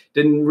pickup.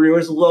 It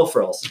was low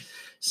frills.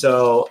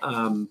 So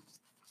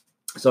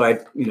I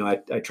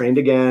trained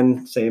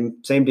again, same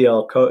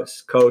deal,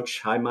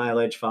 coach, high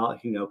mileage,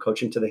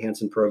 coaching to the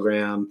Hanson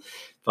program,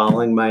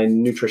 following my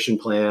nutrition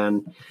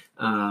plan.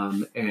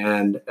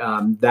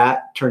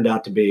 That turned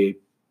out to be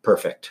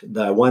perfect.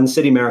 The One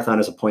City Marathon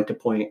is a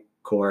point-to-point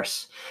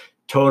course,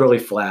 totally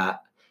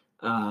flat.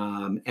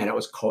 And it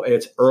was cold.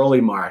 It's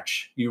early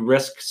March. You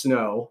risk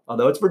snow,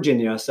 although it's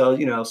Virginia. So,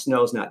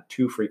 snow is not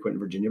too frequent in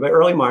Virginia, but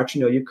early March,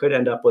 you could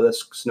end up with a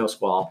snow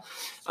squall.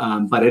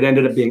 But it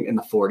ended up being in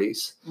the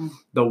 40s.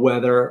 The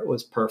weather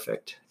was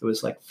perfect. It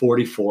was like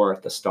 44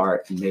 at the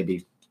start and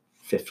maybe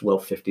low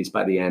 50s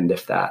by the end,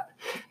 if that.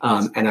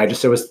 And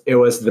it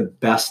was the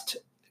best,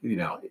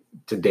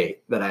 to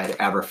date that I had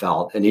ever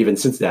felt. And even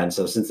since then,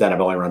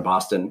 I've only run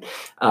Boston.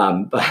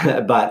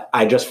 But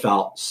I just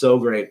felt so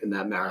great in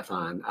that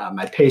marathon.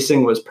 My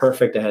pacing was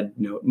perfect. I had,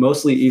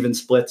 mostly even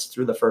splits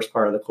through the first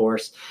part of the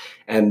course.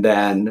 And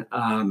then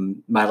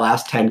my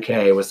last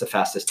 10K was the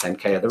fastest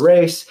 10K of the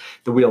race.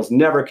 The wheels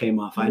never came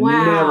off. I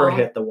never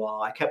hit the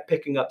wall. I kept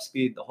picking up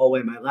speed the whole way.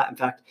 In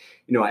fact,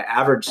 I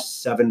averaged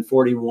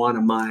 7:41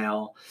 a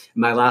mile.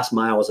 My last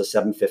mile was a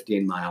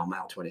 7:15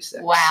 mile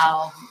 26.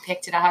 Wow.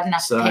 Picked it up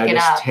enough to pick it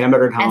up. I just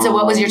hammered it home. And so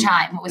what was your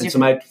time? So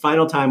my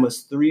final time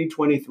was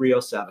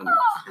 3:23:07.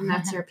 And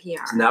that's your PR.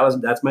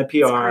 And that's my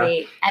PR.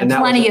 Great. And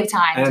plenty of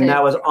time. And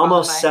that was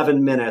almost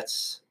 7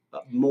 minutes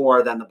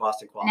more than the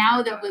Boston qualifying.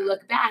 Now that we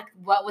look back,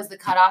 what was the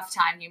cutoff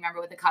time? Do you remember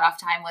what the cutoff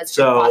time was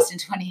for Boston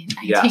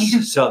 2019?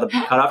 Yes. So the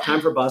cutoff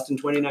time for Boston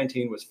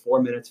 2019 was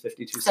 4 minutes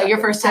 52 seconds. So your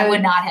first time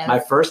would not have. My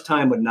first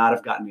time would not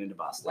have gotten me into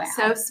Boston. Wow.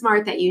 So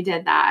smart that you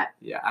did that.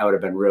 Yeah, I would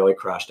have been really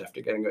crushed after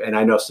and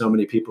I know so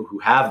many people who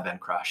have been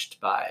crushed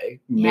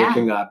by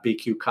making a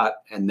BQ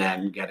cut and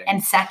then getting.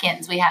 And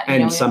seconds. We have,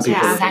 and some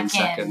people have been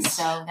seconds.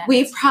 So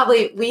we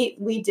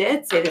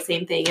did say the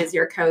same thing as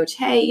your coach.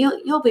 Hey,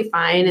 you'll be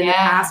fine. In the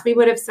past, we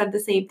would have said the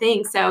same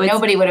thing. So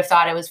nobody would have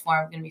thought it was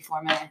going to be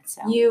 4 minutes.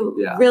 So.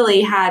 You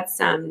really had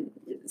some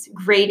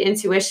great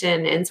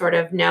intuition and sort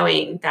of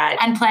knowing that.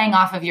 And playing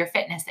off of your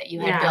fitness that you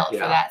had built for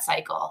that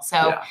cycle.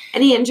 So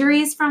any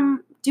injuries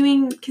from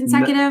doing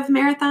consecutive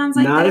marathons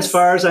like not this? As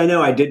far as I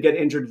know. I did get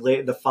injured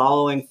late the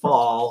following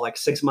fall, like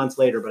 6 months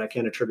later, but I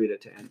can't attribute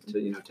it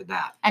to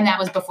that. And that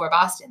was before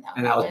Boston, though.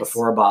 And that was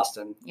before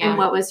Boston. Yeah. And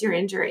what was your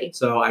injury?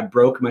 So I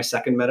broke my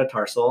second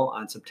metatarsal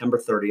on September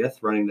 30th,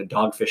 running the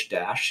Dogfish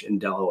Dash in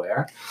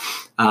Delaware.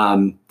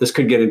 This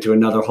could get into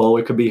another hole.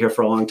 We could be here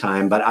for a long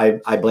time, but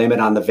I blame it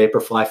on the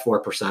Vaporfly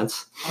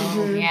 4%.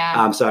 Oh,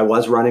 yeah. So I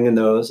was running in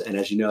those, and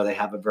as you know, they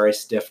have a very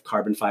stiff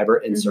carbon fiber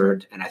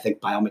insert, and I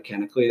think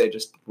biomechanically they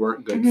just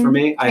weren't good for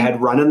me. I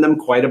had run in them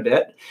quite a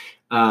bit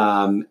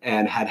and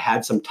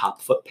had some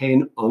top foot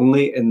pain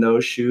only in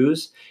those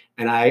shoes.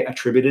 And I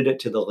attributed it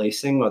to the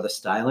lacing or the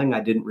styling. I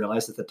didn't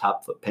realize that the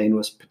top foot pain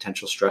was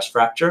potential stress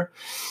fracture.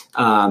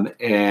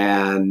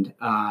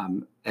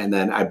 And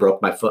then I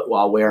broke my foot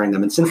while wearing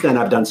them. And since then,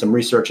 I've done some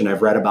research and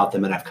I've read about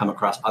them, and I've come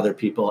across other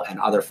people and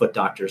other foot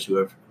doctors who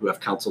have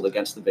counseled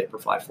against the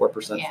Vaporfly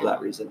 4% for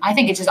that reason. I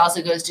think it just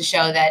also goes to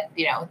show that,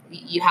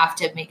 you have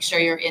to make sure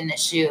you're in the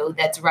shoe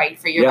that's right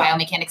for your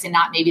biomechanics, and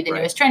not maybe the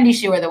newest trendy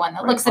shoe or the one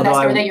that looks the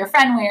best or that your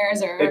friend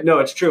wears. No,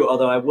 it's true.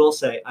 Although I will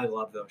say I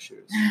love those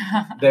shoes.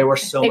 They were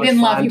so much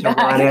fun to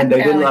run in.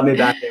 They didn't love me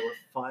back. They were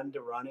fun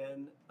to run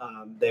in.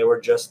 They were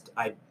just,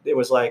 it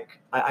was like,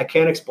 I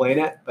can't explain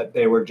it, but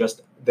they were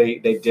just, they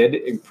did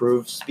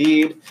improve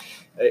speed,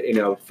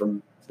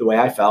 from the way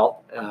I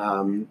felt.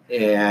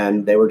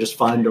 And they were just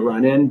fun to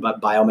run in,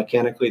 but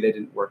biomechanically they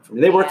didn't work for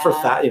me. They work for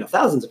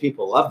thousands of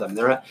people love them.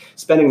 They're not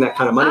spending that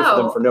kind of money for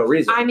them for no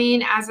reason. I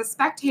mean, as a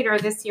spectator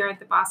this year at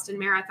the Boston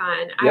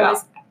Marathon, I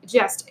was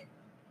just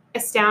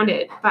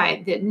astounded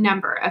by the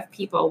number of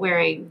people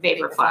wearing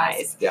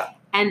Vaporflies. Yeah.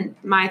 And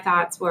my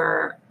thoughts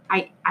were,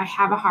 I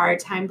have a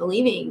hard time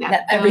believing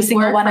that every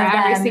single one of them,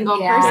 every single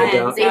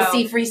person. They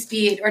see free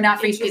speed, or not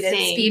free speed,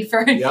 it's speed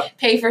for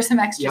pay for some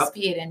extra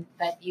speed,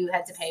 but you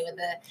had to pay with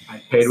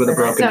I paid with a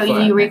broken foot. So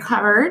you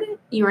recovered.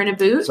 You were in a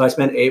boot. So I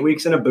spent 8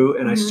 weeks in a boot,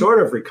 and I sort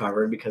of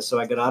recovered because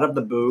I got out of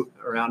the boot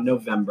around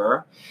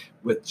November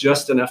with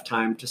just enough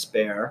time to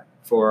spare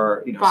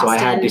for So I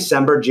had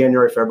December,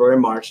 January, February,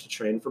 March to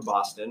train for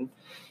Boston.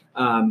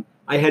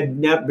 I had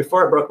never,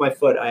 before I broke my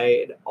foot,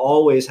 I had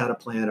always had a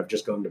plan of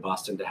just going to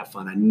Boston to have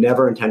fun. I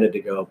never intended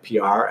to go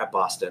PR at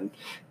Boston,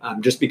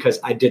 just because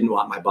I didn't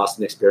want my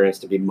Boston experience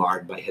to be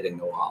marred by hitting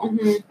the wall.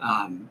 Wanted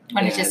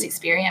to just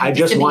experience. I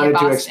just wanted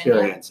to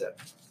experience it.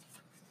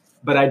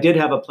 But I did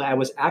have a plan. I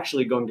was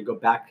actually going to go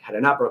back, had I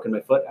not broken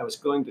my foot, I was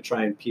going to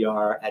try and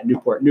PR at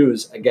Newport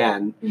News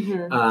again,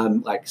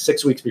 like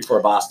 6 weeks before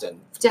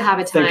Boston. To have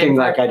a time. Thinking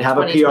like I'd have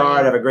a PR,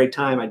 I'd have a great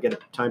time, I'd get a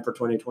time for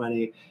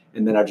 2020,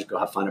 and then I'd just go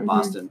have fun at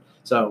Boston.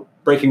 So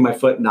breaking my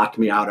foot knocked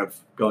me out of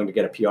going to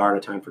get a PR and a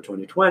time for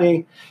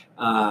 2020.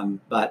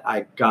 But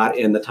I got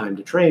in the time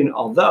to train,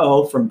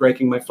 although from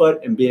breaking my foot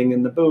and being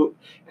in the boot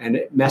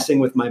and messing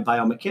with my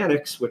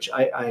biomechanics, which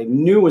I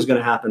knew was going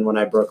to happen when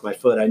I broke my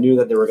foot. I knew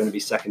that there were going to be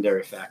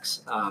secondary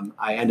effects.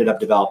 I ended up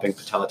developing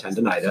patella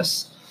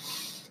tendonitis.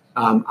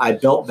 I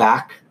built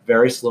back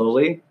very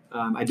slowly.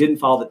 I didn't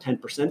follow the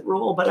 10%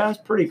 rule, but I was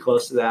pretty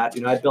close to that.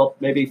 I built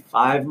maybe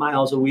 5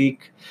 miles a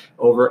week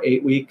over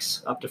 8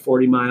 weeks, up to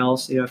 40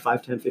 miles,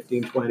 5, 10,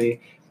 15,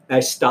 20. I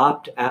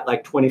stopped at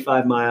like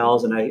 25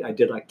 miles, and I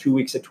did like 2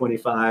 weeks at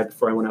 25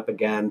 before I went up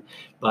again.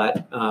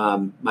 But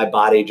my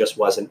body just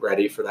wasn't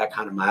ready for that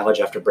kind of mileage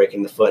after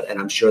breaking the foot. And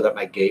I'm sure that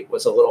my gait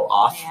was a little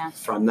off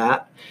from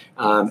that.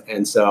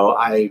 And so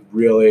I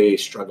really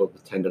struggled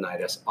with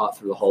tendonitis all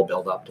through the whole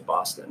build up to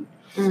Boston.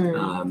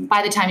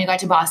 By the time you got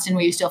to Boston,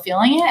 were you still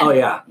feeling it? Oh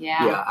yeah.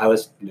 I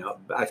was,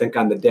 I think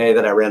on the day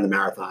that I ran the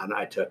marathon,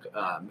 I took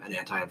an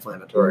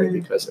anti-inflammatory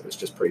because it was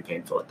just pretty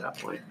painful at that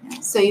point.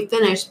 So you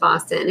finished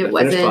Boston. It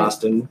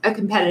wasn't a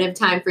competitive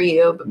time for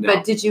you,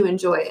 but did you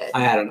enjoy it?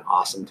 I had an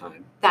awesome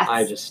time.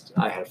 I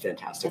had a fantastic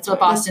time. That's what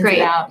Boston's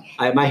about.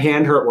 My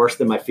hand hurt worse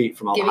than my feet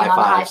from all the high fives. Giving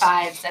all the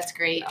high fives. That's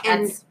great.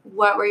 And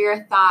what were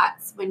your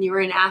thoughts when you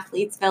were in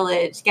Athletes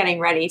Village getting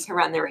ready to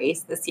run the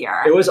race this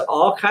year? It was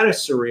all kind of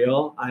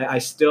surreal.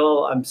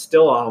 I'm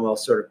still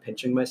almost sort of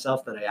pinching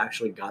myself that I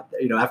actually got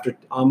there. After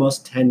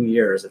almost 10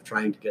 years of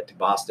trying to get to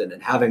Boston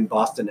and having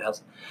Boston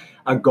as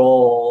a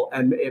goal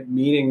and it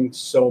meaning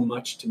so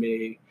much to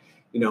me.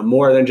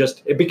 More than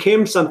just, it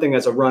became something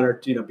as a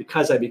runner,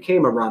 because I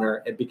became a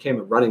runner, it became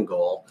a running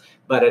goal,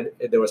 but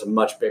there was a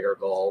much bigger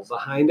goal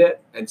behind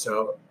it. And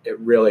so it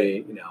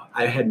really,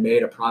 I had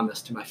made a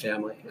promise to my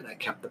family and I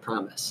kept the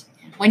promise.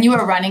 When you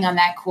were running on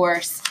that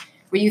course,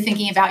 were you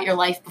thinking about your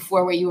life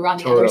before where you were on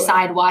the other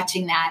side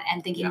watching that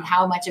and thinking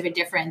how much of a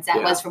difference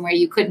that was from where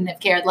you couldn't have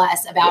cared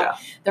less about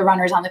the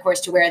runners on the course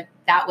to where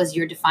that was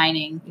your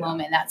defining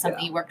moment? That's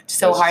something you worked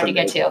so hard to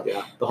get to.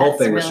 Yeah. The whole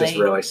thing was just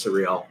really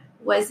surreal.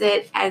 Was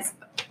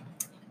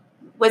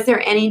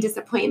there any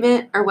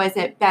disappointment, or was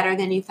it better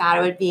than you thought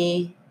it would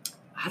be?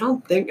 I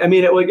don't think. I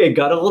mean, it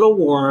got a little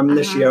warm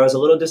this year. I was a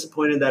little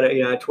disappointed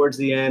that towards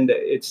the end,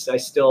 I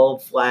still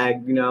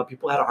flagged.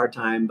 People had a hard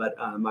time, but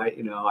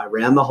I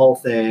ran the whole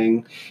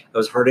thing. I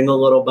was hurting a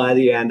little by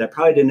the end. I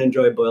probably didn't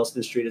enjoy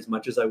Boylston Street as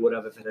much as I would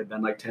have if it had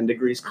been like 10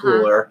 degrees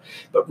cooler.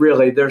 But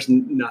really, there's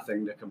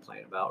nothing to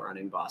complain about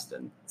running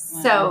Boston.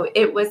 So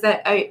it was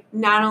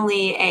not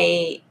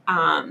only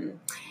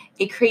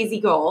a crazy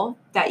goal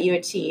that you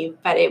achieved,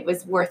 but it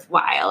was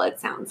worthwhile, it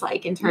sounds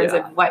like, in terms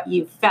of what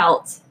you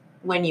felt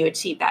when you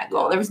achieved that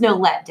goal. There was no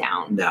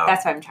letdown. No.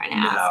 That's what I'm trying to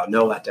ask.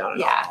 No letdown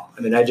at all. I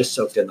mean, I just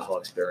soaked in the whole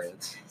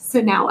experience. So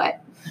now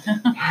what?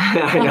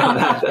 I know.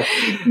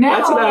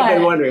 That's what I've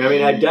been wondering. I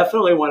mean, I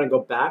definitely want to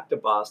go back to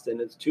Boston.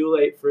 It's too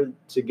late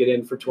to get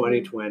in for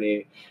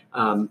 2020.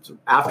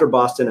 After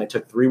Boston, I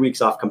took 3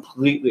 weeks off,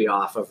 completely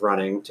off of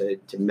running to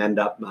mend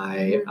up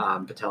my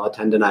patella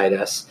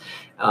tendonitis.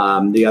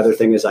 The other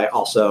thing is I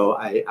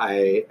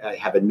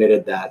have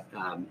admitted that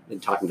in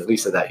talking to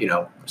Lisa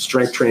that,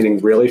 strength training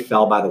really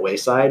fell by the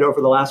wayside over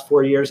the last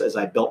 4 years as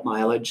I built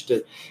mileage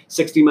to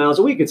 60 miles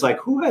a week. It's like,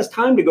 who has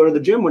time to go to the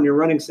gym when you're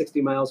running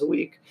 60 miles a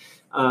week?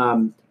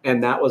 And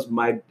that was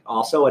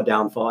also a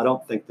downfall. I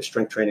don't think the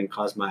strength training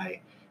caused my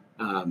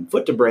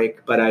foot to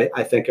break, but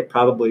I think it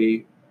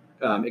probably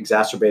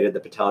exacerbated the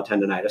patella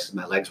tendonitis because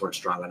my legs weren't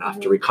strong enough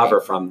to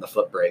recover from the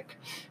foot break.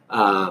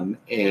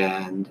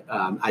 And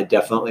I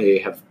definitely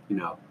have,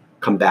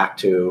 come back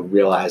to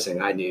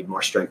realizing I need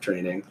more strength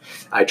training.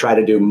 I try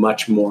to do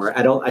much more.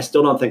 I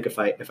still don't think if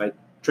I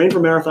train for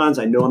marathons.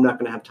 I know I'm not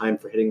going to have time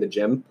for hitting the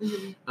gym.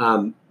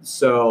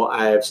 So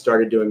I've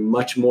started doing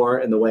much more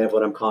in the way of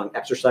what I'm calling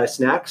exercise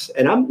snacks.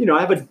 And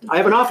I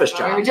have an office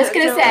job. We were just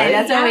going to say,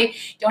 that's why we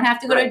don't have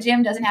to go to a Right.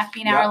 gym, doesn't have to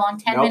be an hour long,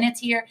 10 minutes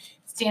here.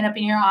 Stand up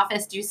in your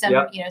office, do some,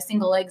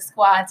 single leg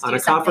squats. On do a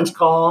conference something.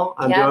 call,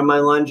 I'm doing my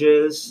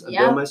lunges, I'm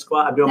doing my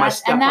squat, I'm doing my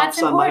step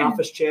ups on my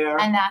office chair.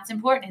 And that's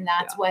important. And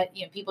that's what,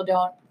 people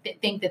don't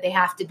think that they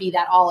have to be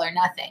that all or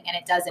nothing. And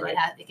it doesn't. Right.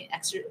 It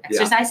has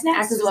exercise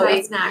snacks is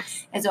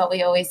what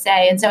we always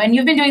say. And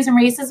you've been doing some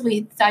races.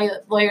 We saw you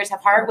at Lawyers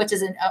Have Heart, which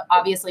is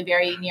obviously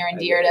very near and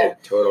dear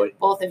to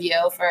both of you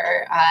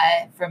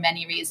for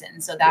many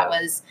reasons. So that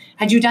was,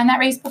 had you done that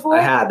race before?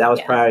 I had. That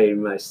was probably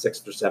my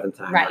 6th or 7th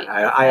time. Right.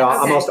 I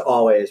almost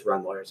always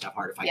run Lawyers Have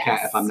Heart if I can.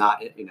 If I'm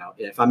not,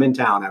 if I'm in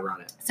town, I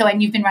run it. So,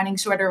 and you've been running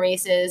shorter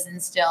races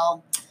and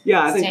still.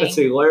 Yeah, I think, let's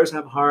see, Lawyers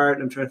Have Heart.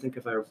 I'm trying to think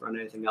if I've run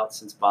anything else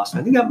since Boston.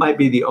 I think that might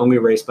be the only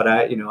race, but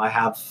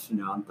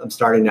I'm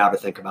starting now to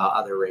think about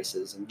other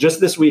races. And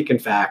just this week, in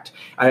fact,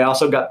 I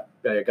also got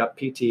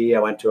PT. I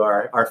went to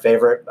our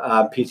favorite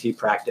PT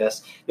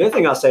practice. The other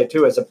thing I'll say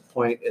too as a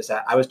point is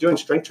that I was doing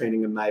strength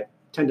training and my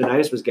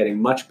tendonitis was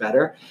getting much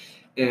better.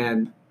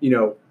 And,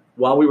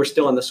 while we were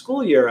still in the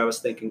school year, I was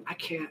thinking, I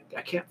can't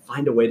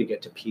find a way to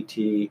get to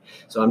PT.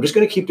 So I'm just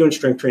going to keep doing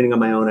strength training on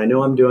my own. I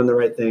know I'm doing the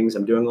right things.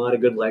 I'm doing a lot of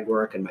good leg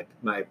work and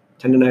my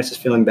tendonitis is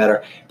feeling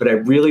better, but I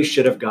really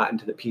should have gotten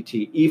to the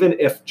PT, even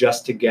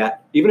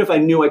if I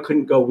knew I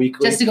couldn't go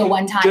weekly. Just to go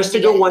one time. Just to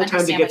go one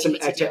time to get some,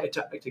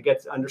 to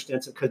get to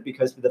understand some,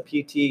 because the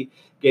PT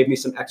gave me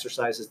some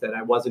exercises that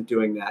I wasn't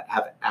doing that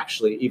have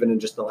actually, even in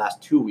just the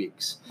last 2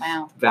 weeks,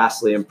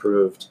 vastly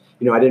improved.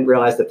 I didn't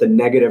realize that the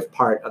negative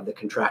part of the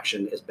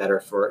contraction is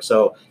better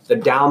so the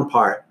down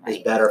part is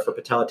better for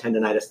patella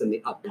tendonitis than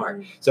the up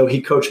part. So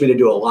he coached me to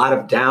do a lot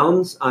of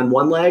downs on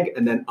one leg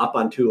and then up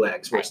on 2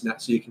 legs, where it's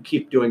not, so you can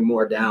keep doing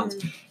more downs.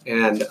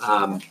 And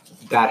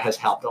that has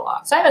helped a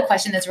lot. So I have a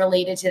question that's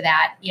related to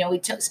that.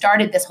 We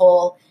started this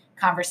whole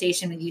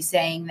conversation with you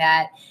saying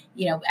that,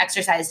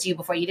 exercise you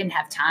before you didn't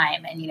have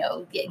time, and,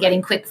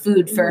 getting quick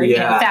food for,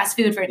 fast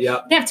food for, you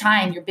didn't have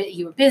time.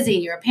 You were busy,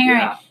 you're a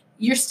parent. Yeah.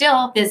 You're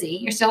still busy.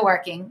 You're still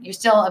working. You're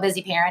still a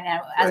busy parent.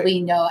 And as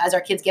we know, as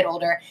our kids get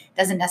older, it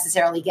doesn't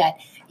necessarily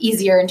get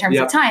easier in terms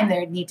of time.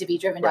 They need to be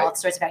driven to all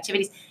sorts of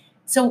activities.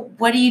 So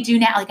what do you do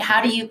now? Like,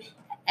 how do you,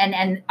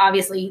 and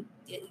obviously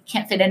you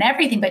can't fit in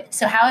everything, but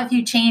so how have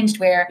you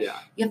changed where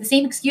you have the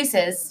same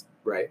excuses?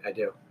 Right, I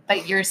do.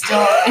 But you're still.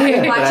 Are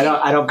you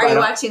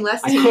watching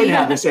less TV? I could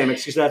have the same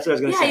excuses. That's what I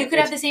was going to say. Yeah, you could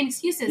have the same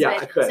excuses. Yeah,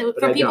 I could. So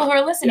for people who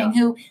are listening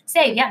who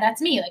say, that's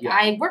me. Like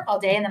I work all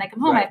day and then I come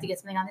home, I have to get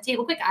something on the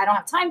table quick. I don't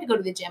have time to go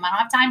to the gym. I don't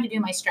have time to do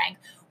my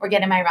strength or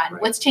get in my run.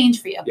 What's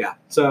changed for you? Yeah.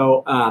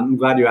 So I'm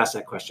glad you asked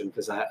that question,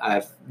 because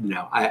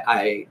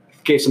I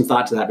gave some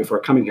thought to that before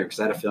coming here, because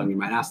I had a feeling you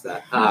might ask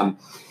that.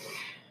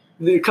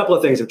 A couple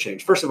of things have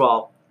changed. First of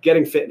all,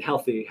 getting fit and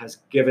healthy has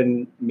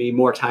given me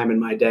more time in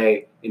my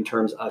day in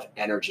terms of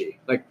energy.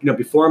 Like,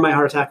 before my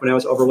heart attack, when I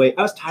was overweight,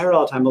 I was tired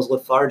all the time. I was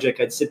lethargic.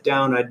 I'd sit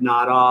down, I'd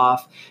nod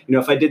off.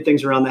 If I did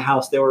things around the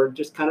house, they were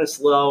just kind of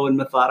slow and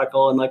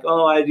methodical and like,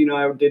 I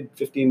did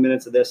 15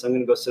 minutes of this. I'm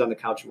going to go sit on the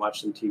couch and watch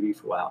some TV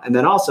for a while. And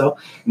then also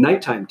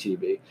nighttime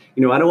TV.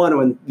 I don't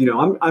want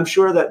to, I'm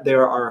sure that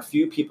there are a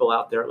few people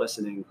out there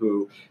listening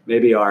who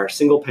maybe are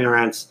single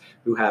parents,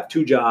 who have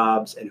 2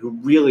 jobs, and who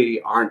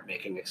really aren't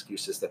making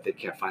excuses that they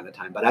can't find the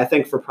time. But I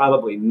think for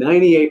probably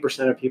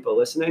 98% of people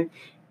listening,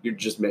 you're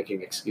just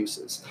making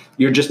excuses.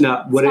 You're just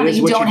not what it is.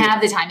 You don't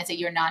have the time. It's that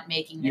you're not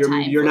making the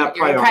time. You're not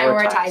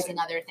prioritizing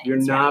other things.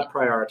 You're not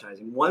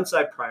prioritizing. Once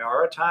I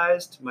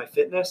prioritized my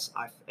fitness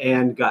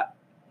and got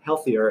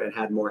healthier and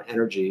had more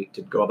energy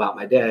to go about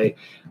my day,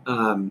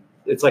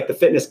 it's like the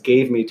fitness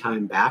gave me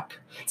time back.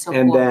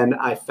 Then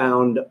I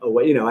found a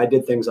way, I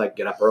did things like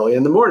get up early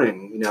in the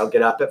morning,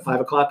 get up at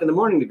 5 o'clock in the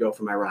morning to go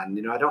for my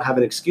run. I don't have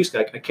an excuse.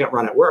 I can't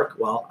run at work.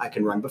 Well, I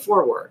can run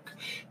before work.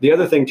 The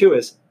other thing too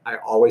is I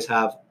always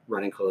have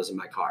running clothes in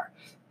my car.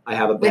 I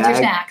have a bag. With your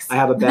snacks. I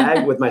have a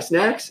bag with my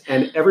snacks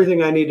and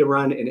everything I need to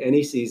run in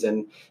any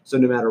season. So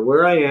no matter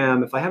where I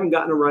am, if I haven't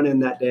gotten a run in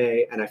that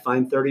day and I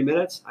find 30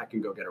 minutes, I can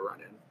go get a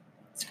run in.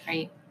 That's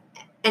great.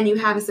 And you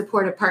have a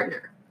supportive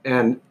partner.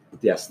 And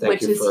yes,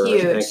 thank you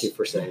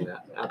for saying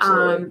that.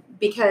 Absolutely.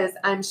 Because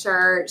I'm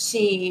sure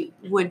she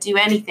would do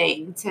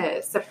anything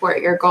to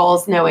support your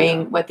goals,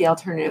 knowing what the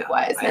alternative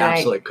was. I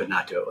absolutely could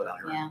not do it without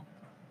her. Yeah.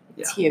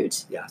 It's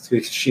huge. Yeah,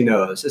 she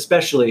knows,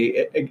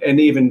 especially, and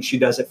even she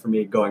does it for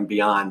me going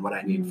beyond what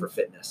I need for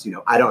fitness.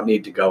 I don't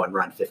need to go and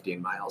run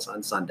 15 miles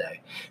on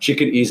Sunday. She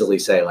could easily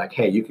say like,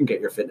 hey, you can get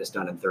your fitness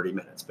done in 30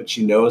 minutes, but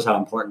she knows how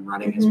important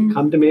running has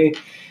become to me.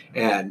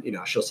 And,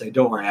 she'll say,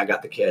 don't worry, I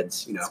got the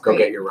kids, go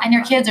get your run. And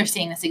your kids are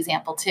seeing this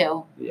example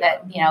too,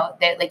 that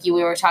like we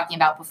were talking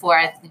about before,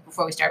 I think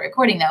before we start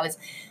recording though, is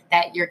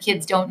that your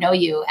kids don't know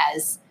you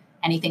as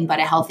anything but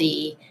a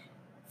healthy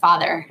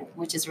father,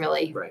 which is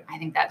really, I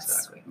think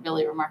that's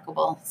really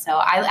remarkable. So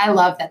I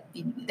love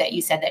that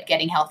you said that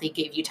getting healthy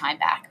gave you time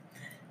back.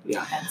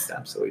 Yeah,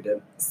 absolutely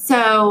did.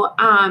 So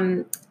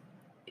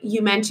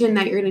you mentioned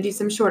that you're going to do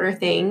some shorter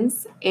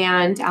things,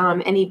 and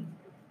any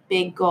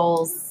big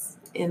goals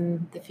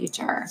in the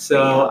future?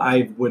 So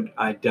I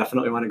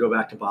definitely want to go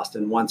back to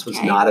Boston. Once was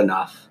Okay. not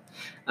enough.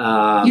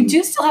 You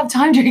do still have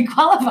time to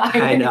requalify.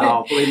 I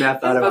know. Believe me, I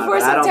thought about Before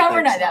it. I don't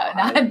September,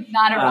 think so.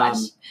 not a rush.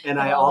 And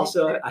I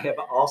have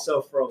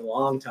also for a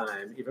long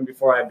time, even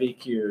before I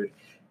BQ'd,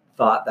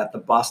 thought that the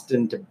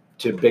Boston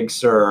to Big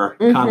Sur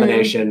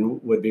combination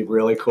would be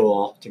really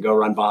cool to go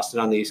run Boston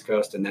on the East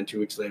Coast and then 2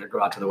 weeks later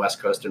go out to the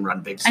West Coast and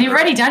run Big Sur. And you've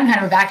already done kind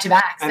of a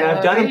back-to-back. And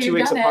I've done them 2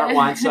 weeks apart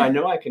once, so I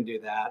know I can do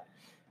that.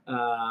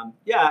 And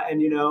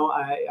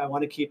I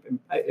want to keep.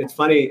 It's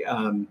funny.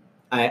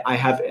 I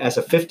have, as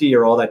a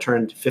 50-year-old, I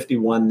turned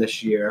 51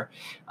 this year.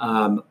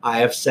 I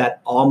have set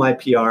all my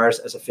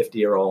PRs as a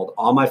 50-year-old.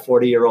 All my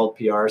 40-year-old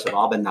PRs have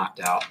all been knocked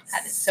out.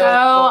 That is so cool.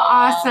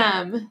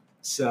 awesome.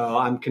 So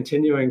I'm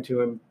continuing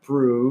to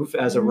improve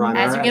as a runner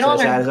as you get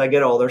older. As I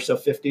get older. So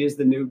 50 is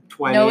the new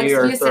 20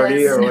 or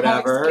 30 or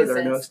whatever. There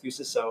are no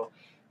excuses. So,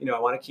 I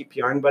want to keep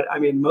PRing. But I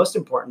mean, most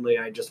importantly,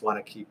 I just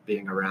want to keep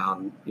being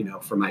around,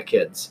 for my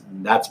kids.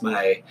 And that's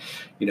my,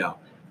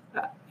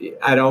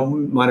 I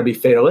don't want to be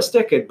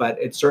fatalistic, but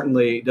it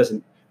certainly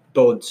doesn't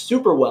bode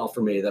super well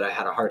for me that I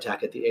had a heart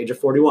attack at the age of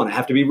 41. I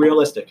have to be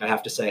realistic. I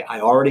have to say I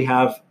already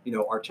have,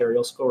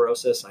 arterial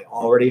sclerosis. I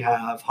already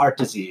have heart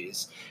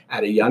disease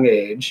at a young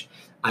age.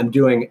 I'm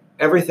doing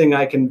everything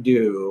I can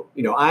do.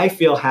 I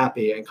feel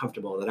happy and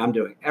comfortable that I'm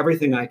doing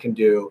everything I can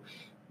do,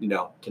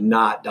 to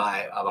not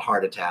die of a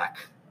heart attack,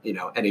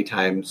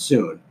 anytime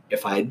soon.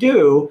 If I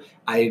do,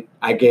 I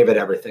gave it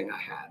everything I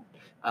had.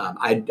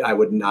 I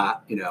would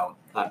not,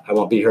 I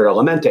won't be here to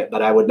lament it,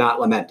 but I would not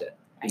lament it.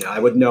 I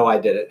would know I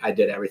did it. I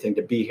did everything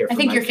to be here for I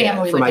think my your family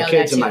kid, would for my know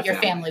kids that and too. my Your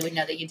family. family would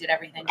know that you did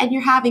everything. And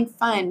you're having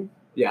fun.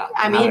 Yeah.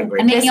 I mean,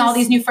 and making all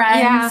these new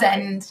friends, yeah.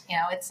 and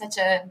it's such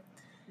a.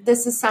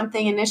 This is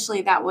something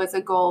initially that was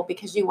a goal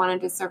because you wanted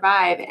to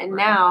survive, and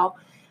Right. now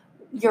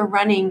your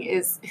running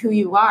is who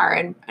you are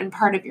and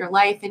part of your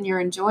life, and you're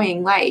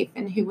enjoying life.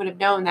 And who would have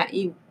known that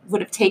you would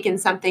have taken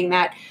something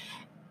that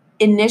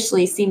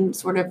initially seemed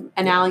sort of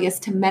analogous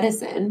to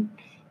medicine,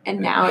 and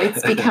now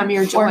it's become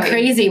your joy. Or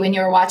crazy when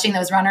you were watching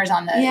those runners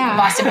on the Yeah.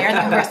 Boston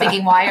Marathon, we're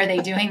thinking, why are they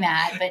doing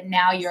that? But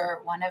now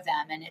you're one of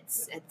them, and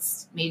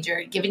it's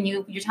giving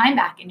you your time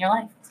back in your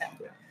life. So.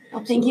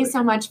 Well, thank you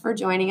so much for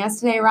joining us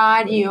today,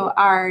 Rod. You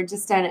are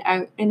just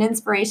an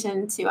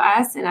inspiration to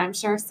us, and I'm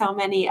sure so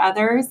many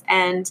others.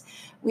 And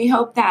we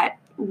hope that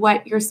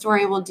what your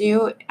story will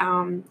do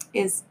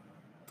is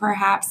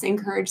perhaps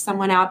encourage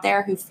someone out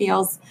there who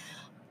feels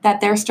that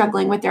they're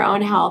struggling with their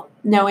own health,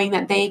 knowing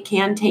that they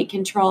can take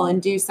control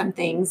and do some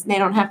things. They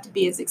don't have to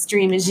be as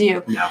extreme as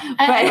you. No.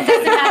 And it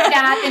doesn't have to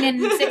happen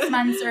in 6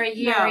 months or a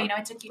year. No.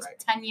 It took you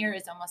 10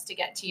 years almost to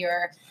get to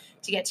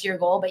your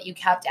goal, but you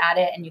kept at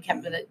it, and you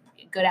kept with a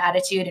good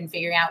attitude and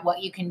figuring out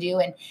what you can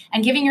do,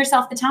 and giving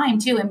yourself the time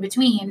too in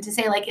between to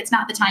say, like, it's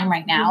not the time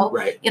right now.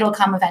 Right. It'll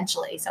come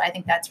eventually. So I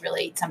think that's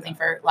really something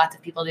for lots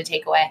of people to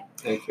take away.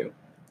 Thank you.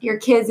 Your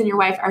kids and your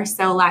wife are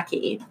so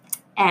lucky.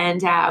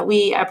 And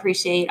we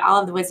appreciate all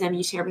of the wisdom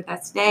you shared with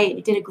us today.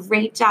 You did a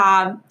great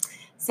job.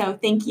 So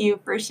thank you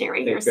for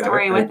sharing your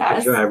story with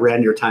us. I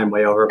ran your time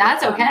way over.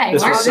 That's okay.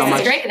 This was so is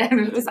much. great.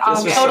 It was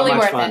awesome. Totally so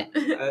much worth fun.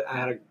 it.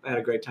 I had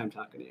a great time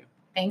talking to you.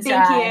 Thanks,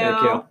 Thank Rod. you.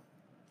 Thank you.